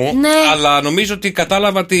διπλανό μου. Ναι. Αλλά νομίζω ότι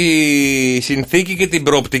κατάλαβα τη συνθήκη και την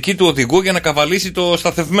προοπτική του οδηγού για να καβαλήσει το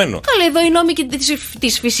σταθευμένο. Καλά, εδώ οι νόμοι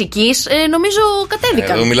της φυσικής νομίζω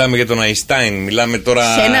κατέβηκαν. Εδώ μιλάμε για τον Αϊνστάιν, μιλάμε τώρα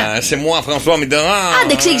σε moi, François Mitterrand.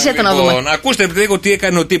 Άντε, εξήγησε το να δούμε. Ακούστε λίγο τι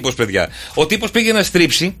έκανε ο τύπος, παιδιά. Ο τύπος πήγε να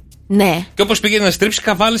στρίψει Ναι. Και όπως πήγε να στρίψει,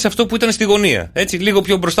 καβάλισε αυτό που ήταν στη γωνία. Έτσι, λίγο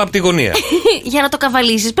πιο μπροστά από τη γωνία. Για να το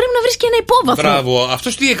καβαλήσεις πρέπει να βρεις και ένα υπόβαθρο. Μπράβο.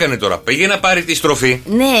 Αυτός τι έκανε τώρα? Πήγε να πάρει τη στροφή.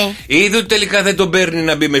 Ναι. Είδε ότι τελικά δεν τον παίρνει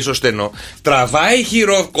να μπει μέσα στο στενό. Τραβάει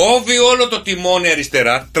κόβει όλο το τιμόνι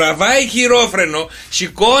αριστερά. Τραβάει χειρόφρενο.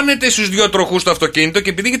 Σηκώνεται στους δύο τροχούς το αυτοκίνητο και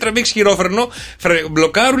επειδή έχει τραβήξει χειρόφρενο,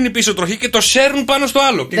 μπλοκάρουν η πίσω τροχή και το σέρνουν πάνω στο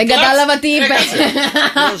άλλο. Δεν κατάλαβα τι είπε.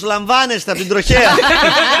 Προσλαμβάνεστε από την τροχέα.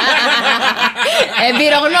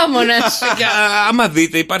 Εμπειρογνώμονας. Άμα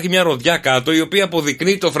δείτε, υπάρχει μια ροδιά κάτω η οποία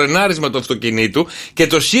αποδεικνύει το φρενάρισμα του αυτοκινήτου και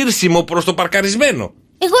το σύρσιμο προς το παρκαρισμένο.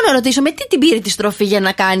 Εγώ να ρωτήσω, με τι την πήρε τη στροφή για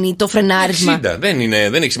να κάνει το φρενάρισμα? 60.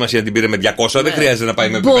 Δεν έχει σημασία να την πήρε με 200, δεν χρειάζεται να πάει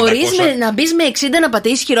με 500. Μπορείς να μπεις με 60 να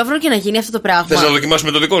πατήσεις χειρόφρενο και να γίνει αυτό το πράγμα. Θες να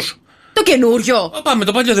δοκιμάσουμε το δικό σου? Το καινούριο. Πάμε,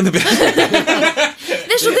 το παλιό δεν με πειράζει.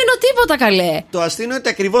 Δεν σου δίνω τίποτα, καλέ. Το αστείο είναι ότι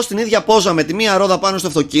ακριβώς την ίδια πόζα με τη μία ρόδα πάνω στο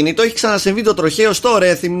αυτοκίνητο έχει ξανασυμβεί το τροχαίο στο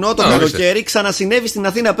Ρέθυμνο το καλοκαίρι. Ξανασυνέβη στην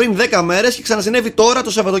Αθήνα πριν 10 μέρες και ξανασυνέβη τώρα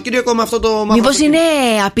το Σαββατοκύριακο με αυτό το μαύρο. Μήπως είναι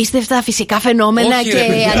απίστευτα φυσικά φαινόμενα? Όχι, και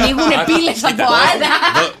ανοίγουν πύλες από άλλα?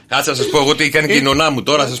 Κάτσε να σας πω εγώ τι κάνει και η νονά μου.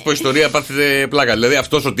 Τώρα σας πω ιστορία, πάθετε πλάκα. Δηλαδή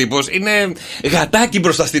αυτός ο τύπος είναι γατάκι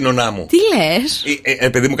μπροστά στην νονά μου. Τι λες?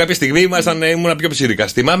 Παιδί μου, κάποια στιγμή ήμουν πιο ψηρικα.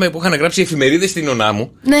 Θυμάμαι που είχαν γράψει εφημερίδες στην νονά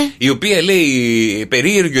μου. Ναι. Η οποία λέει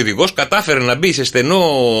περίεργη οδηγός κατάφερε να μπει σε στενό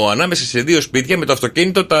ανάμεσα σε δύο σπίτια με το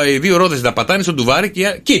αυτοκίνητο, οι δύο ρόδες να πατάνε στο ντουβάρι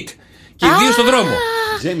και κιτ. Και οι δύο στον δρόμο.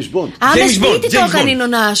 James Bond. Με σπίτι το έκανε η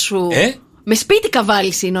νονά σου. Με σπίτι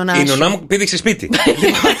καβάλισε η νονά σου. Η νονά μου πήδηξε σπίτι.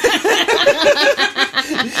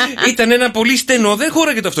 Ήταν ένα πολύ στενό, δεν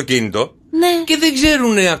χώραγε το αυτοκίνητο. Ναι. Και δεν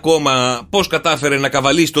ξέρουν ακόμα πώς κατάφερε να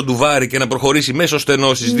καβαλήσει το ντουβάρι και να προχωρήσει μέσω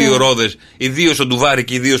στενό στις δύο ρόδες, οι δύο στο ντουβάρι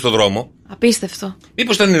και οι δύο στο δρόμο. Απίστευτο.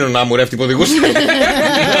 Μήπως ήταν η νονά μου, ρε, αυτή που οδηγούσε?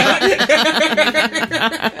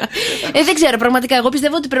 Δεν ξέρω, πραγματικά. Εγώ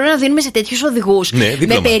πιστεύω ότι πρέπει να δίνουμε σε τέτοιους οδηγούς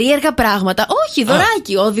με περίεργα πράγματα. Όχι,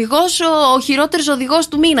 δωράκι. Ο χειρότερος οδηγός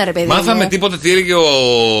του μήνα, ρε παιδί. Μάθαμε τίποτα τι έλεγε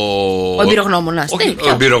ο εμπειρογνώμονας. Ο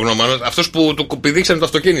εμπειρογνώμονας, αυτός που του πηδήξανε το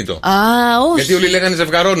αυτοκίνητο. Όχι. Γιατί όλοι λέγανε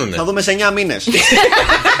ζευγαρώνουνε. Θα δούμε σε 9 μήνες.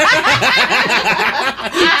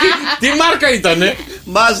 Τι μάρκα ήτανε?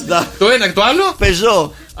 Mazda. Το ένα και το άλλο? Peugeot.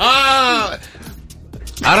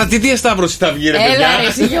 Άρα τι διασταύρωση θα βγει, ρε παιδιά?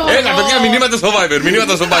 Έλα, παιδιά, μηνύματα στο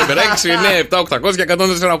Viber. 6, 9, 7, 800 και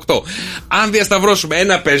 148. Αν διασταυρώσουμε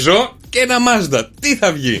ένα Peugeot και ένα Mazda, τι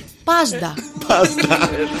θα βγει? Πάστα.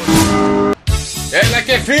 Έλα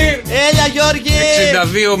κεφίρ! Έλα Γιώργη!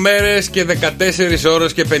 62 μέρες και 14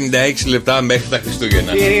 ώρες και 56 λεπτά μέχρι τα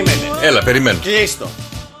Χριστούγεννα. Περίμενε. Έλα, περιμένω. Κλείστο.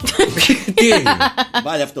 Τι έγινε?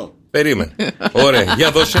 Βάλε αυτό. Περίμενε. Ωραία,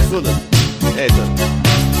 για δώσε.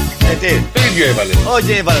 Τι? Το ίδιο έβαλε.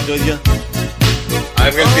 Όχι, έβαλε το ίδιο.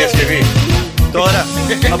 Έβγαλε διασκευή. Τώρα,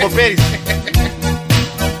 από πέρυσι.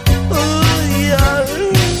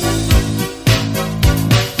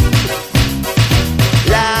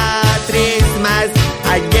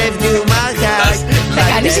 Θα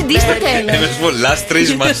κάνεις συντή στο τέλος. Last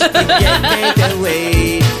Christmas.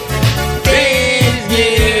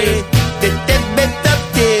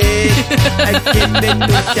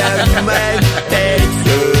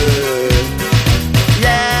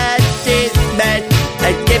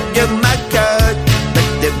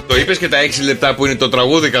 Το είπες και τα 6 λεπτά που είναι το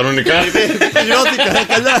τραγούδι κανονικά. Τελειώθηκα,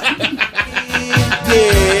 καλά.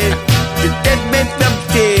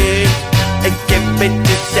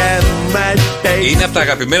 Είναι από τα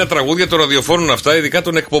αγαπημένα τραγούδια των ραδιοφώνων αυτά, ειδικά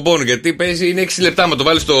των εκπομπών. Γιατί παίζει, είναι 6 λεπτά. Με το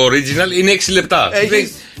βάλει στο original, είναι 6 λεπτά.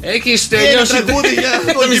 Έχεις τελειώσει. Ένα τραγούδι για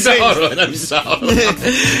ένα μισάωρο.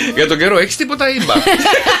 Για τον καιρό, έχεις τίποτα ήμπα?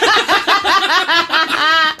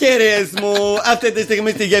 Κυρίες μου, αυτή τη στιγμή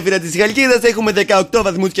στη γέφυρα της Χαλκίδας έχουμε 18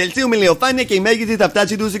 βαθμούς Κελσίου με ηλιοφάνεια και η μέγιστη θα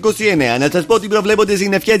φτάσει τους 29. Να σας πω ότι προβλέπονται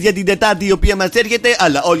συννεφιές για την Τετάρτη η οποία μας έρχεται,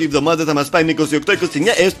 αλλά όλη η εβδομάδα θα μας πάει με 28,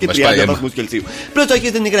 29 έως και 30 βαθμούς Κελσίου. Προσοχή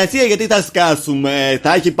στην υγρασία γιατί θα σκάσουμε,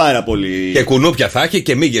 θα έχει πάρα πολύ. Και κουνούπια θα έχει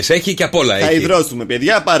και μύγες έχει και απ' όλα έχει. Θα υδρώσουμε,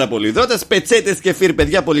 παιδιά, πάρα πολύ υδρότας, πετσέτες και φύρ,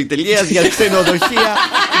 παιδιά, πολυτελείας για ξενοδοχεία,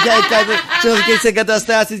 για ξενοδοχειακές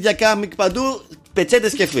εγκαταστάσεις, για κάμικ παντού.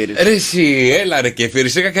 Πετσέτες κεφίρ. Ρε εσύ, έλα ρε κεφίρ,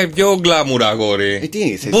 είσαι κάποιο πιο γκλάμουρα αγόρι. Τι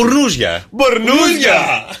είσαι? Μπουρνούζια.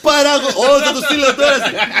 Μπουρνούζια! Θα το στείλω τώρα.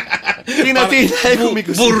 Τι να έχουμε 20.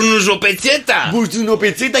 Μπουρνουζοπετσέτα.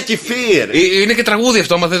 Μπουρνουζοπετσέτα κεφίρ. Είναι και τραγούδι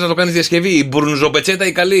αυτό, άμα θες να το κάνεις διασκευή. Η μπουρνουζοπετσέτα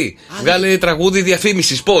η καλή. Βγάλε τραγούδι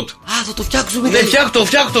διαφήμιση, σποτ. Θα το φτιάξουμε. Ναι, φτιάχτο.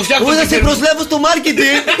 Εγώ θα σε προσλάβω στο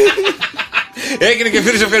marketing. Έγινε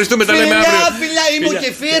κεφίρ, σε ευχαριστούμε. Τα λέμε αύριο. Φίλα, είμαι ο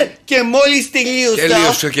κεφίρ και μόλις τελείωσα.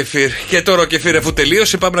 Τελείωσε ο κεφίρ. Και τώρα ο κεφίρ, αφού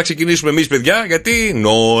τελείωσε, πάμε να ξεκινήσουμε εμείς, παιδιά. Γιατί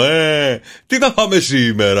τι θα πάμε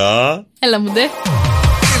σήμερα? Έλα μου ντε.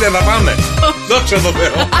 Τι δεν θα πάμε? Δόξα τω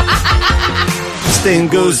Θεώ. Στην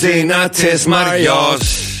κουζίνα της Μαριός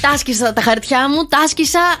Τάσκησα τα χαρτιά μου,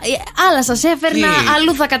 άλλα σας έφερνα,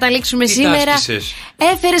 αλλού θα καταλήξουμε σήμερα.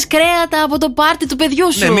 Έφερες κρέατα από το πάρτι του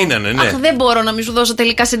παιδιού σου. Ναι, μείνανε, ναι. Αχ, δεν μπορώ να μην σου δώσω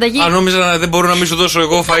τελικά συνταγή. Αν νόμιζα δεν μπορώ να μην σου δώσω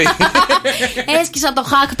εγώ φαΐ. Έσκησα το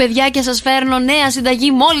χακ, παιδιά, και σας φέρνω νέα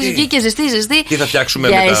συνταγή. Μόλις βγήκε ζεστή. Τι θα φτιάξουμε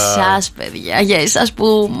για μετά? εσάς, παιδιά, για εσάς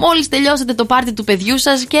που μόλις τελειώσατε το πάρτι του παιδιού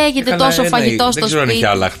σας και έχετε τόσο φαγητό στο σπίτι. Δεν ξέρω αν είχε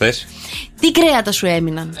άλλα χθες. Τι κρέατα σου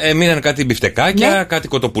έμειναν? Μείναν κάτι μπιφτεκάκια, κάτι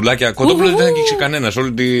κοτοπουλάκια. Κοτοπουλάκια δεν έχει κανένα.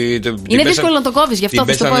 Είναι δύσκολο να το κόβεις, γι' αυτό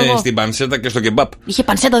θα το πω εγώ. Στην πανσέτα και στο κεμπάπ. Είχε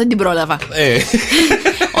πανσέτα, δεν την πρόλαβα.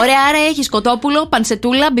 Ωραία, άρα έχεις κοτόπουλο,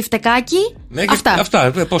 πανσετούλα, μπιφτεκάκι.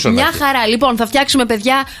 Αυτά, πόσο να. Μια χαρά. Λοιπόν, θα φτιάξουμε,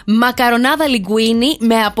 παιδιά, μακαρονάδα λιγκουίνι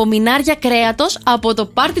με απομεινάρια κρέατος από το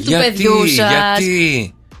πάρτι του παιδιού σας.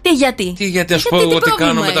 Γιατί? Ας πω εγώ τι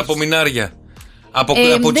κάνω με τα απομεινάρια.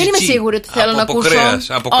 Δεν είμαι σίγουρη ότι θέλω να ακούσω.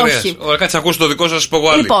 Από κρέας. Ωραία, κάτσε ακούσω το δικό σας, πω εγώ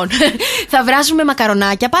άλλη. Λοιπόν, θα βράσουμε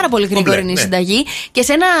μακαρονάκια, πάρα πολύ γρήγορη είναι η συνταγή. Και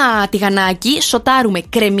σε ένα τηγανάκι σοτάρουμε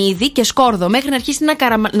κρεμμύδι και σκόρδο μέχρι να αρχίσει να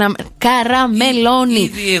καραμελώνει.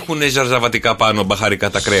 Ήδη έχουν ζαρζαβατικά πάνω μπαχαρικά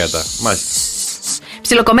τα κρέατα. Μάλιστα.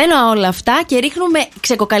 Ψιλοκομμένα όλα αυτά και ρίχνουμε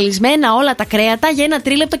ξεκοκαλισμένα όλα τα κρέατα για 1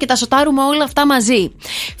 τρίλεπτο και τα σοτάρουμε όλα αυτά μαζί.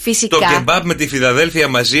 Φυσικά. Το κεμπάπ με τη Φιδαδέλφια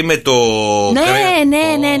μαζί με το. Ναι.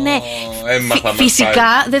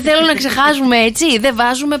 Φυσικά δεν θέλω να ξεχάσουμε, έτσι. Δεν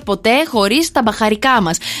βάζουμε ποτέ χωρίς τα μπαχαρικά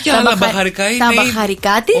μας. Τα μπαχαρικά είναι. Τα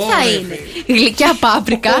μπαχαρικά τι θα είναι?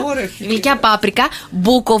 Γλυκιά πάπρικα,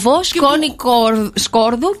 μπούκοβο, σκόνη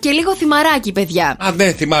σκόρδου και λίγο θυμαράκι, παιδιά.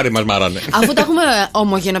 Ναι, θυμάρι μας μάρανε. Αφού τα έχουμε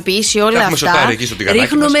ομογενοποιήσει όλα αυτά,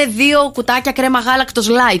 ρίχνουμε 2 κουτάκια κρέμα γάλακτος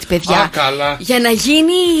light, παιδιά. Καλά. Για να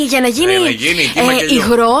γίνει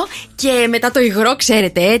υγρό. Και μετά το υγρό,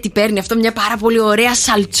 ξέρετε, τι παίρνει αυτό, μια πάρα πολύ ωραία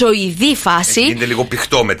σαλτσοειδή φάση. Γίνεται λίγο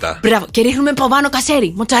πηχτό μετά. Μπράβο. Και ρίχνουμε ποβάνο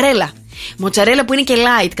κασέρι, μοτσαρέλα. Μοτσαρέλα που είναι και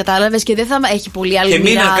light, κατάλαβες, και δεν θα έχει πολύ άλλη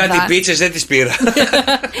μοιράδα. Και μείναν κάτι πίτσες, δεν τις πήρα.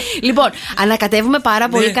 Λοιπόν, ανακατεύουμε πάρα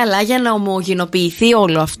πολύ καλά για να ομογενοποιηθεί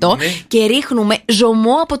όλο αυτό. Και ρίχνουμε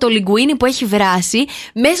ζωμό από το λιγκουίνι που έχει βράσει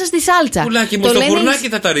μέσα στη σάλτσα. Πουλάκι μου, στο φουρνάκι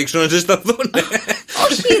θα τα ρίξω να ζεσταθούν.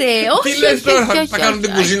 Όχι, ρε, όχι. Τι λες τώρα, θα κάνουν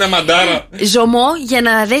την κουζίνα μαντάρα. Ζωμό για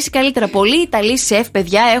να δέσει καλύτερα. Πολλοί Ιταλοί σεφ,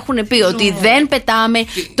 παιδιά, έχουν πει ότι δεν πετάμε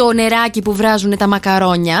το νεράκι που βράζουν τα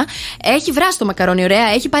μακαρόνια. Έχει βράσει το μακαρόνι, ωραία.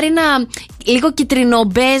 Έχει πάρει ένα λίγο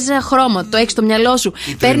κυτρινο-μπέζ χρώμα. Το έχεις στο μυαλό σου.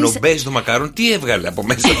 Κυτρινο-μπέζ το μακαρόν, τι έβγαλε από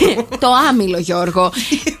μέσα του? Το άμυλο, Γιώργο.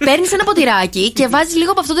 Παίρνεις ένα ποτηράκι και βάζεις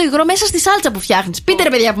λίγο από αυτό το υγρό μέσα στη σάλτσα που φτιάχνεις. Πείτε, ρε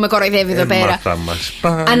παιδιά, που με κοροϊδεύει εδώ πέρα.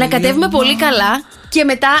 Ανακατεύουμε πολύ καλά και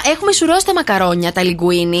μετά έχουμε σουρώσει τα μακαρόνια, τα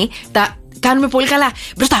λιγκουίνι. Τα κάνουμε πολύ καλά.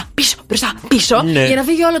 Μπροστά, πίσω. Ναι. Για να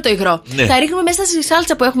φύγει όλο το υγρό. Ναι. Τα ρίχνουμε μέσα στη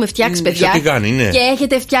σάλτσα που έχουμε φτιάξει, παιδιά. Ναι. Και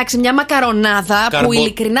έχετε φτιάξει μια μακαρονάδα που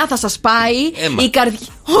ειλικρινά θα σας πάει η καρδιά.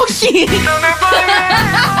 Όχι!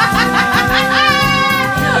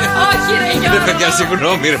 Όχι, ρε Γιώργο. Ρε παιδιά,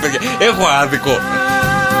 συγγνώμη, ρε παιδιά. Έχω άδικο.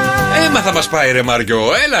 Θα μας πάει, ρε Μάριο.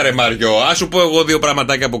 Έλα, ρε Μάριο. Ας σου πω εγώ 2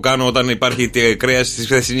 πραγματάκια που κάνω όταν υπάρχει κρέας της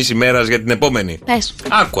χθεσινής ημέρας για την επόμενη. Πες.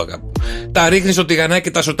 Άκουα. Τα ρίχνεις στο τηγανάκι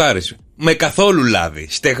και τα σοτάρεις. Με καθόλου λάδι.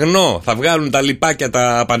 Στεγνό. Θα βγάλουν τα λιπάκια,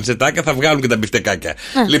 τα παντσετάκια, θα βγάλουν και τα μπιφτεκάκια.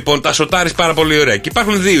 Λοιπόν, τα σοτάρεις πάρα πολύ ωραία. Και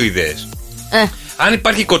υπάρχουν 2 ιδέες. Αν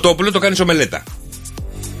υπάρχει κοτόπουλο, το κάνεις ομελέτα.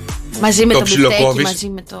 Μαζί με το μπιφτέκι, μαζί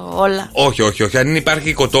με το όλα. Όχι. Αν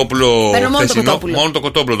υπάρχει κοτόπουλο χθεσινό, μόνο το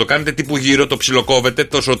κοτόπουλο. Το κάνετε τύπου γύρω, το ψιλοκόβετε,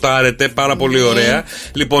 το σοτάρετε πάρα πολύ ωραία.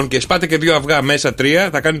 Λοιπόν, και σπάτε και 2 αυγά μέσα, 3,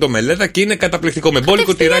 θα κάνει το μελέτα και είναι καταπληκτικό. Με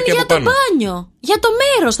μπόλικο τυράκι από πάνω. Για το μπάνιο. Για το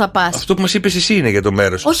μέρος θα πας. Αυτό που μας είπες εσύ είναι για το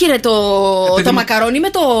μέρος. Όχι, ρε, το μακαρόνι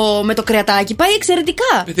με το κρεατάκι πάει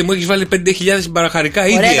εξαιρετικά. Γιατί μου έχεις βάλει 5.000 μπαχαρικά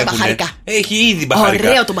ήδη. Ωραία, μπαχαρικά. Έχει ήδη μπαχαρικά.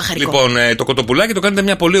 Ωραίο το μπαχαρικό. Λοιπόν, το κοτοπουλάκι το κάνετε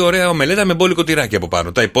μια πολύ ωραία ομελέτα με μπόλικο τυράκι από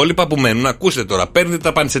πάνω. Τα υπόλοιπα που μένουν, ακούστε τώρα, παίρνετε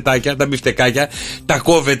τα παντσετάκια, τα μπιφτεκάκια, τα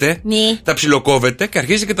κόβετε, τα ψιλοκόβετε και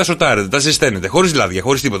αρχίζετε και τα σοτάρετε. Τα ζεσταίνετε, χωρίς λάδια,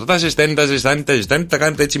 χωρίς τίποτα. Τα ζεσταίνετε, τα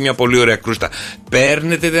κάνετε έτσι μια πολύ ωραία κρούστα.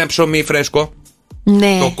 Παίρνετε ένα ψωμί φρέσκο.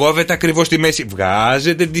 Ναι. Το κόβετε ακριβώς στη μέση,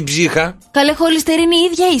 βγάζετε την ψύχα. Καλέ, χολυστερίνη η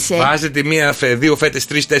ίδια είσαι. Βάζετε 2 φέτες,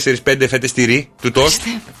 3, 4, 5 φέτες τυρί του τόστ.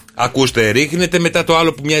 Ακούστε, ρίχνετε μετά το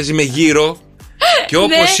άλλο που μοιάζει με γύρο. Και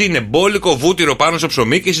όπως είναι μπόλικο βούτυρο πάνω στο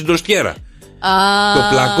ψωμί και στην τοστιέρα. Το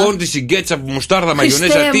πλακόν τη συγκέτσα από μουστάρδα,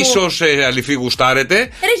 μαγιονέζα, τι σως αληφή γουστάρετε.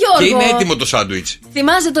 Και είναι έτοιμο το σάντουιτς.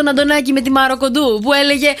 Θυμάσαι τον Αντωνάκη με τη Μάρο Κοντού που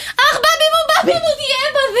έλεγε αχ, μπάμπι μου, τι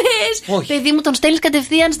έπαθες? Παιδί μου, τον στέλνεις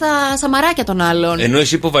κατευθείαν στα σαμαράκια των άλλων. Ενώ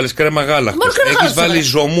εσύ που βάλεις κρέμα γάλακτος, έχεις βάλει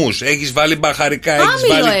ζωμούς, έχεις βάλει μπαχαρικά, έχεις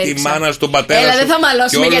βάλει τη μάνα στον πατέρα σου. Έλα, δεν θα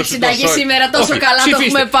μαλώσουμε για τη συνταγή σήμερα, τόσο καλά το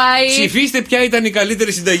έχουμε πάει. Ψηφίστε ποια ήταν η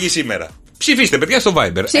καλύτερη συνταγή σήμερα. Ψηφίστε, παιδιά, στο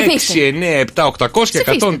Viber.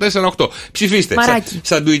 697-800-1048. Ψηφίστε.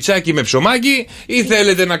 Σαντουιτσάκι με ψωμάκι ή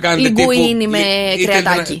θέλετε να κάνετε λιγκουίνι με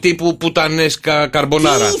κρεατάκι. Τύπου πουτανέσκα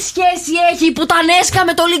καρμπονάρα. Τι σχέση έχει η πουτανέσκα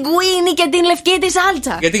με το λιγκουίνι και την λευκή τη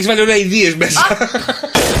σάλτσα? Γιατί έχει βάλει όλα ιδίες μέσα.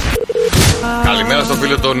 Καλημέρα στο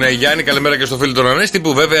φίλο τον Γιάννη, καλημέρα και στο φίλο τον Ανέστη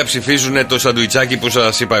που βέβαια ψηφίζουν το σαντουιτσάκι που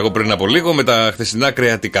σας είπα εγώ πριν από λίγο με τα χθεσινά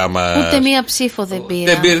κρεατικά μας. Ούτε μία ψήφο δεν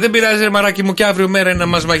πήρα. Δεν πειράζει, ρε μαράκι μου, και αύριο μέρα να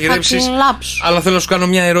μας μαγειρέψεις. Αλλά θέλω να σου κάνω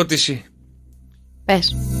μια ερώτηση.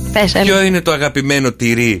 Πες. Ποιο είναι το αγαπημένο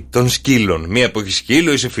τυρί των σκύλων? Μία που έχει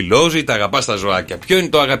σκύλο, είσαι φιλόζωη ή τα αγαπάς τα ζωάκια. Ποιο είναι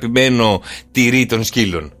το αγαπημένο τυρί των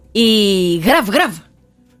σκύλων? Η γραβ.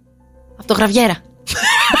 Από το γραβιέρα.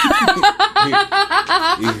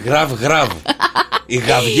 Η γραβ. Η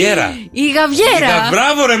γαβιέρα.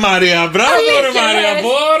 Μπράβο ρε Μαρία, μπράβο ρε Μαρία.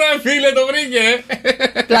 Ωραία φίλε, το βρήκε.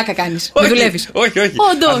 Πλάκα κάνεις, με δουλεύεις. Όχι.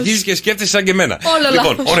 Αρχίζεις και σκέφτεσαι σαν και εμένα.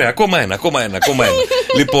 Λοιπόν, ωραία, ακόμα ένα.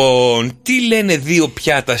 Λοιπόν, τι λένε δύο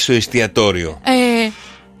πιάτα στο εστιατόριο?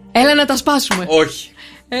 Έλα να τα σπάσουμε. Όχι.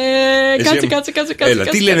 Κάτσε. Έλα,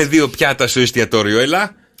 τι λένε δύο πιάτα στο εστιατόριο?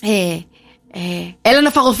 Έλα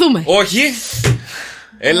να φαγωθούμε. Όχι.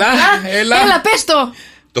 Έλα, πες το.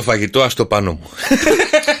 Το φαγητό ας το πάνω μου.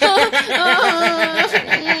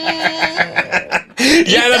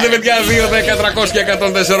 Για να παιδιά, 2, 10, 300 και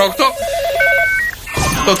 104,8.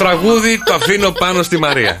 Το τραγούδι το αφήνω πάνω στη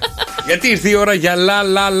Μαρία. Γιατί ήρθε η ώρα για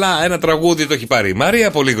λα. Ένα τραγούδι το έχει πάρει η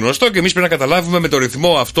Μαρία, πολύ γνωστό, και εμείς πρέπει να καταλάβουμε με το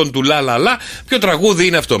ρυθμό αυτόν του λα ποιο τραγούδι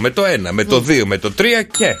είναι αυτό. Με το 1, με το 2, με το 3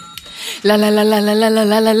 και.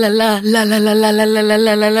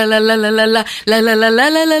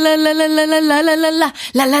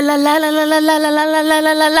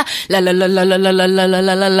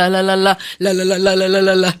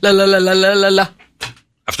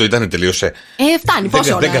 Αυτό ήτανε, τελείωσε. Φτάνει,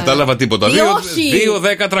 πόσο δεν κατάλαβα τίποτα. 2,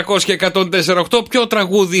 10, 300 και 104,8. Ποιο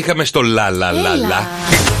τραγούδι είχαμε στο λα.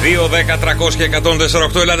 2, 10, 300 και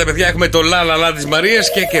 104,8. Ελάτε παιδιά, έχουμε το λα της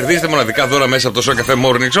Μαρίας και κερδίζετε μοναδικά δώρα μέσα από το Show Cafe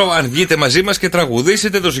Morning Show αν βγείτε μαζί μας και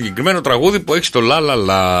τραγουδήσετε το συγκεκριμένο τραγούδι που έχει στο λα.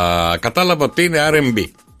 Κατάλαβα ότι είναι R&B.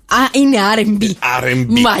 Είναι R&B.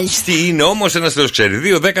 Μάλιστα. Τι είναι όμως, ένας θεός ξέρει.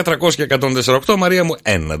 2, 10, 300 και 104,8. Μαρία μου,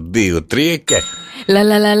 1, 2, 3 και.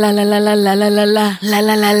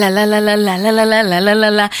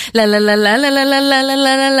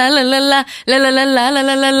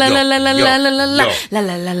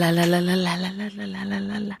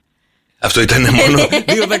 Αυτό ήταν μόνο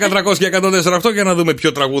 2, 10, 300 και 104,8. Για να δούμε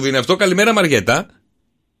ποιο τραγούδι είναι αυτό. Καλημέρα Μαριέτα.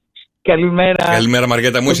 Καλημέρα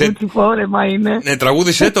Μαριέτα μου, είσαι. Φόρεμα είναι. Ναι,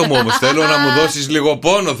 τραγούδισέ το μου όμως. Θέλω να μου δώσεις λίγο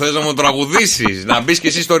πόνο. Θες να μου τραγουδήσεις? Να μπεις και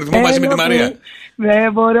εσύ στο ρυθμό μαζί με τη Μαρία.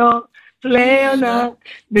 Δεν μπορώ πλέον να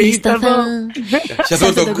δισταθώ. Σε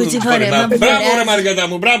αυτό το κουτσιφόρεμα. Μπράβο ρε Μαριέτα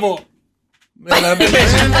μου, μπράβο.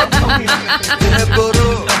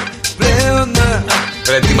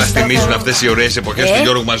 Πρέπει τι μας θυμίζουν αυτές οι ωραίες εποχές του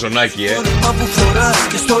Γιώργου Μαζονάκη,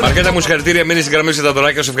 Μαριέτα μου, συγχαρητήρια, μείνεις στην γραμμή, σε τα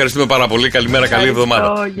δωράκια, σου ευχαριστούμε πάρα πολύ. Καλημέρα, καλή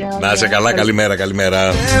εβδομάδα. Να είσαι καλά,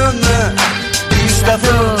 καλημέρα.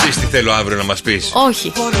 Ξέρεις τι θέλω αύριο να μας πεις?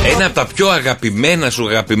 Όχι. Ένα από τα πιο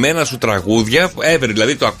αγαπημένα σου τραγούδια ever,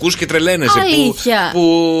 δηλαδή το ακούς και τρελαίνεσαι. Αλήθεια.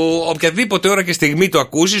 Που οποιαδήποτε ώρα και στιγμή το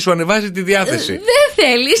ακούσεις σου ανεβάζει τη διάθεση. Δεν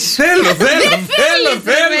θέλεις? Θέλω.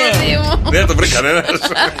 Δεν το βρει κανένας.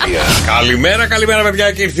 Καλημέρα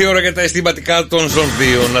παιδιά, και ήρθε η ώρα για τα αισθηματικά των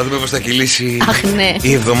ζωνδίων. Να δούμε πώς θα κυλήσει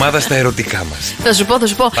η εβδομάδα στα ερωτικά μας. Θα σου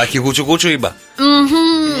πω. Θα έχει γούτσου ήμπα.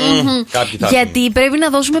 Γιατί πρέπει να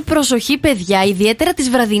δώσουμε προσοχή, παιδιά, ιδιαίτερα τις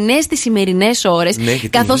βραδινές, τις σημερινές ώρες.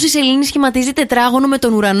 Καθώς η σελήνη σχηματίζει τετράγωνο με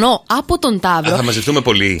τον ουρανό από τον Ταύρο. Θα μαζευτούμε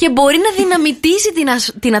πολύ. Και μπορεί να δυναμητήσει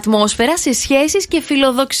την ατμόσφαιρα σε σχέσεις και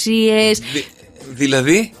φιλοδοξίες.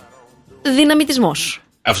 Δηλαδή? Δυναμητισμός.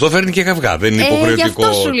 Αυτό φέρνει και καυγά, δεν είναι υποχρεωτικό.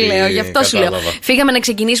 Γι' αυτό σου λέω. Φύγαμε να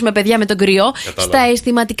ξεκινήσουμε, παιδιά, με τον κρυό. Στα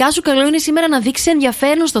αισθηματικά σου, καλό είναι σήμερα να δείξεις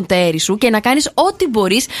ενδιαφέρον στον τέρι σου και να κάνεις ό,τι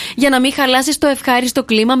μπορείς για να μην χαλάσεις το ευχάριστο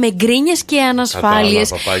κλίμα με γκρίνιες και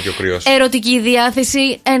ανασφάλειες. Ερωτική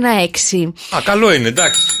διάθεση 1-6. Καλό είναι,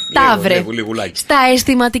 εντάξει. Ταύρε. Στα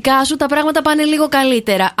αισθηματικά σου τα πράγματα πάνε λίγο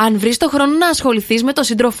καλύτερα. Αν βρεις το χρόνο να ασχοληθείς με τον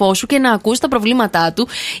σύντροφό σου και να ακούς τα προβλήματά του,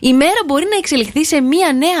 η μέρα μπορεί να εξελιχθεί σε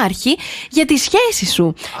μία νέα αρχή για τη σχέση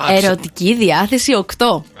σου. Ερωτική διάθεση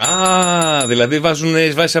 8. Δηλαδή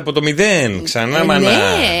βάζεις από το 0. Ξανά μανά.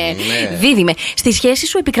 Ναι. Δίδυμε. Στη σχέση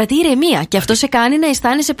σου επικρατεί ηρεμία και αυτό σε κάνει να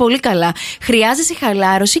αισθάνεσαι πολύ καλά. Χρειάζεσαι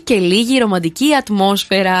χαλάρωση και λίγη ρομαντική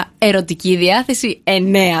ατμόσφαιρα. Ερωτική διάθεση 9.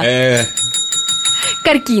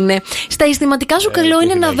 Καρκίνε. Στα αισθηματικά σου καλό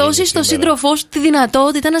είναι να δώσεις στον σύντροφό σου τη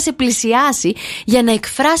δυνατότητα να σε πλησιάσει για να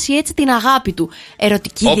εκφράσει έτσι την αγάπη του.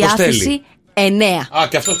 Ερωτική διάθεση 9. Α,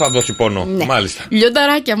 και αυτό θα δώσει πόνο. Ναι. Μάλιστα.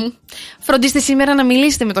 Λιονταράκια μου. Φροντίστε σήμερα να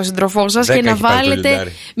μιλήσετε με τον σύντροφό σας και να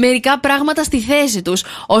βάλετε μερικά πράγματα στη θέση τους,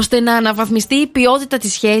 ώστε να αναβαθμιστεί η ποιότητα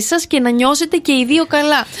της σχέσης σας και να νιώσετε και οι δύο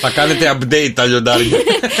καλά. Θα κάνετε update τα λιοντάρια.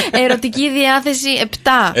 Ερωτική διάθεση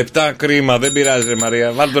 7. 7 κρίμα, δεν πειράζει,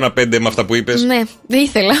 Μαρία. Βάλτε ένα 5 με αυτά που είπες. Ναι, δεν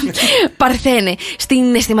ήθελα. Παρθένε,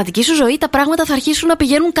 στην αισθηματική σου ζωή τα πράγματα θα αρχίσουν να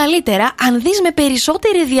πηγαίνουν καλύτερα αν δεις με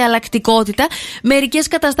περισσότερη διαλλακτικότητα μερικές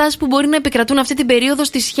καταστάσεις που μπορεί να επικρατούν αυτή την περίοδο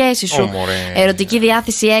στη σχέση σου. Ερωτική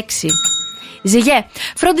διάθεση 6. Ζυγέ,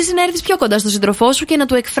 φρόντισε να έρθεις πιο κοντά στον σύντροφό σου και να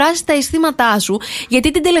του εκφράσεις τα αισθήματά σου,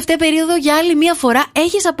 γιατί την τελευταία περίοδο για άλλη μία φορά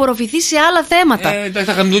έχεις απορροφηθεί σε άλλα θέματα.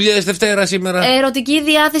 Θα είχαμε δουλειές Δευτέρα σήμερα. Ερωτική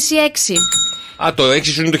διάθεση 6. Α, το 6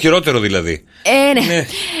 σου είναι το χειρότερο δηλαδή. Ναι.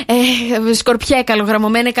 Σκορπιέ,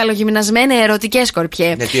 καλογραμμωμένε, καλογυμνασμένε, ερωτικές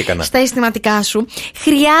σκορπιέ. Ναι, τι έκανα. Στα αισθηματικά σου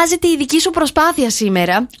χρειάζεται η δική σου προσπάθεια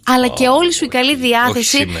σήμερα, αλλά και όλη σου η καλή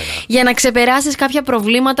διάθεση για να ξεπεράσεις κάποια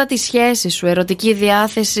προβλήματα της σχέσης σου. Ερωτική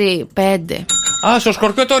διάθεση 5. Α, στο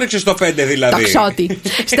Σκορπιό το έριξες στο 5 δηλαδή. Ταξότη.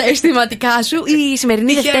 Στα αισθηματικά σου η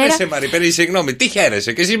σημερινή Δευτέρα. Τι χαίρεσαι, Μαρή, συγγνώμη, τι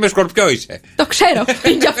χαίρεσαι, και εσύ με Σκορπιό είσαι. Το ξέρω,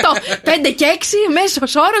 γι' αυτό. 5 και 6,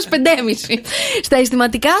 μέσος όρος 5,5. Στα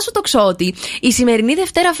αισθηματικά σου, τοξότη, η σημερινή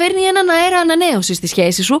Δευτέρα φέρνει έναν αέρα ανανέωση στη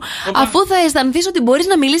σχέση σου, αφού θα αισθανθείς ότι μπορείς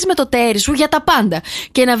να μιλήσεις με το τέρι σου για τα πάντα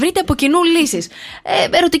και να βρείτε από κοινού λύσεις.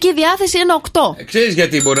 Ερωτική διάθεση 1,8. Ξέρεις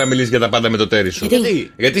γιατί μπορεί να μιλήσεις για τα πάντα με το τέρι σου?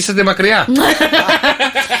 Γιατί είσαστε μακριά.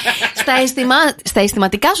 Στα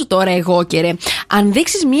αισθηματικά σου τώρα, εγώ και ρε, αν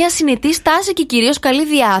δείξεις μια συνετή στάση και κυρίως καλή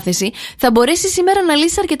διάθεση, θα μπορέσεις σήμερα να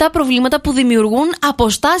λύσεις αρκετά προβλήματα που δημιουργούν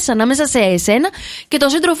αποστάσεις ανάμεσα σε εσένα και τον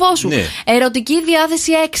σύντροφό σου. Ναι. Ερωτική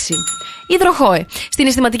διάθεση 6. Υδροχόε. Στην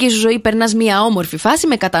αισθηματική σου ζωή περνάς μια όμορφη φάση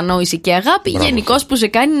με κατανόηση και αγάπη, γενικώς που σε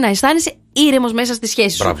κάνει να αισθάνεσαι ήρεμος μέσα στη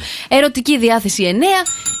σχέση σου. Ερωτική διάθεση 9.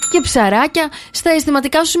 Και ψαράκια, στα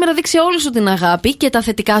αισθηματικά σου σήμερα δείξε όλη σου την αγάπη και τα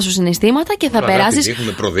θετικά σου συναισθήματα και θα περάσεις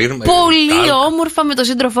πολύ όμορφα με τον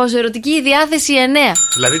σύντροφό σου. Ερωτική διάθεση 9.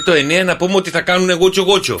 Δηλαδή το 9 να πούμε ότι θα κάνουν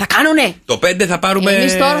γούτσο. Θα κάνουνε. Το 5 θα πάρουμε.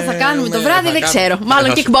 Εμείς τώρα θα κάνουμε το βράδυ, δεν ξέρω.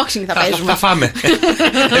 Μάλλον kickboxing θα παίζουμε. Θα φάμε.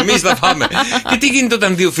 Εμείς θα φάμε. Και τι γίνεται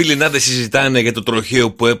όταν δύο φιλενάδες συζητάνε για το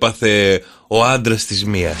τροχαίο που έπαθε ο άντρας της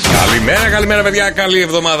μίας? Καλημέρα, παιδιά. Καλή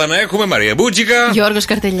εβδομάδα να έχουμε. Μαρία Μπούτσικα. Γιώργος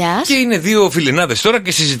Καρτελιάς. Και είναι δύο φιλενάδες τώρα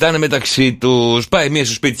και συζητάνε μεταξύ τους. Πάει μία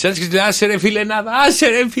στο σπίτι της άλλης και της λέει: άσε ρε φιλενάδα, άσε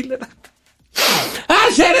ρε φιλενάδα.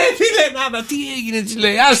 Άσε ρε φιλενάδα, τι έγινε, της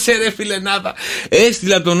λέει. Άσε ρε φιλενάδα.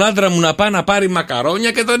 Έστειλα τον άντρα μου να πάει να πάρει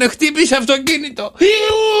μακαρόνια και τον χτύπησε αυτοκίνητο.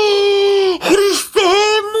 Χριστέ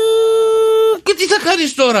μου! Και τι θα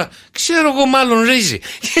κάνεις τώρα? Ξέρω εγώ, μάλλον ρύζι.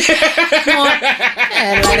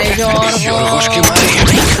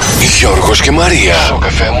 Γιώργος και Μαρία.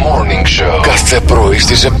 Σοκαφέ Morning Show. Κάθε πρωί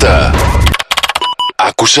στις 7.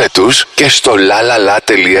 Άκουσέ τους και στο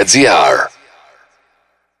lalala.gr.